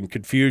voting.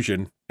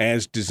 Confusion.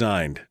 as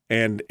designed.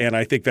 And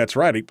I think that's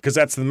right, because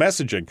that's the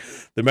messaging.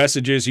 The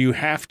message is you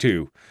have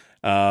to.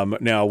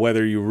 Now,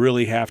 whether you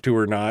really have to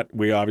or not,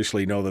 we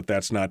obviously know that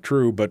that's not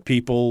true, but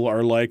people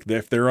are like,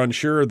 if they're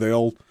unsure,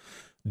 they'll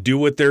do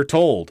what they're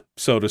told,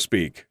 so to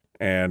speak.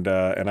 And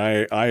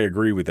I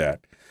agree with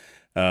that,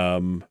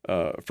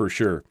 for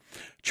sure.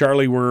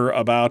 Charlie, we're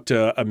about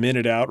a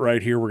minute out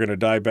right here. We're going to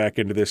dive back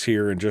into this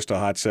here in just a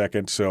hot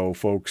second. So,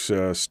 folks,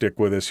 stick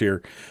with us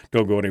here.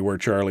 Don't go anywhere,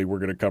 Charlie. We're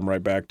going to come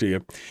right back to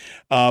you.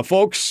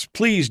 Folks,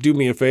 please do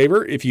me a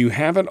favor. If you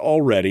haven't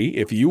already,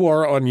 if you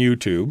are on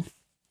YouTube,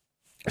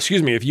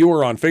 if you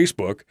are on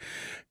Facebook,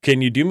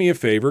 can you do me a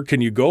favor?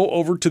 Can you go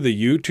over to the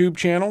YouTube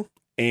channel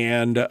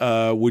and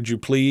would you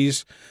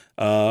please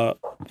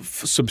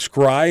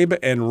subscribe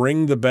and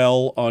ring the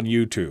bell on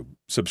YouTube?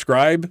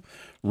 Subscribe,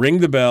 ring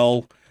the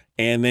bell,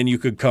 and then you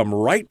could come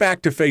right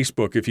back to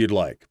Facebook if you'd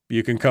like.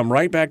 You can come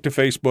right back to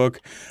Facebook.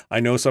 I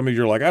know some of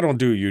you are like, I don't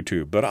do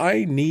YouTube, but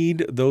I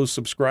need those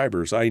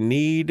subscribers. I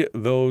need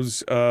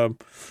those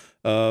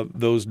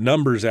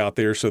numbers out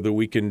there so that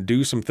we can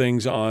do some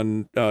things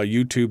on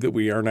YouTube that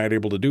we are not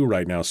able to do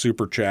right now,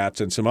 super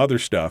chats and some other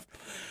stuff.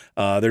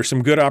 There's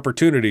some good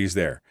opportunities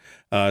there.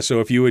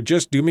 So if you would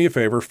just do me a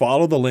favor,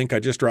 follow the link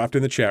I just dropped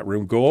in the chat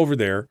room, go over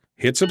there,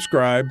 hit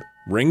subscribe,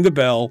 ring the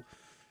bell,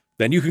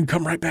 then you can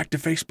come right back to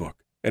Facebook.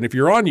 And if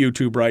you're on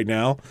YouTube right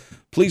now,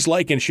 please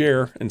like and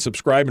share and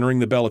subscribe and ring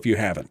the bell if you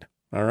haven't.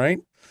 All right?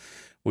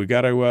 We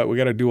got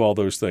to do all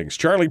those things.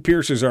 Charlie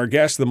Pierce is our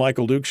guest. The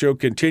Michael Duke Show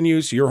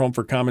continues. Your home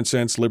for common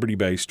sense,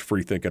 liberty-based,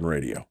 free-thinking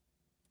radio.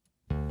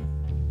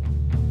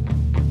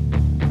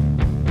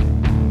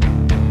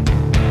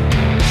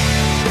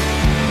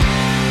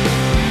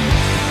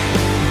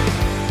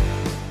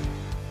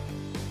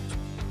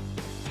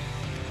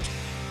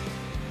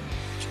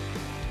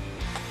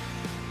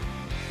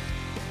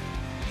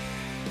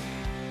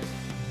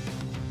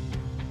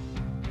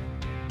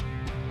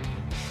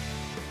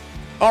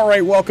 All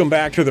right, welcome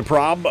back to the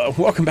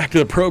welcome back to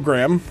the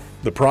program.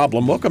 The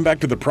problem. Welcome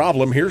back to the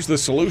problem. Here's the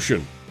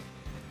solution.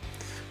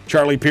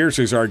 Charlie Pierce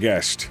is our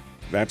guest.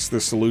 That's the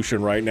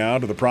solution right now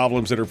to the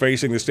problems that are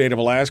facing the state of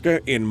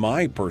Alaska, in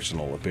my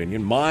personal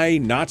opinion, my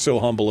not so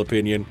humble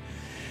opinion.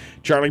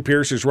 Charlie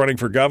Pierce is running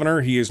for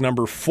governor. He is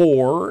number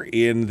 4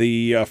 in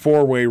the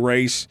four-way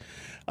race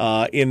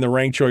in the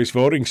ranked choice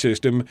voting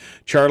system.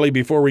 Charlie,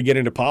 before we get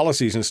into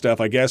policies and stuff,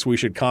 I guess we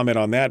should comment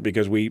on that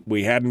because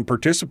we hadn't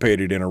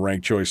participated in a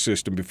ranked choice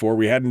system before.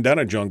 We hadn't done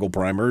a jungle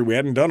primary. We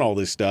hadn't done all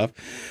this stuff.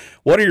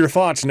 What are your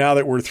thoughts now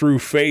that we're through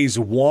phase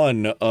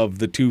 1 of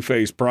the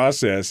 2-phase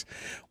process?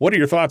 What are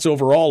your thoughts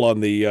overall on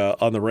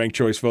the ranked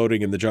choice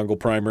voting and the jungle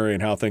primary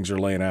and how things are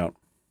laying out?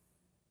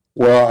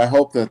 Well, I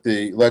hope that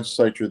the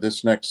legislature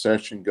this next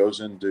session goes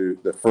into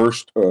the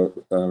first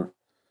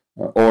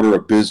order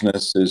of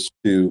business is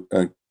to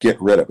get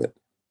rid of it,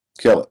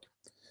 kill it,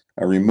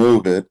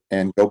 remove it,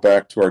 and go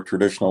back to our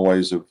traditional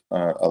ways of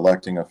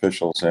electing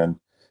officials. And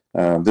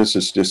this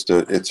is just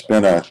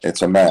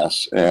it's a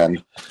mess,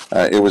 and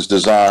it was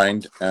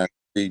designed to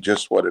be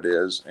just what it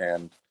is.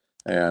 And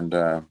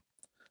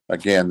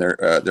again,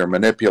 they're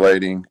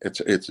manipulating.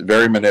 It's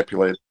very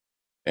manipulative,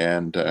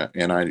 and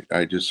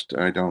I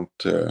don't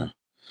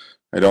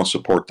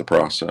support the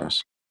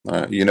process.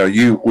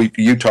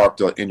 You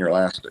talked in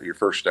your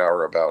first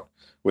hour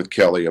with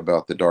Kelly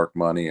about the dark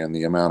money and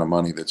the amount of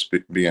money that's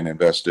being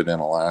invested in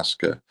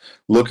Alaska.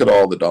 Look at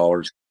all the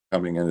dollars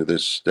coming into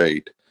this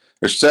state.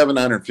 There's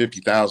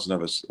 750,000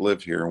 of us that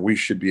live here, and we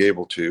should be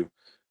able to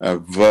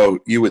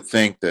vote. You would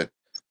think that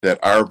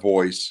our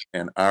voice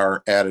and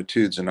our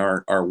attitudes and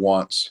our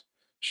wants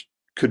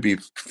could be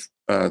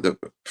the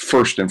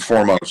first and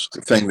foremost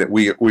thing that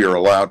we are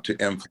allowed to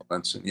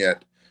influence, and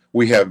yet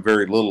we have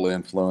very little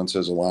influence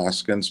as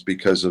Alaskans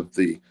because of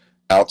the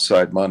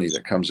outside money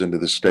that comes into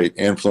the state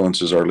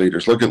influences our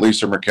leaders. Look at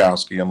Lisa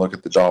Murkowski and look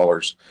at the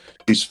dollars.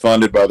 She's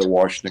funded by the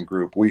Washington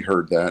Group. We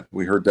heard that.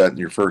 We heard that in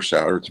your first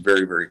hour. It's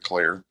very, very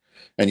clear.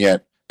 And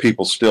yet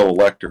people still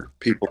elect her.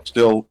 People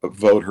still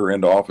vote her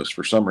into office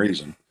for some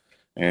reason.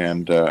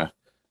 And,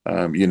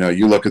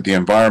 you look at the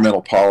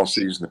environmental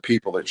policies and the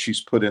people that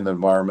she's put in the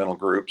environmental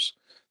groups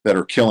that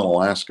are killing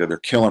Alaska. They're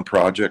killing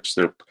projects.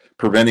 They're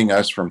preventing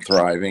us from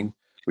thriving.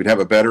 We'd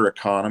have a better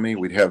economy.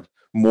 We'd have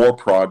more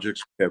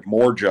projects. We'd have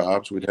more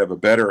jobs. We'd have a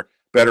better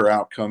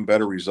outcome,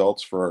 better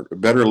results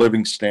better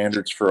living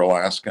standards for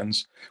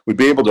Alaskans. We'd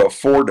be able to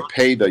afford to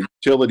pay the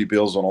utility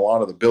bills on a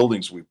lot of the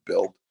buildings we've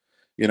built.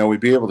 We'd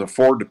be able to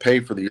afford to pay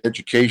for the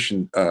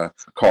education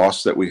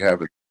costs that we have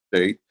in the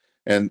state.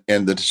 And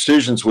the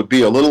decisions would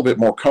be a little bit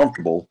more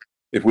comfortable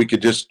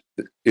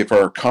if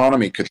our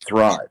economy could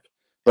thrive.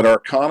 But our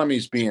economy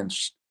is being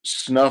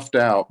snuffed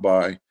out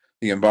by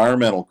the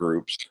environmental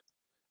groups.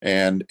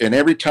 And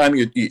every time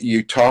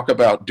you talk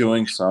about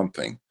doing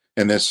something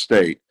in this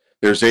state,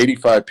 there's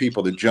 85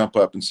 people that jump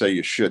up and say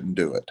you shouldn't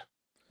do it.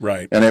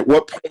 Right. And at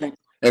what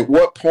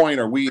point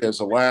are we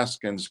as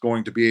Alaskans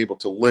going to be able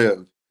to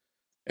live?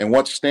 And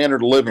what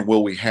standard of living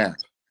will we have?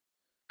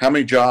 How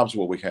many jobs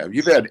will we have?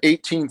 You've had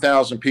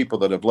 18,000 people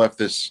that have left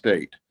this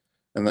state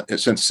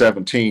since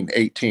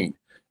 18.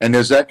 And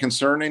does that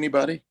concern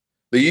anybody?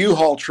 The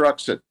U-Haul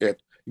trucks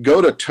that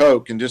go to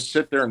Toke and just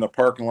sit there in the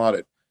parking lot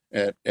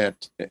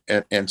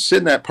and sit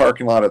in that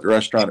parking lot at the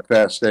restaurant at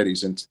Fast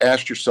Eddie's and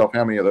ask yourself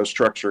how many of those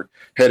trucks are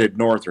headed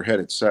north or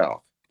headed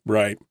south.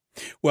 Right.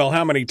 Well,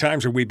 how many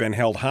times have we been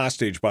held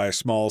hostage by a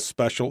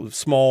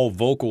small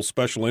vocal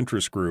special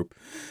interest group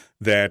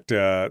that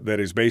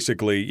is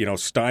basically,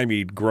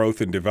 stymied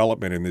growth and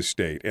development in this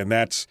state? And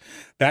that's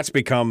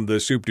become the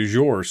soup du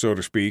jour, so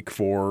to speak,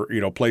 for,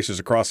 places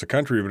across the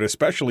country, but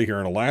especially here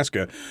in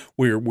Alaska,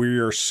 where we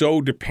are so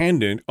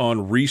dependent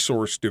on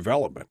resource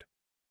development.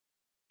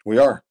 We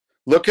are.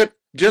 Look at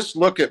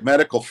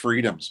medical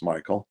freedoms,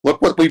 Michael.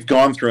 Look what we've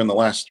gone through in the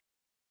last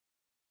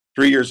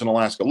 3 years in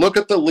Alaska. Look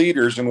at the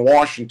leaders in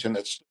Washington.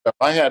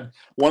 I had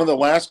one of the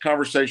last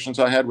conversations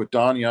I had with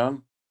Don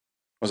Young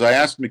was I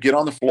asked him to get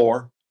on the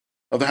floor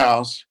of the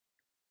House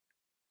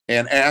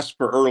and ask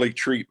for early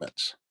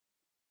treatments.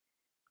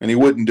 And he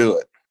wouldn't do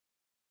it.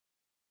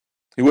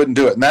 He wouldn't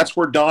do it. And that's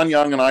where Don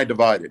Young and I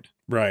divided.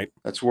 Right.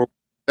 That's where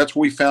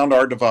we found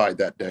our divide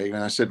that day.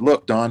 And I said,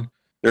 look, Don,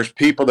 there's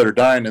people that are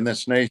dying in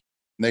this nation,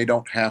 and they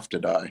don't have to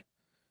die.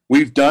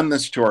 We've done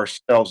this to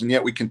ourselves, and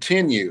yet we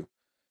continue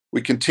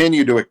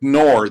to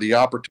ignore the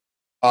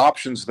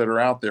options that are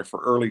out there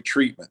for early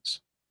treatments.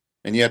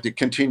 And yet they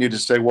continue to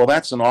say, well,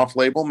 that's an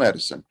off-label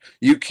medicine.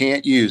 You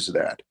can't use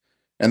that.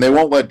 And they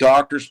won't let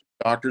doctors,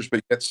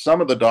 but yet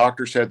some of the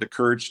doctors had the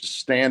courage to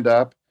stand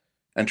up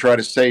and try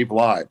to save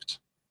lives.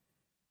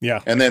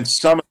 Yeah. And then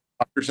some of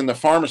the doctors in the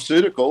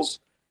pharmaceuticals,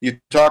 you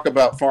talk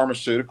about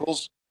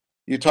pharmaceuticals,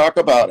 you talk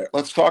about it.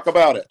 Let's talk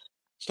about it.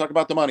 Let's talk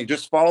about the money.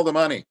 Just follow the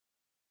money.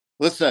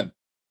 Listen,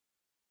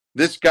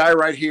 this guy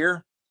right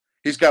here,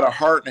 he's got a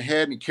heart and a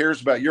head, and he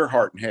cares about your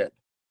heart and head.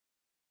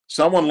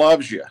 Someone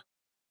loves you.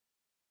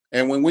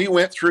 And when we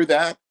went through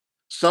that,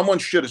 someone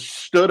should have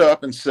stood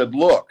up and said,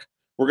 look,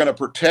 we're going to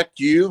protect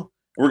you.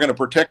 We're going to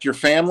protect your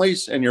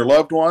families and your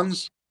loved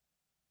ones.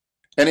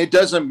 And it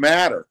doesn't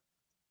matter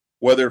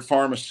whether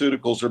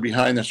pharmaceuticals are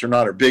behind this or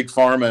not, or big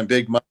pharma and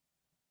big money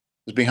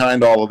is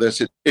behind all of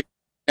this. It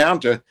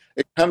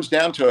comes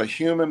down to a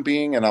human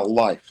being and a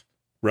life.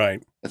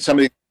 Right. That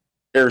somebody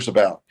cares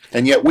about.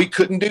 And yet we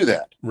couldn't do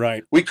that.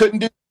 Right. We couldn't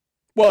do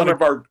some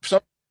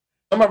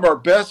of our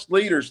best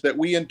leaders that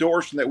we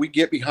endorse and that we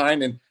get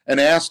behind and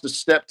ask to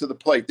step to the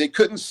plate. They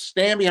couldn't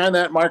stand behind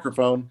that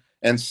microphone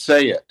and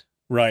say it.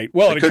 Right.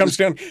 Well, it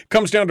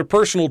comes down to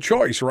personal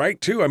choice,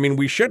 right? Too. I mean,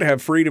 we should have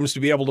freedoms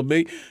to be able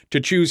to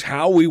choose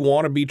how we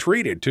want to be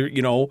treated,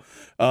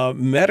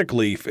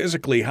 medically,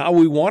 physically, how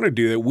we want to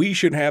do that. We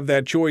should have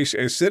that choice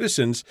as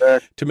citizens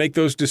to make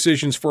those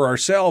decisions for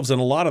ourselves.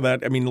 And a lot of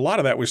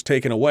that was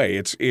taken away.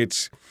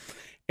 It's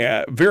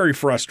very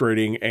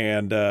frustrating,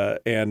 and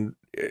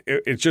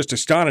it's just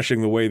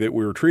astonishing the way that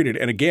we were treated.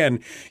 And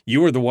again,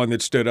 you were the one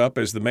that stood up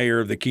as the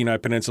mayor of the Kenai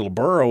Peninsula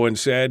Borough and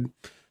said,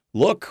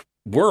 look,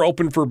 we're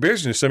open for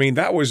business. I mean,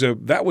 that was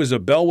a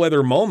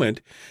bellwether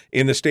moment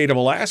in the state of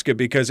Alaska,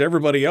 because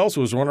everybody else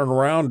was running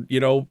around,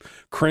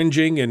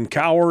 cringing and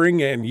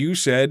cowering. And you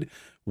said,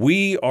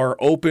 we are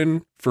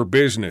open for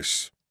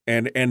business.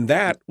 And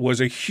that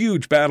was a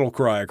huge battle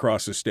cry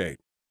across the state.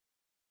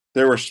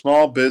 There were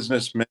small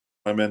business men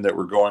and women that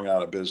were going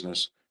out of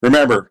business.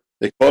 Remember,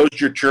 they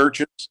closed your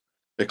churches,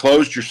 they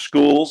closed your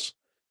schools,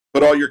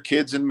 put all your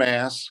kids in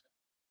masks,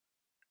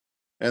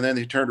 and then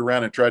they turned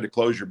around and tried to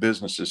close your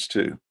businesses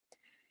too.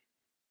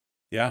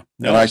 Yeah.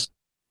 No. And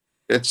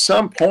at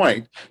some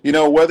point,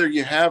 whether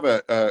you have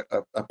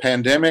a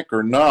pandemic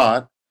or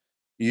not,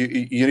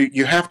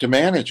 you have to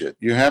manage it.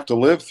 You have to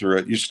live through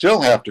it. You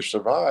still have to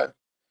survive.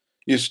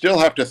 You still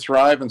have to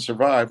thrive and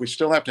survive. We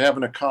still have to have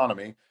an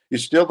economy. You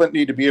still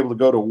need to be able to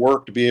go to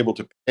work to be able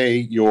to pay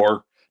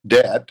your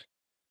debt.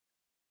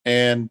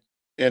 And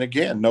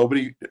again,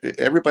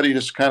 everybody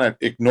just kind of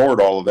ignored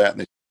all of that,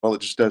 and they said, well,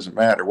 it just doesn't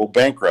matter. We'll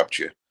bankrupt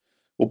you.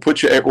 We'll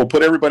put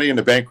everybody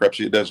into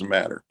bankruptcy. It doesn't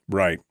matter.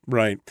 Right.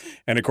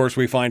 And of course,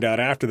 we find out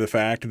after the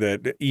fact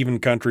that even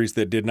countries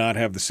that did not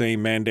have the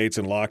same mandates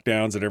and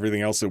lockdowns and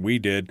everything else that we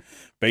did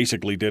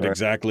basically did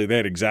exactly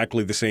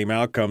the same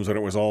outcomes when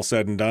it was all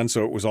said and done.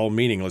 So it was all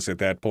meaningless at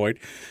that point.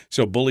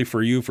 So bully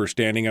for you for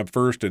standing up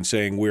first and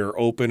saying we're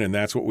open, and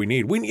that's what we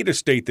need. We need a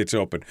state that's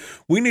open.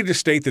 We need a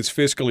state that's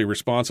fiscally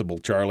responsible,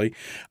 Charlie.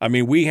 I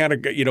mean, we've had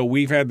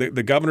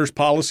the governor's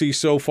policy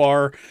so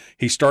far.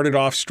 He started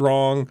off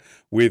strong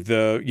with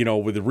the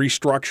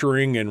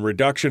restructuring and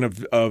reduction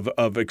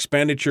of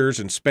expenditures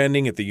and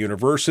spending at the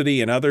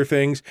university and other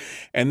things.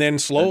 And then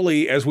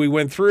slowly, as we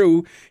went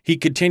through, he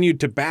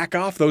continued to back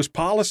off those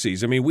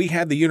policies. I mean, we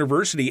had the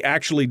university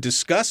actually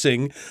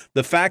discussing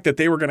the fact that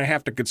they were going to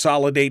have to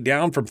consolidate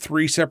down from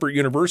 3 separate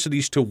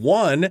universities to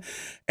 1,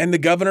 and the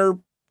governor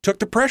took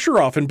the pressure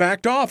off and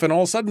backed off, and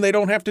all of a sudden they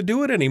don't have to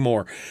do it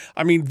anymore.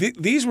 I mean,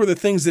 these were the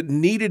things that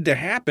needed to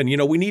happen.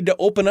 We need to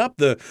open up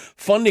the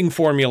funding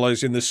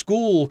formulas in the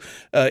school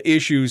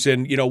issues,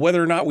 and,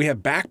 whether or not we have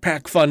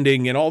backpack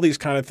funding and all these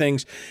kind of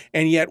things.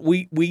 And yet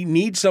we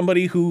need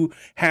somebody who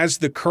has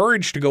the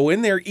courage to go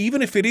in there,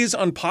 even if it is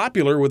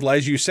unpopular with,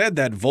 as you said,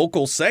 that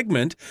vocal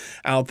segment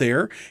out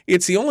there.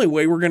 It's the only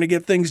way we're going to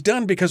get things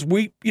done, because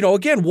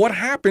again, what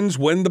happens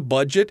when the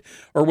budget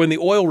or when the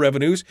oil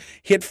revenues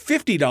hit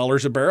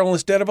 $50 a barrel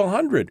instead of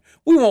 $100?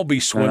 We won't be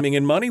swimming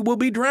in money. We'll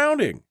be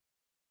drowning.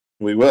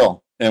 We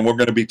will. And we're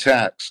going to be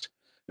taxed.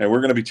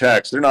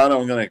 They're not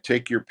only going to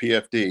take your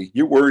PFD.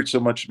 You're worried so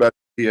much about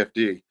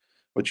PFD.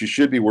 What you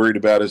should be worried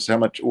about is how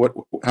much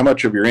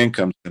of your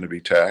income is going to be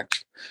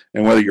taxed,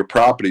 and whether your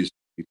property is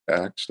going to be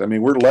taxed. I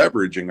mean, we're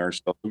leveraging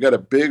ourselves. We've got a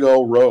big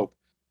old rope,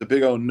 the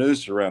big old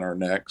noose around our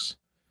necks,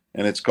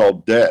 and it's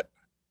called debt.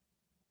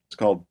 It's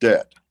called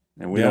debt,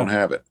 and we don't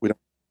have it. We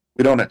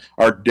don't have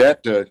our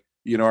debt to,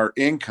 our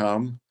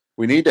income.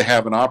 We need to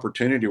have an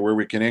opportunity where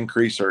we can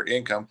increase our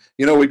income.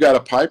 We've got a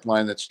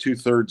pipeline that's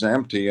 2/3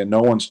 empty, and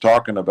no one's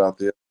talking about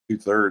the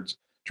 2/3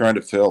 trying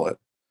to fill it.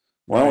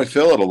 Why don't we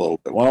fill it a little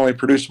bit? Why don't we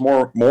produce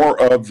more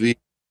of the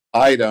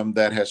item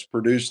that has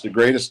produced the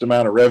greatest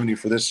amount of revenue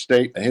for this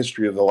state in the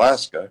history of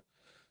Alaska?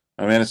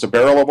 I mean, it's a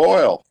barrel of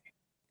oil.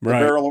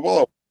 Right. A barrel of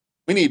oil.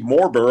 We need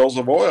more barrels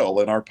of oil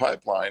in our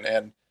pipeline,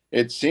 and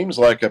it seems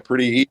like a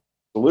pretty easy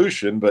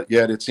solution, but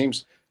yet it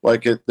seems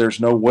like there's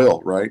no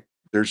will, right?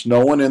 There's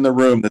no one in the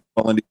room that's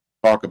willing to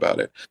talk about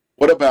it.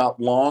 What about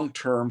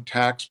long-term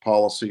tax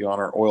policy on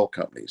our oil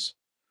companies?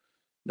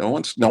 No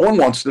one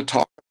wants to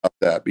talk about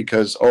that,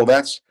 because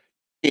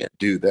can't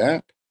do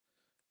that.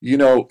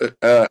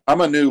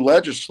 I'm a new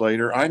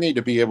legislator. I need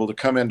to be able to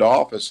come into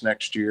office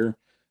next year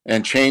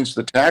and change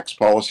the tax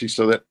policy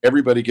so that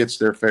everybody gets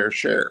their fair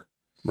share.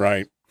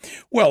 Right.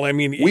 Well, I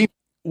mean,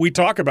 we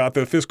talk about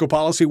the fiscal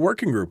policy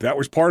working group. That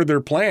was part of their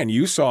plan.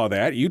 You saw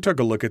that. You took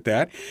a look at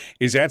that.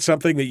 Is that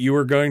something that you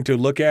are going to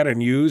look at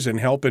and use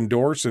and help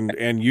endorse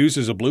and use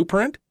as a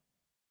blueprint?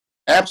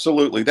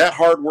 Absolutely. That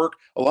hard work,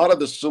 a lot of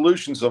the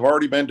solutions have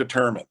already been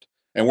determined,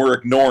 and we're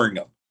ignoring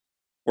them.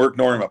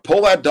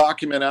 Pull that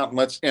document out and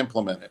let's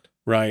implement it.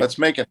 Right. Let's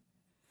make it.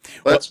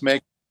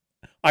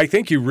 I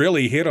think you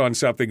really hit on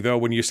something, though,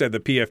 when you said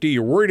the PFD.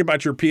 You're worried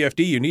about your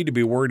PFD. You need to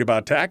be worried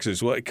about taxes,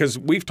 because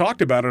we've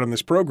talked about it on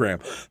this program.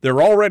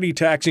 They're already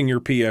taxing your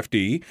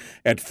PFD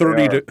at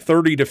 30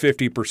 to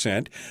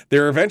 50%.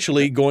 They're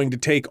eventually going to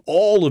take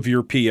all of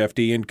your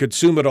PFD and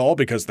consume it all,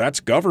 because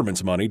that's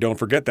government's money. Don't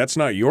forget, that's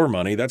not your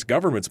money. That's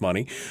government's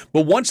money.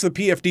 But once the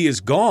PFD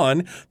is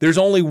gone, there's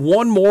only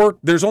one more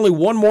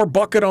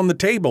bucket on the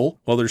table.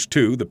 Well, there's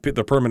two, the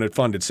permanent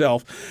fund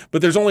itself,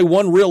 but there's only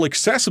one real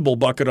accessible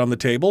bucket on the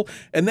table.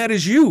 And that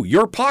is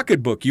your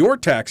pocketbook, your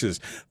taxes.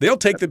 They'll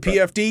take the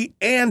PFD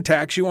and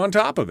tax you on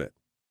top of it.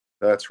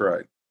 That's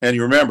right. And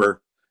you remember,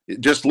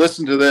 just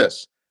listen to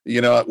this.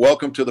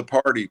 Welcome to the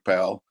party,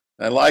 pal.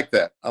 I like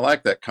that. I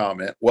like that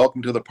comment.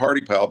 Welcome to the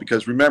party, pal,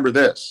 because remember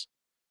this,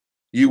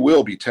 you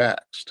will be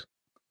taxed.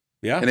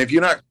 Yeah. And if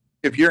you're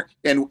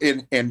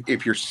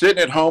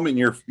sitting at home and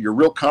you're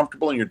real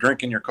comfortable and you're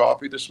drinking your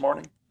coffee this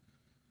morning,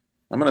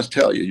 I'm going to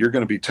tell you, you're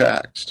going to be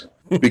taxed,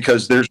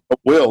 because there's no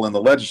will in the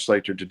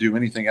legislature to do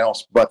anything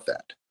else but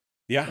that.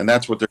 Yeah. And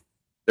that's what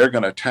they're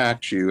going to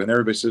tax you. And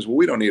everybody says, well,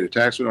 we don't need a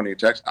tax. We don't need a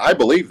tax. I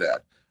believe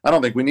that. I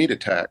don't think we need a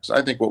tax.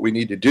 I think what we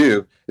need to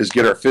do is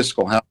get our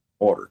fiscal house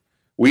in order.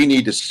 We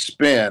need to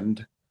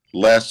spend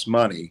less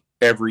money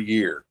every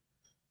year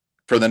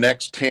for the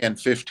next 10,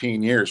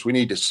 15 years. We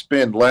need to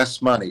spend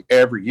less money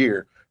every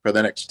year for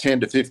the next 10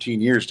 to 15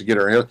 years to get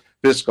our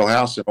fiscal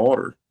house in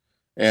order.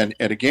 And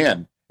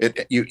again,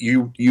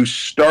 you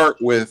start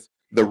with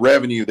the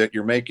revenue that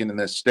you're making in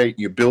this state,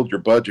 and you build your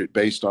budget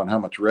based on how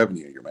much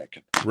revenue you're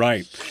making.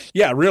 Right.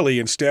 Yeah, really,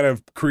 instead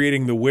of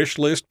creating the wish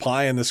list,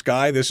 pie in the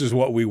sky, this is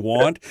what we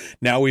want,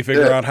 now we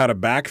figure out how to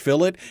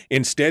backfill it.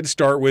 Instead,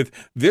 start with,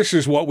 this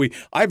is what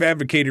I've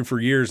advocated for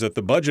years that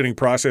the budgeting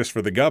process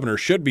for the governor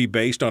should be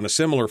based on a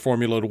similar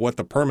formula to what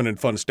the permanent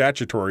fund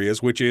statutory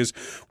is, which is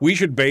we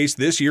should base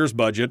this year's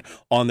budget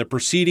on the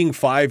preceding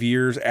 5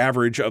 years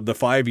average of the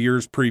 5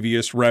 years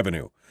previous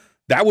revenue.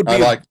 That would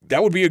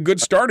be a good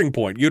starting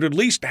point. You'd at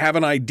least have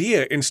an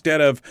idea,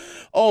 instead of,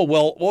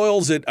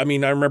 oil's at, I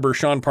remember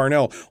Sean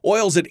Parnell,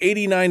 oil's at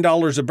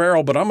 $89 a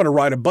barrel, but I'm going to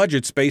write a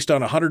budget based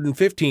on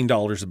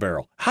 $115 a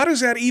barrel. How does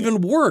that even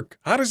work?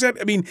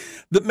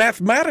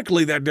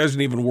 Mathematically, that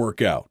doesn't even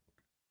work out.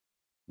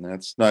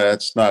 That's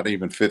not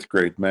even fifth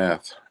grade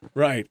math.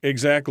 Right,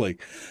 exactly.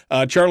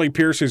 Charlie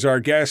Pierce is our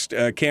guest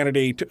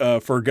candidate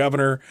for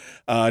governor.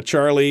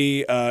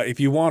 Charlie, if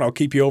you want, I'll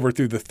keep you over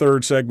through the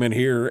third segment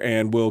here,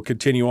 and we'll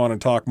continue on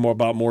and talk more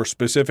about more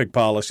specific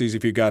policies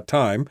if you got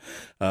time.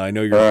 I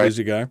know you're a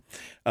busy guy.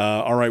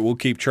 All right, we'll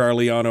keep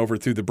Charlie on over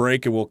through the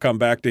break, and we'll come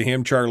back to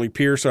him. Charlie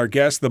Pierce, our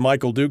guest. The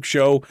Michael Duke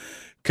Show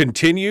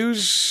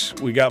continues.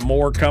 We got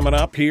more coming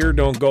up here.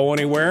 Don't go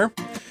anywhere.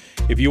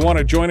 If you want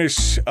to join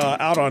us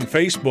out on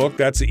Facebook,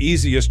 that's the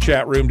easiest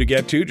chat room to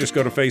get to. Just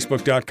go to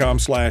facebook.com/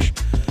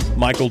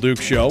 Michael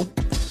Duke Show.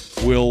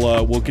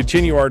 We'll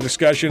continue our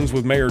discussions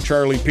with Mayor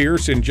Charlie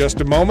Pierce in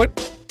just a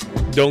moment.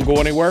 Don't go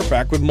anywhere.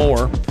 Back with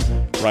more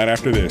right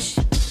after this.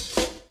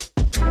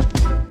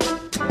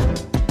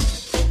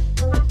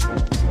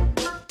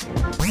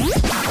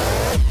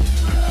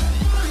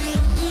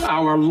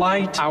 Our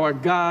light, our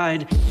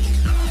guide,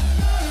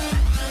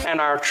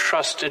 and our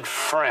trusted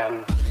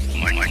friend.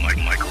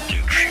 Michael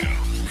Duke Show.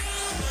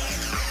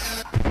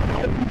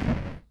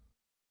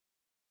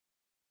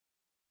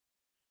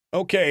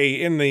 Okay,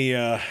 in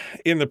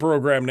the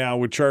program now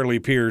with Charlie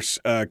Pierce,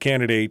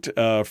 candidate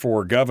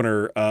for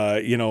governor.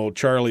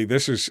 Charlie,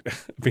 this is, I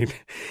mean,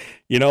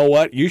 you know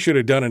what? You should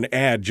have done an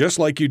ad just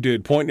like you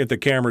did, pointing at the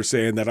camera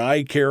saying that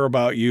I care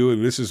about you.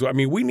 And this is, I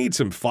mean, we need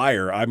some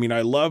fire. I mean,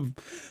 I love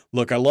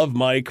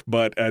Mike,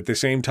 but at the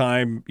same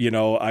time,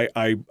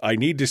 I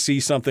need to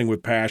see something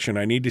with passion.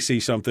 I need to see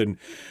something,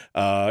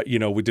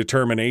 with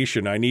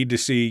determination. I need to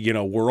see,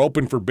 we're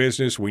open for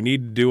business. We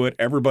need to do it.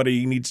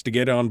 Everybody needs to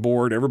get on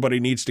board. Everybody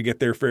needs to get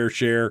their fair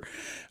share,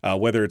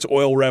 whether it's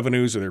oil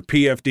revenues or their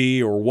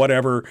PFD or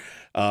whatever.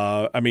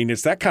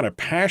 It's that kind of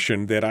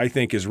passion that I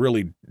think is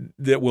really,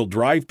 that will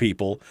drive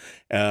people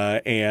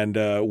and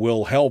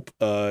will help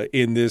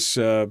in this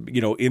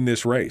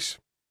race.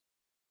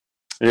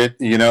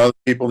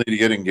 People need to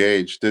get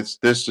engaged.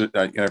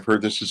 I've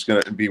heard this is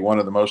going to be one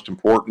of the most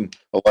important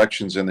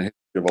elections in the history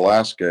of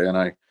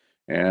Alaska,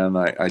 and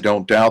I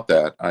don't doubt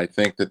that. I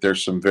think that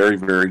there's some very,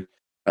 very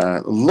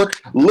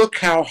look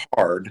how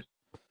hard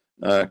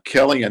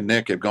Kelly and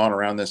Nick have gone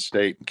around this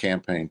state and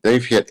campaigned.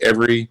 They've hit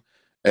every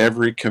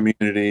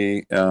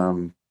community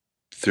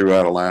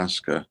throughout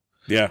Alaska.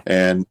 Yeah,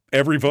 and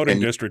every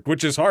voting district,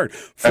 which is hard.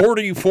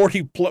 40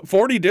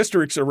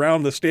 districts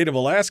around the state of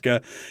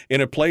Alaska in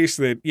a place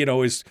that,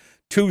 is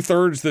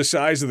 2/3 the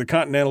size of the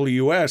continental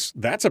U.S.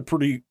 That's a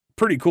pretty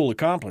cool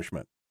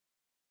accomplishment.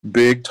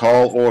 Big,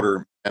 tall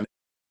order,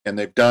 and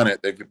they've done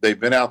it. They've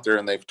been out there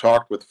and they've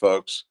talked with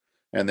folks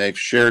and they've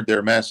shared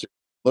their message.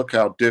 Look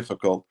how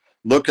difficult.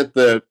 Look at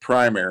the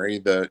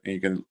primary.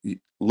 You can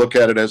look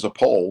at it as a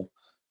poll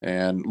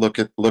and look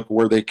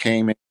where they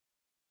came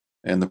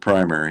in the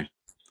primary.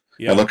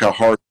 Yeah. And look how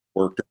hard it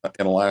worked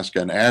in Alaska,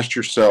 and ask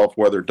yourself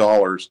whether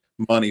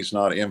money's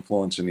not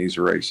influencing these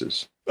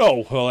races.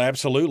 Oh, well,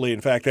 absolutely.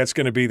 In fact, that's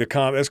going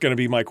to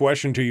be my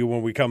question to you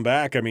when we come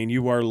back. I mean,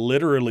 you are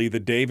literally the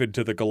David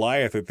to the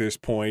Goliath at this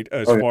point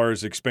as far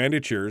as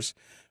expenditures.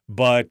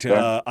 But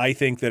I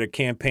think that a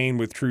campaign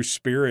with true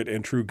spirit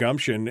and true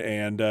gumption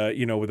and,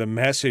 with a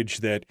message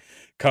that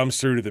comes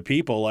through to the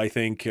people, I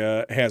think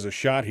has a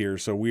shot here.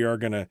 So we are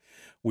going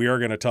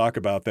to talk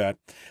about that.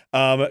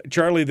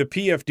 Charlie, the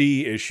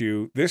PFD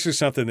issue, this is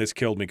something that's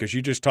killed me because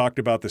you just talked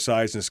about the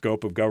size and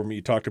scope of government.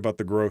 You talked about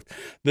the growth.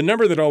 The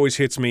number that always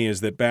hits me is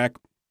that back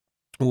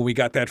when we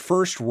got that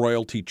first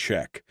royalty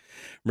check,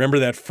 remember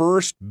that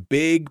first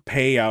big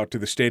payout to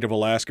the state of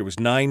Alaska was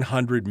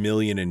 $900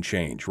 million and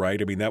change,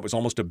 right? I mean, that was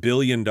almost $1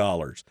 billion.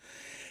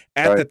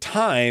 At the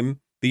time,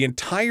 the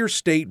entire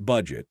state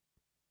budget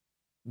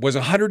was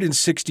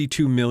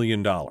 $162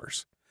 million.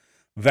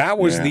 That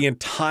was the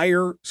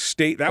entire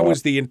state. That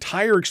was the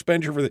entire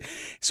expenditure for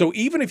So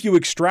even if you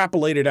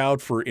extrapolate it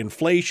out for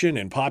inflation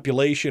and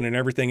population and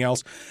everything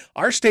else,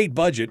 our state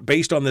budget,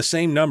 based on the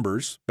same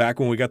numbers back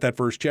when we got that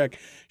first check,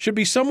 should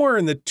be somewhere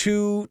in the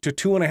 $2 to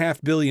 $2.5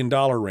 billion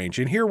range.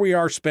 And here we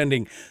are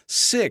spending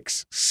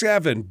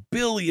 $6-7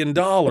 billion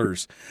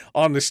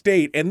on the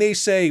state, and they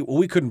say, well,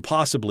 we couldn't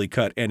possibly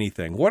cut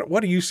anything.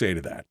 What do you say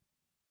to that?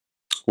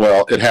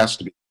 Well, it has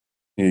to be.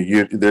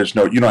 You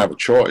don't have a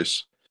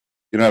choice.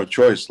 You don't have a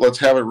choice. Let's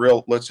have a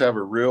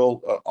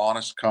real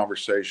honest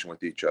conversation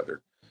with each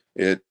other.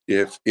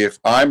 If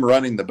I'm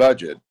running the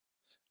budget,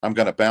 I'm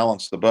going to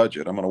balance the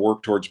budget. I'm going to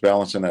work towards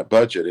balancing that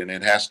budget, and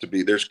it has to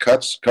be. There's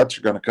cuts. Cuts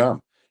are going to come.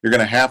 You're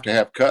going to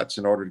have cuts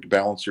in order to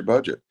balance your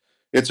budget.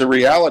 It's a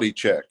reality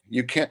check.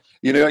 You can't.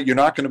 You're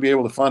not going to be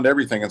able to fund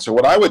everything. And so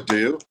what I would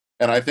do,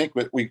 and I think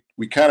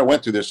we kind of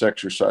went through this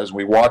exercise and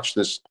we watched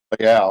this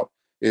play out,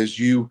 is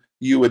you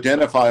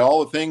identify all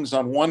the things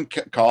on one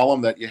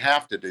column that you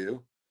have to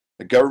do,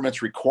 the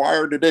government's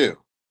required to do.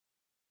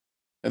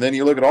 And then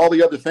you look at all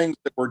the other things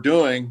that we're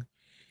doing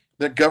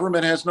that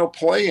government has no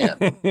play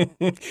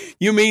in.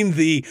 You mean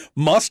the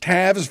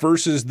must-haves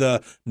versus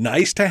the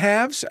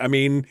nice-to-haves? I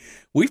mean,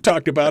 we've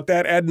talked about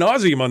that ad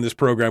nauseum on this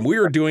program. We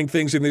are doing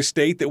things in this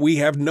state that we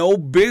have no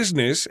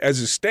business as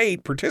a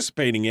state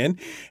participating in,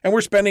 and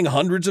we're spending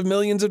hundreds of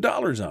millions of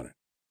dollars on it.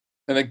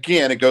 And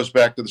again, it goes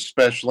back to the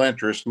special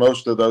interest.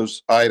 Most of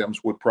those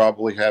items would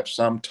probably have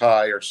some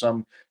tie or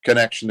some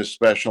connection to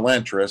special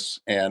interests.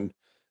 And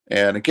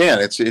again,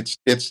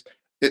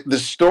 the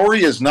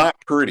story is not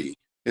pretty.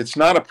 It's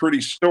not a pretty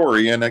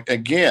story. And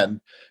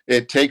again,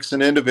 it takes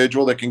an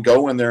individual that can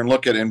go in there and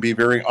look at it and be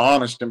very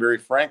honest and very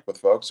frank with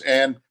folks.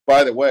 And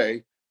by the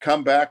way,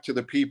 come back to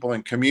the people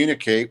and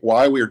communicate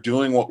why we're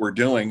doing what we're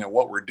doing and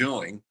what we're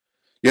doing.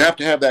 You have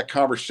to have that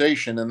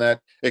conversation and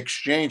that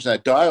exchange,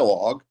 that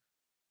dialogue.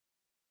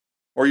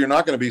 or you're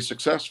not going to be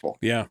successful.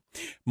 Yeah.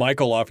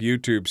 Michael off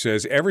YouTube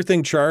says,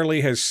 everything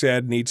Charlie has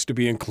said needs to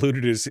be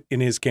included in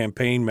his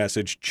campaign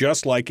message,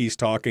 just like he's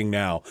talking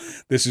now.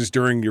 This is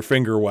during your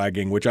finger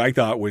wagging, which I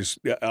thought was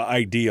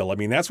ideal. I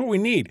mean, that's what we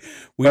need.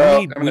 We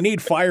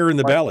need fire in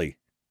the belly.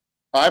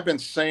 I've been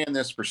saying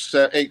this for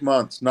 8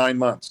 months, 9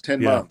 months,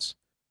 10 months.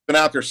 Been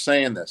out there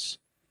saying this.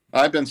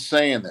 I've been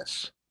saying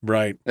this.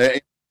 Right.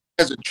 It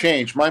hasn't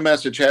changed. My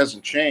message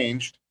hasn't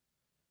changed.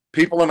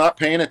 People are not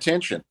paying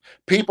attention.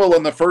 People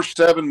in the first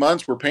 7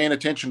 months were paying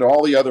attention to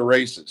all the other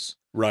races.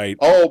 Right.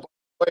 Oh,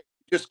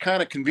 just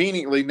kind of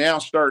conveniently now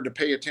started to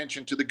pay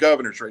attention to the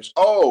governor's race.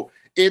 Oh,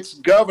 it's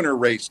governor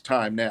race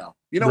time now.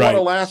 You know what,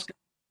 Alaska?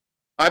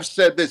 I've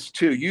said this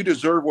too. You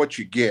deserve what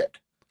you get.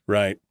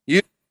 Right.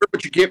 You deserve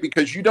what you get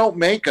because you don't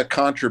make a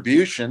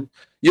contribution.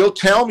 You'll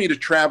tell me to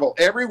travel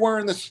everywhere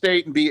in the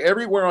state and be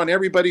everywhere on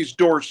everybody's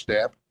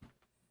doorstep,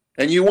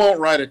 and you won't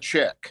write a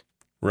check.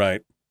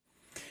 Right.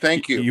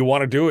 Thank you. You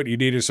want to do it, you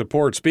need his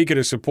support. Speaking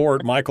of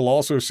support, Michael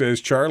also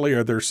says, Charlie,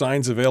 are there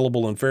signs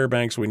available in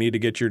Fairbanks? We need to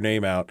get your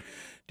name out.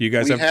 Do you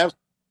guys have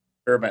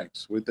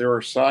Fairbanks? There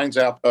are signs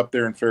up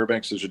there in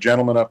Fairbanks. There's a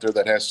gentleman up there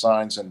that has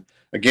signs, and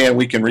again,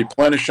 we can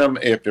replenish them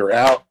if they're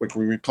out. We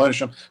can replenish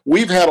them.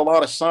 We've had a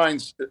lot of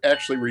signs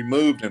actually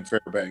removed in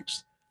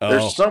Fairbanks.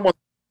 There's someone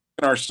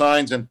in our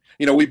signs, and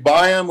we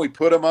buy them, we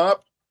put them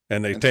up,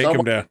 and they take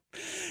them down.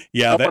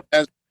 Yeah,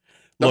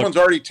 someone's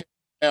already taken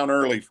down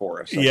early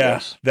for us. I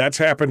guess. That's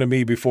happened to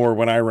me before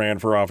when I ran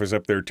for office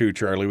up there too,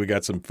 Charlie. We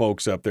got some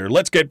folks up there.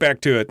 Let's get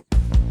back to it.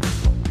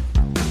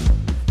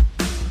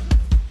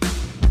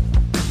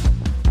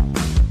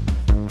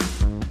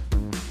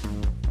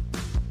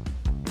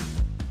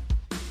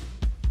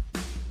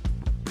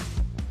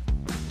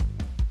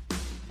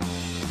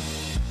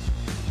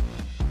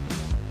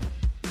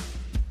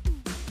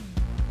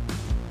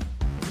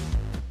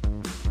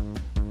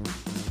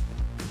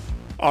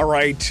 All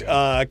right,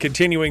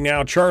 continuing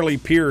now, Charlie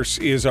Pierce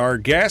is our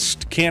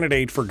guest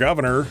candidate for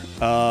governor.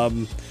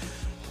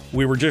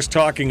 We were just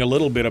talking a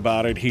little bit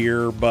about it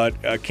here, but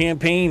a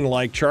campaign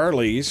like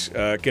Charlie's,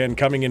 again,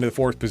 coming into the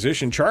fourth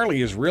position,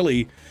 Charlie is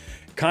really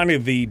kind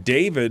of the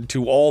David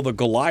to all the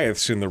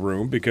Goliaths in the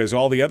room because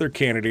all the other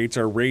candidates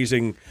are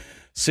raising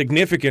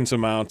significant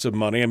amounts of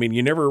money. I mean,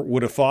 you never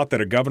would have thought that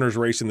a governor's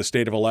race in the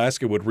state of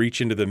Alaska would reach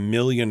into the $1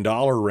 million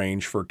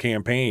range for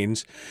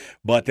campaigns,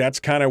 but that's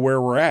kind of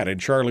where we're at. And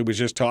Charlie was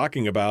just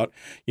talking about,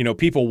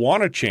 people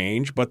want to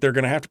change, but they're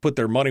going to have to put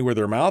their money where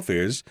their mouth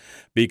is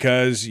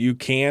because you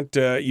can't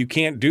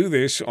do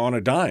this on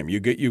a dime.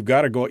 You've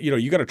got to go,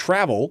 you got to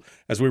travel,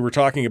 as we were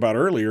talking about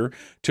earlier,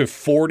 to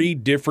 40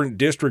 different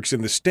districts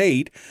in the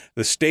state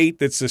that's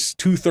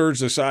 2/3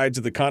 the size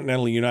of the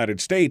continental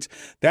United States.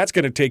 That's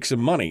going to take some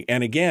money.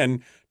 And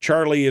again,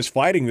 Charlie is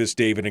fighting this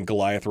David and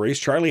Goliath race.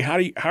 Charlie,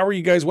 how are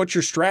you guys? What's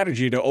your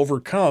strategy to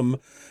overcome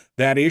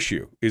that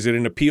issue? Is it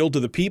an appeal to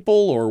the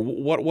people, or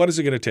what is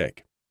it going to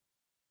take?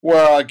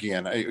 Well,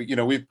 again,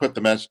 we've put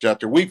the message out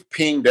there. We've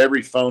pinged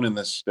every phone in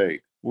this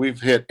state.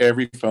 We've hit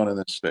every phone in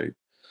this state.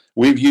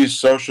 We've used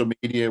social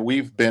media.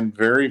 We've been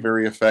very,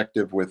 very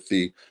effective with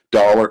putting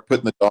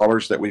the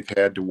dollars that we've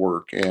had to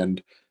work.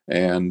 And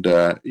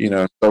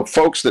so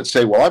folks that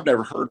say, well, I've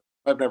never heard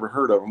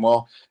of them.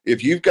 Well,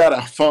 if you've got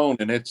a phone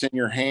and it's in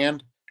your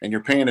hand and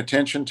you're paying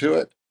attention to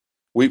it,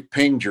 we've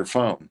pinged your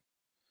phone.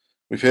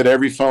 We've hit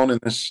every phone in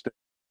this state.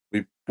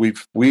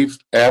 We've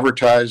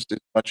advertised as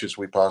much as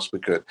we possibly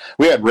could.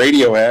 We had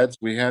radio ads.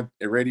 We had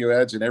radio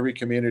ads in every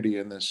community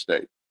in this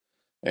state,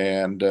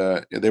 and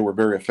they were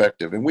very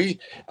effective. And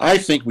I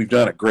think we've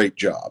done a great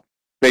job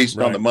based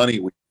on the money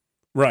we.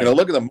 Right.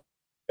 Look at the.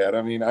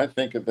 I mean, I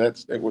think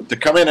that's to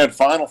come in at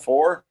Final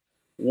Four.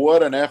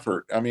 What an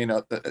effort! I mean,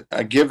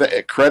 I give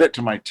that credit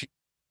to my team.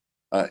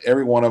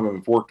 Every one of them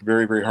have worked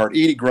very, very hard.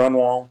 Edie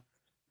Grunwald,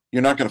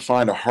 you're not going to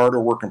find a harder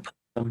working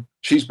person.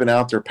 She's been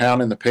out there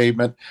pounding the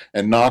pavement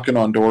and knocking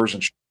on doors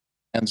and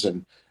hands,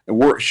 and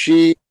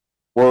she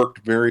worked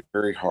very,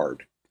 very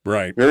hard.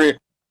 Right. Very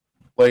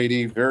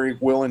lady, very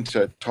willing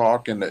to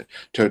talk and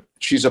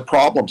she's a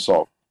problem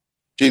solver.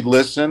 She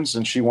listens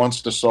and she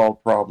wants to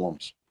solve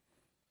problems.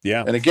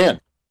 Yeah. And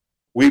again,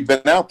 we've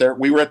been out there.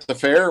 We were at the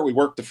fair. We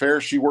worked the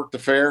fair. She worked the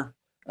fair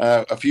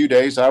a few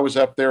days. I was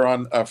up there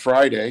on a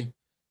Friday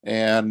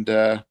and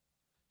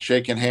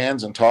shaking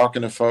hands and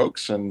talking to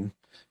folks. And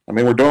I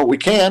mean, we're doing what we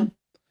can,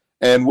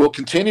 and we'll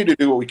continue to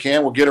do what we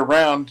can. We'll get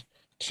around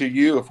to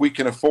you. If we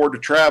can afford to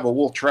travel,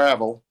 we'll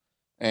travel.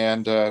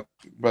 And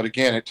but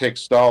again, it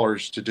takes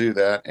dollars to do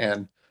that.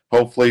 And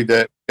hopefully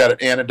that got an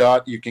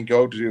antidote. You can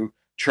go to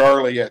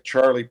Charlie at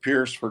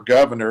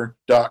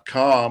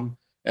charliepierceforgovernor.com.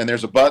 And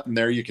there's a button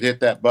there. You can hit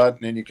that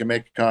button, and you can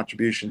make a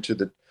contribution to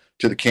the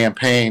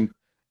campaign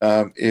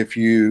if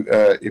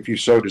you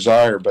so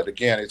desire. But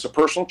again, it's a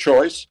personal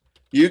choice.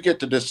 You get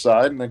to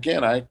decide. And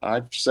again,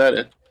 I've said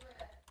it.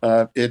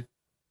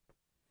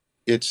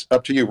 It's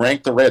up to you.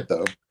 Rank the red,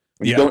 though.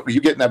 When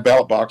you get in that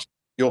ballot box,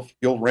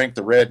 you'll rank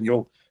the red, and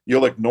you'll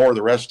ignore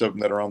the rest of them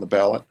that are on the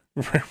ballot.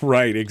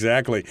 Right,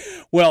 exactly.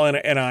 Well,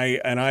 and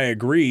I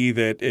agree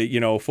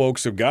that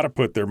folks have got to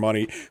put their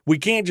money. We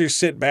can't just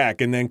sit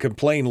back and then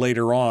complain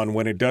later on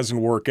when it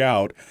doesn't work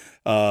out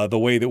the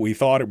way that we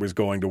thought it was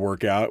going to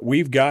work out.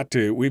 We've got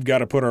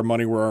to put our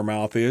money where our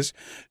mouth is.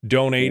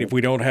 Donate. If we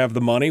don't have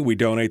the money, we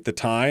donate the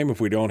time. If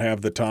we don't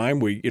have the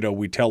time, we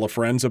tell our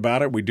friends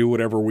about it. We do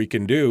whatever we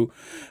can do,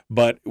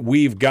 but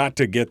we've got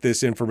to get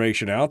this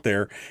information out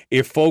there.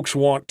 If folks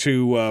want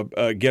to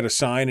get a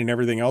sign and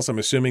everything else, I'm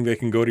assuming they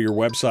can go to your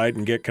website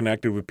and get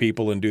connected with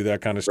people and do that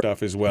kind of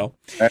stuff as well.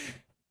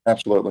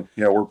 Absolutely.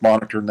 Yeah, we're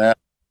monitoring that.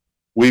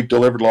 We've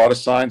delivered a lot of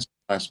signs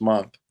last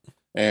month.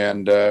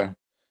 And,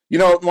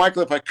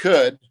 Michael, if I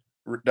could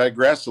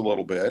digress a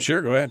little bit.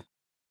 Sure, go ahead.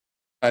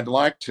 I'd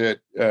like to,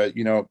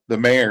 the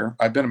mayor,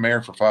 I've been a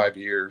mayor for 5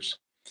 years.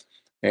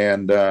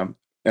 And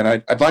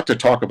I'd like to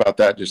talk about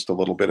that just a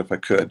little bit if I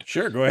could.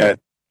 Sure, go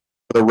ahead.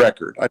 For the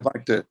record, I'd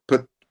like to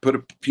put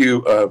a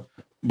few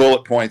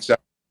bullet points out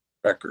on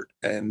the record.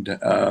 And,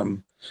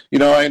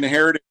 I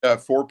inherited a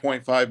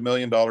 $4.5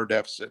 million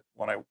deficit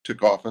when I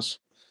took office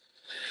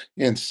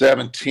in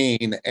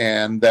 2017.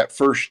 And that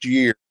first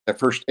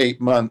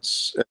 8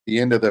 months at the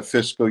end of the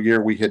fiscal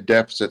year, we had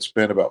deficit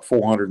spent about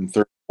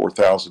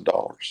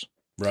 $434,000.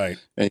 Right.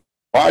 And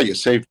wow, you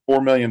saved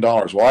 $4 million.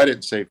 Well, I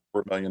didn't save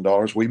 $4 million.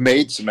 We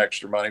made some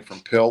extra money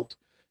from PILT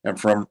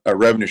and from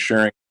revenue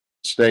sharing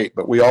state,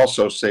 but we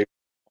also saved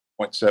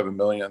 $0.7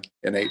 million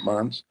in 8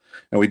 months.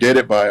 And we did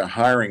it by a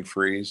hiring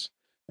freeze,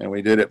 and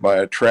we did it by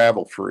a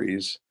travel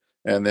freeze,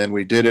 and then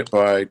we did it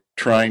by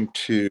trying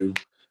to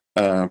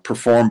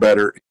perform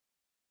better in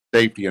the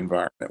safety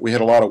environment. We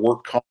had a lot of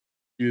work comp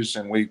issues,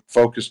 and we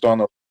focused on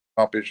those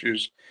comp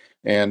issues.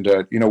 And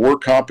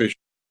work comp issues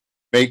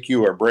make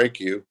you or break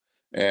you.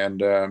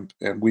 And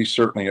we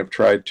certainly have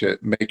tried to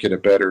make it a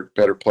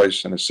better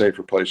place and a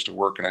safer place to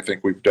work. And I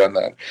think we've done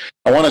that.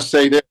 I want to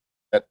say that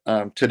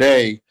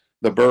today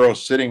the borough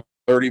is sitting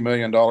with $30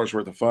 million worth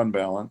of fund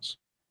balance.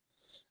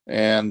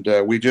 And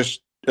we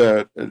just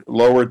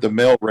lowered the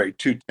mill rate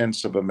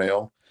 0.2 of a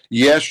mill.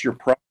 Yes, your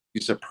property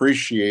is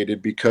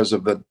appreciated because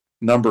of the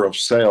number of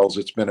sales.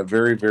 It's been a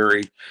very,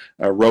 very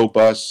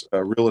robust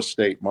real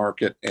estate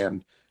market.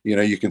 And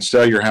you can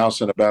sell your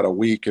house in about a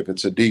week. If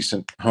it's a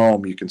decent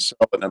home, you can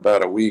sell it in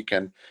about a week,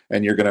 and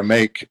you're going to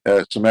make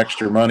some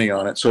extra money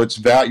on it. So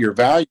your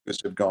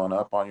values have gone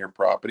up on your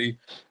property,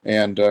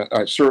 and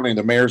certainly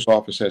the mayor's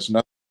office has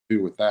nothing to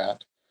do with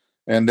that.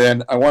 And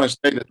then I want to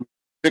say that we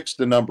fixed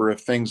a number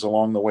of things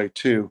along the way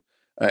too.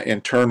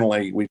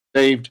 Internally, we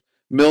saved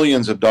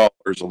millions of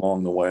dollars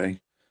along the way.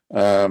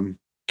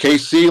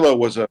 KCELA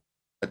was a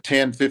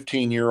 10,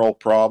 15-year-old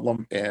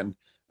problem, and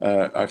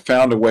I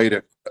found a way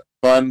to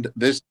fund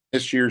this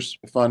year's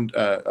fund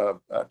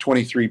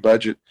 23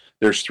 budget.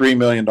 There's $3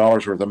 million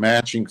worth of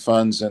matching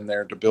funds in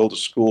there to build a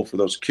school for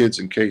those kids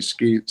in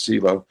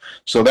KCELA.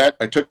 So that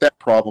I took that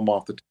problem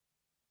off the table.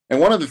 And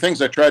one of the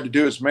things I tried to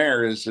do as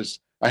mayor is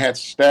I had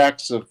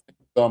stacks of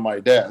things on my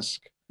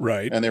desk,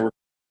 right? And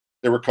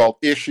they were called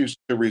issues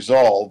to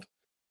resolve.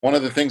 One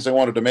of the things I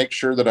wanted to make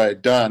sure that I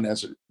had done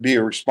is be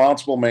a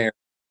responsible mayor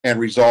and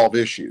resolve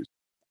issues.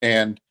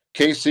 And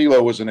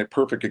KCELA was a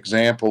perfect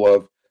example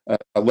of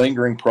a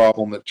lingering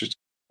problem that just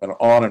went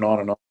on and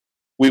on and on.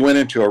 We went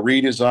into a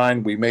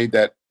redesign. We made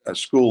that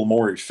school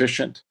more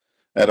efficient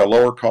at a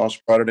lower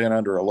cost, brought it in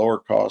under a lower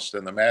cost,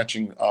 and the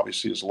matching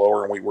obviously is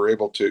lower, and we were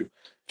able to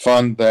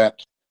fund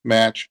that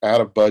match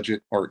out of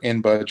budget or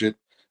in budget.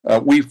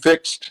 We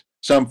fixed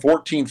some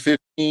 14,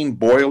 15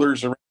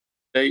 boilers around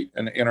the state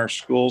and in our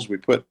schools. We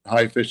put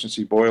high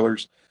efficiency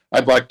boilers.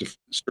 I'd like to,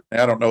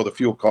 I don't know the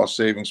fuel cost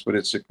savings, but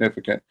it's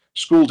significant.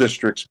 School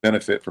districts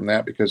benefit from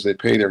that because they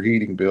pay their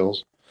heating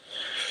bills.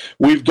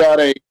 We've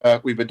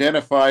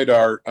identified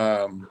our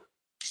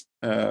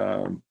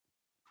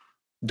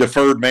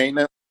deferred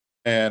maintenance,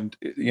 and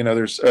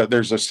there's a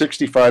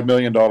 $65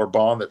 million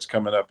bond that's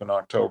coming up in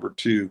October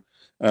to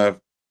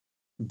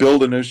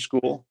build a new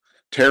school,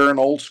 tear an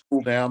old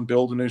school down,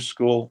 build a new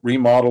school,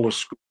 remodel a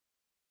school,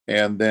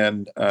 and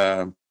then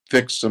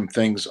fix some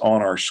things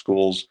on our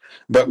schools.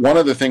 But one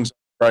of the things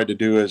I tried to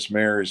do as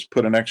mayor is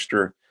put an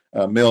extra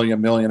 $1.5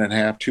 million,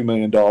 $2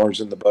 million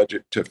in the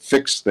budget to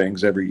fix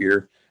things every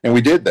year. And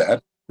we did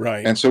that.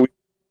 Right. And so we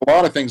did a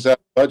lot of things out of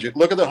the budget.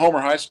 Look at the Homer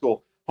High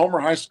School. Homer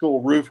High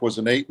School roof was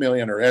an $8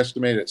 million or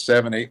estimated at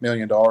 $8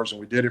 million. And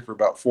we did it for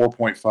about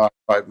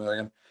 $4.5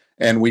 million.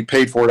 And we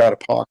paid for it out of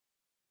pocket.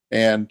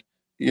 And,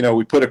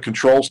 we put a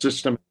control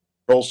system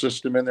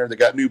in there. They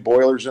got new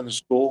boilers in the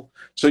school.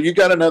 So you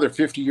got another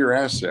 50-year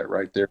asset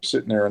right there,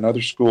 sitting there,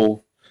 another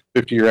school,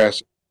 50-year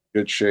asset,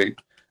 good shape.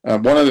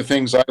 One of the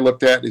things I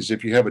looked at is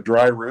if you have a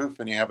dry roof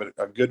and you have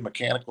a good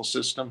mechanical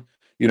system,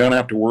 you don't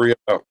have to worry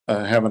about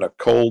having a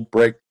cold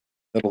break in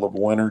the middle of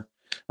winter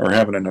or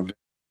having an event.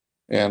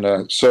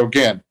 And so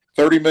again,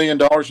 $30 million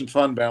in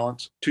fund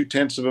balance,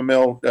 0.2 of a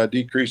mil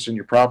decrease in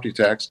your property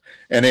tax.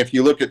 And if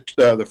you look at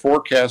the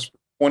forecast for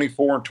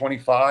 24 and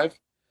 25,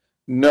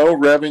 no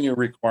revenue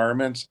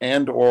requirements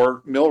and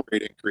or mill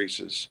rate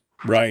increases.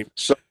 Right.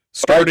 So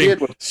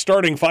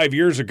Starting 5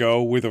 years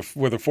ago with a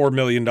 $4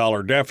 million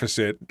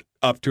deficit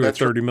up to a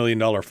 $30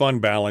 million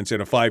fund balance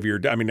in a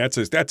 5-year. I mean, that's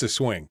a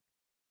swing.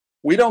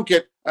 We don't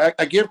get.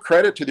 I give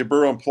credit to the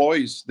borough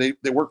employees. They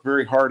work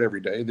very hard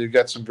every day. They've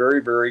got some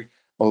very, very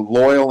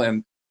loyal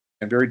and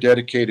very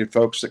dedicated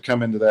folks that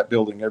come into that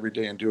building every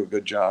day and do a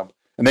good job,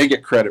 and they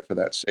get credit for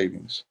that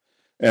savings.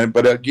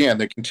 But again,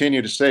 they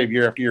continue to save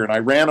year after year. And I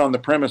ran on the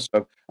premise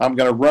of I'm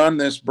going to run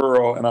this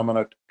borough and I'm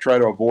going to try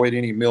to avoid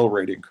any mill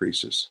rate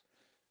increases.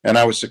 And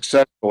I was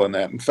successful in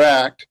that. In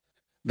fact,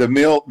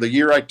 the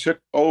year I took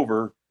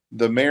over,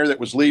 the mayor that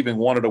was leaving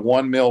wanted a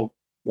one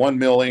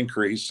mill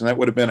increase, and that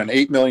would have been an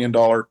 $8 million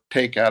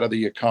take out of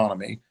the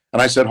economy.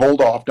 And I said,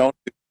 hold off, don't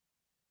do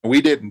it.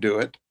 We didn't do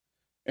it.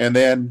 And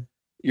then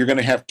you're going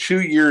to have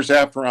 2 years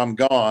after I'm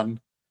gone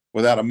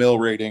without a mill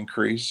rate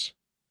increase.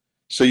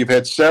 So you've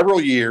had several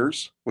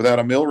years without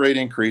a mill rate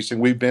increase,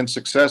 and we've been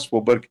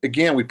successful. But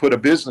again, we put a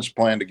business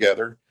plan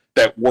together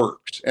that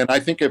works. And I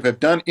think if I've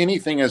done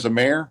anything as a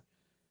mayor,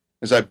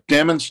 is I've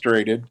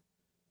demonstrated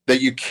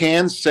that you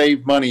can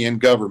save money in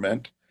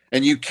government,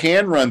 and you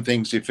can run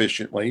things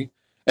efficiently,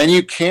 and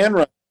you can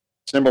run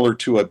similar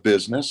to a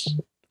business.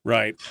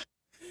 Right.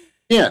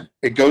 Again,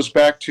 it goes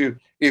back to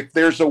if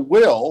there's a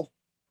will,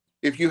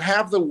 if you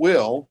have the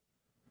will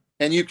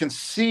and you can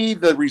see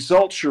the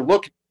results you're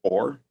looking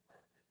for,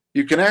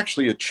 you can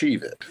actually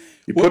achieve it.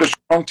 You put a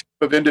strong team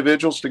of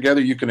individuals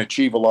together, you can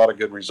achieve a lot of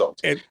good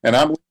results. And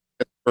I'm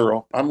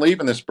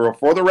leaving this borough,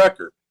 for the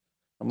record.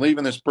 I'm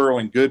leaving this borough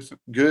in good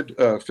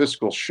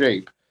fiscal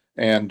shape.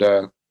 And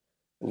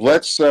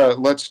let's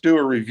do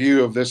a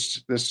review of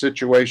this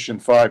situation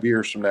 5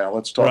 years from now.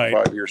 Let's talk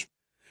 5 years.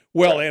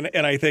 Well,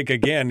 and I think,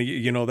 again,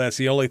 that's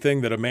the only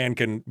thing that a man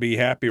can be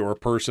happy, or a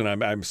person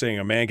I'm saying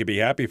a man can be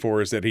happy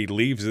for, is that he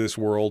leaves this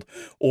world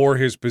or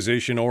his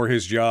position or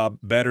his job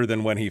better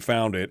than when he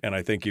found it. And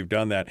I think you've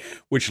done that,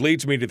 which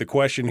leads me to the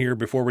question here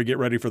before we get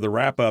ready for the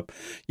wrap up.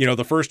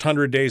 The first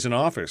 100 days in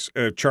office,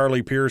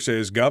 Charlie Pierce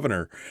as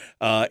governor.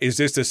 Is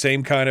this the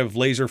same kind of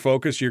laser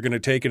focus you're going to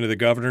take into the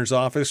governor's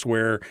office,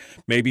 where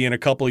maybe in a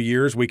couple of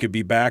years we could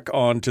be back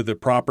onto the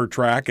proper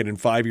track, and in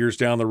 5 years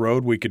down the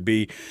road we could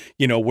be,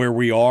 where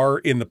we are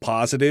in the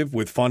positive,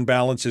 with fund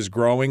balances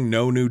growing,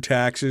 no new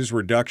taxes,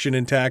 reduction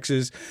in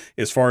taxes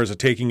as far as the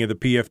taking of the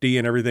PFD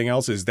and everything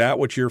else? Is that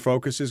what your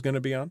focus is going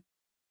to be on?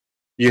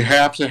 You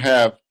have to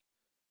have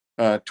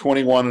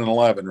 21 and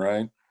 11,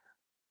 right?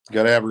 You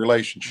got to have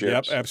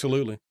relationships. Yep,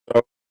 absolutely.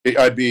 So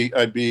it'd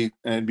be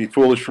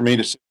foolish for me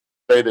to say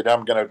that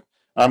I'm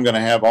going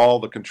to have all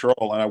the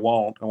control, and I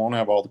won't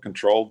have all the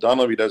control.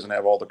 Dunleavy doesn't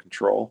have all the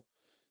control.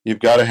 You've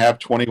got to have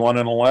 21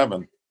 and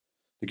 11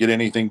 to get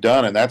anything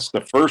done, and that's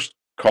the first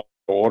call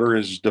to order,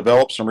 is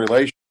develop some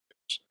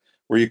relationships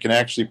where you can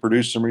actually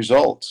produce some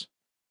results.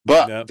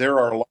 But there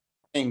are a lot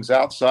of things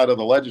outside of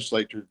the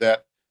legislature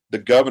that the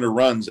governor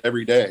runs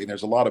every day.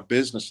 There's a lot of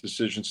business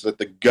decisions that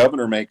the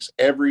governor makes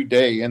every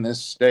day in this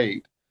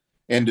state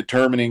in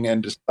determining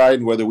and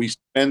deciding whether we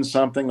spend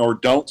something or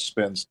don't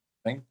spend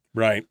something.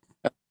 Right.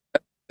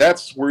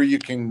 That's where you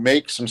can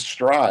make some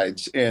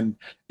strides in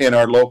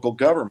our local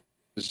government.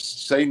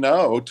 Say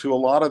no to a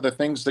lot of the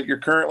things that you're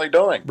currently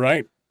doing.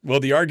 Right. Well,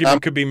 the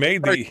argument could be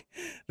made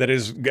that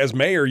as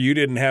mayor, you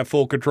didn't have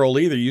full control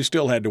either. You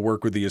still had to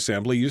work with the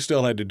assembly. You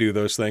still had to do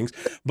those things.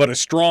 But a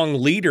strong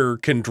leader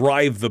can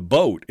drive the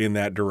boat in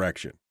that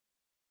direction.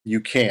 You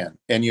can,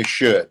 and you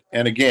should.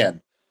 And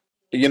again,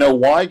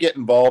 why get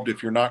involved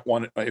if you're not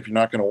going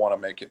to want to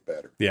make it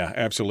better? Yeah,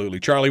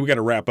 absolutely. Charlie, we got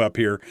to wrap up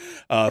here.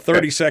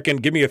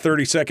 30-second. Give me a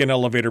 30-second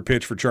elevator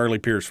pitch for Charlie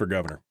Pierce for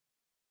governor.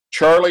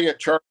 Charlie at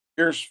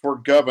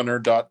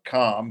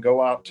CharliePierceForGovernor.com.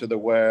 Go out to the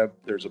web.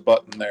 There's a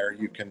button there.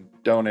 You can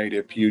donate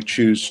if you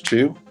choose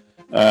to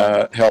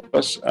help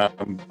us.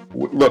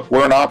 Look,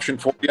 we're an option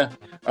for you.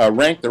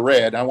 Rank the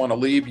Red. I want to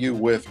leave you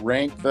with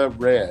Rank the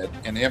Red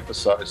and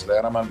emphasize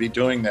that. I'm going to be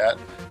doing that.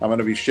 I'm going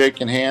to be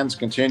shaking hands,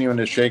 continuing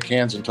to shake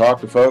hands and talk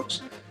to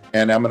folks.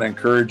 And I'm going to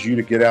encourage you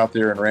to get out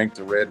there and rank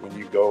the red when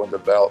you go in the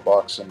ballot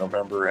box in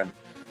November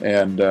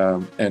and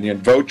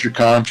vote your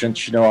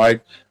conscience.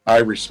 I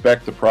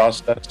respect the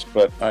process,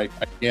 but I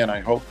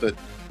hope that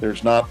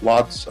there's not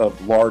lots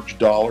of large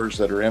dollars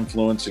that are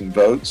influencing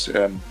votes,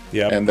 and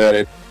that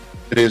it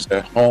is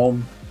a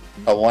home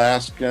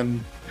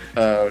Alaskan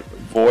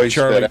voice.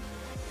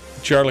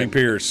 Charlie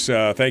Pierce,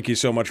 thank you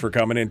so much for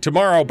coming in.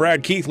 Tomorrow,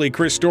 Brad Keithley,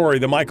 Chris Story,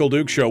 The Michael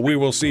Dukes Show. We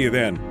will see you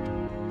then.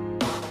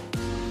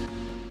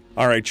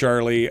 All right,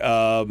 Charlie.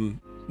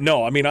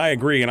 No, I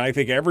agree, and I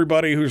think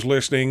everybody who's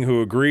listening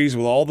who agrees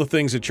with all the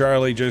things that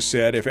Charlie just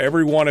said, if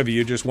every one of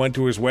you just went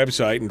to his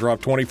website and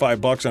dropped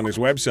 $25 on his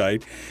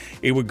website,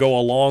 it would go a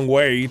long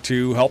way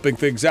to helping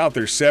things out.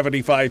 There's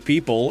 75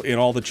 people in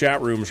all the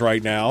chat rooms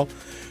right now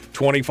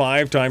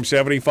 25 times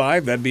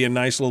 75, that'd be a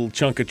nice little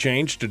chunk of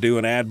change to do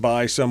an ad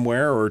buy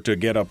somewhere or to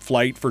get a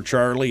flight for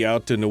Charlie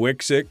out to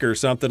Newicksik or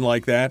something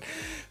like that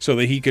so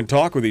that he can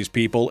talk with these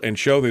people and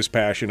show this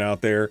passion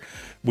out there.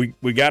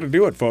 We got to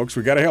do it, folks.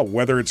 We got to help,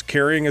 whether it's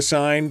carrying a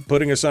sign,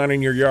 putting a sign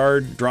in your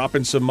yard,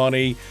 dropping some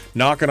money,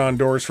 knocking on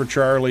doors for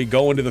Charlie,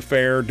 going to the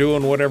fair,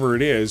 doing whatever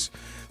it is.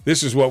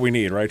 This is what we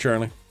need, right,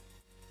 Charlie?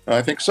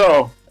 I think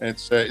so.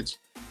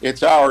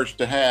 It's ours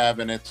to have,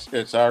 and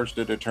it's ours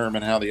to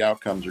determine how the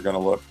outcomes are going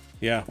to look.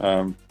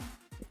 Yeah.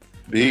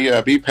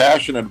 Be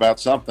passionate about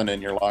something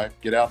in your life.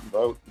 Get out and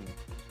vote.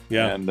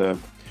 And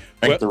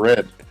make the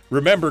red.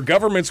 Remember,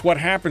 government's what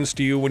happens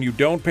to you when you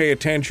don't pay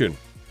attention,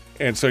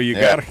 and so you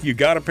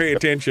gotta pay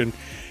attention,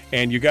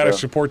 and you gotta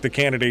support the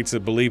candidates that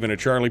believe in it.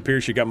 Charlie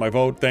Pierce, you got my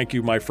vote. Thank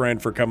you, my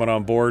friend, for coming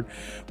on board.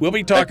 We'll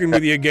be talking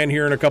with you again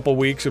here in a couple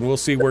weeks, and we'll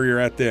see where you're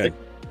at then.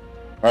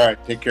 All right,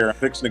 take care. I'm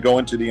fixing to go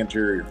into the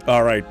interior.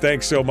 All right,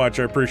 thanks so much.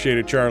 I appreciate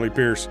it, Charlie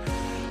Pierce.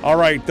 All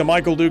right, the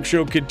Michael Duke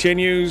Show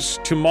continues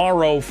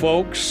tomorrow,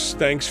 folks.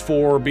 Thanks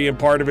for being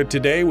part of it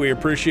today. We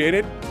appreciate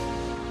it.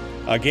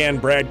 Again,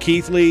 Brad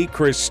Keithley,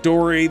 Chris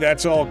Story,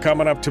 that's all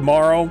coming up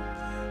tomorrow.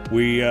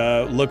 We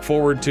look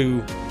forward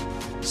to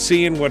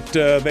seeing what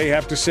they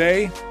have to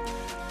say,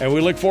 and we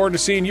look forward to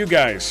seeing you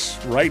guys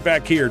right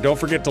back here. Don't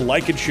forget to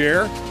like and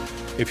share.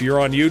 If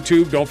you're on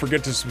YouTube, don't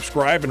forget to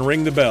subscribe and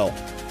ring the bell.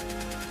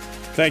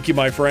 Thank you,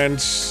 my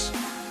friends.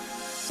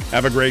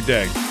 Have a great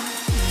day.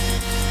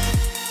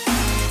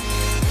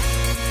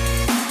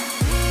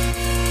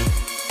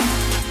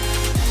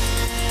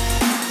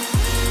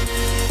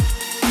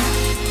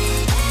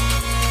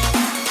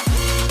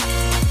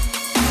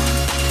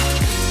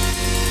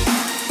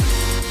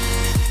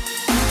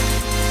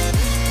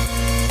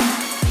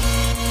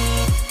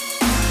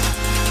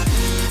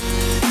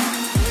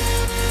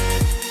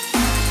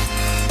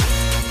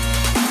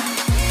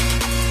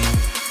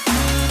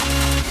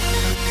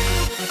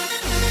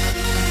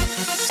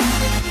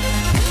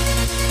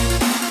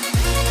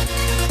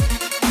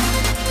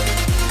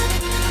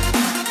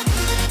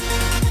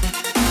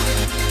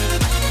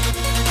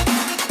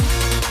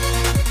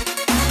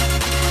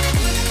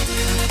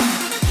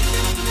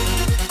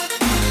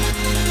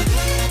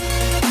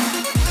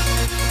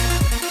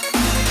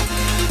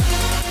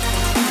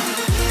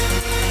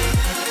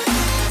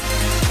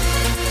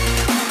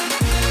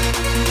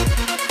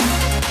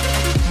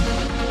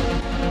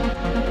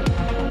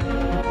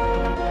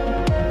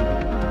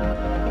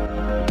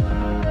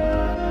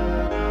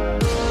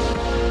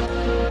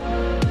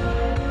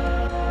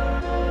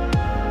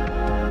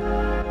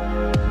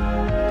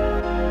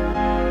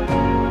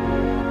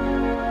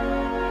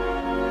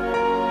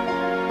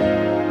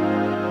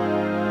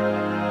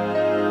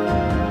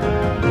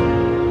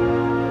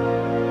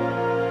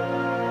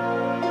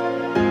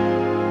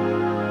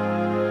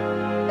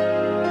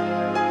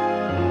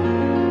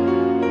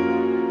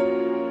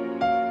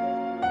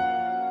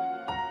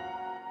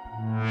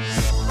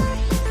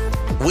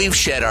 We've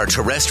shed our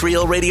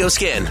terrestrial radio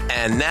skin,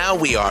 and now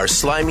we are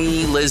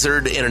slimy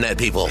lizard internet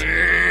people.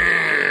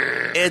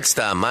 It's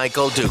the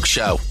Michael Duke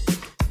Show.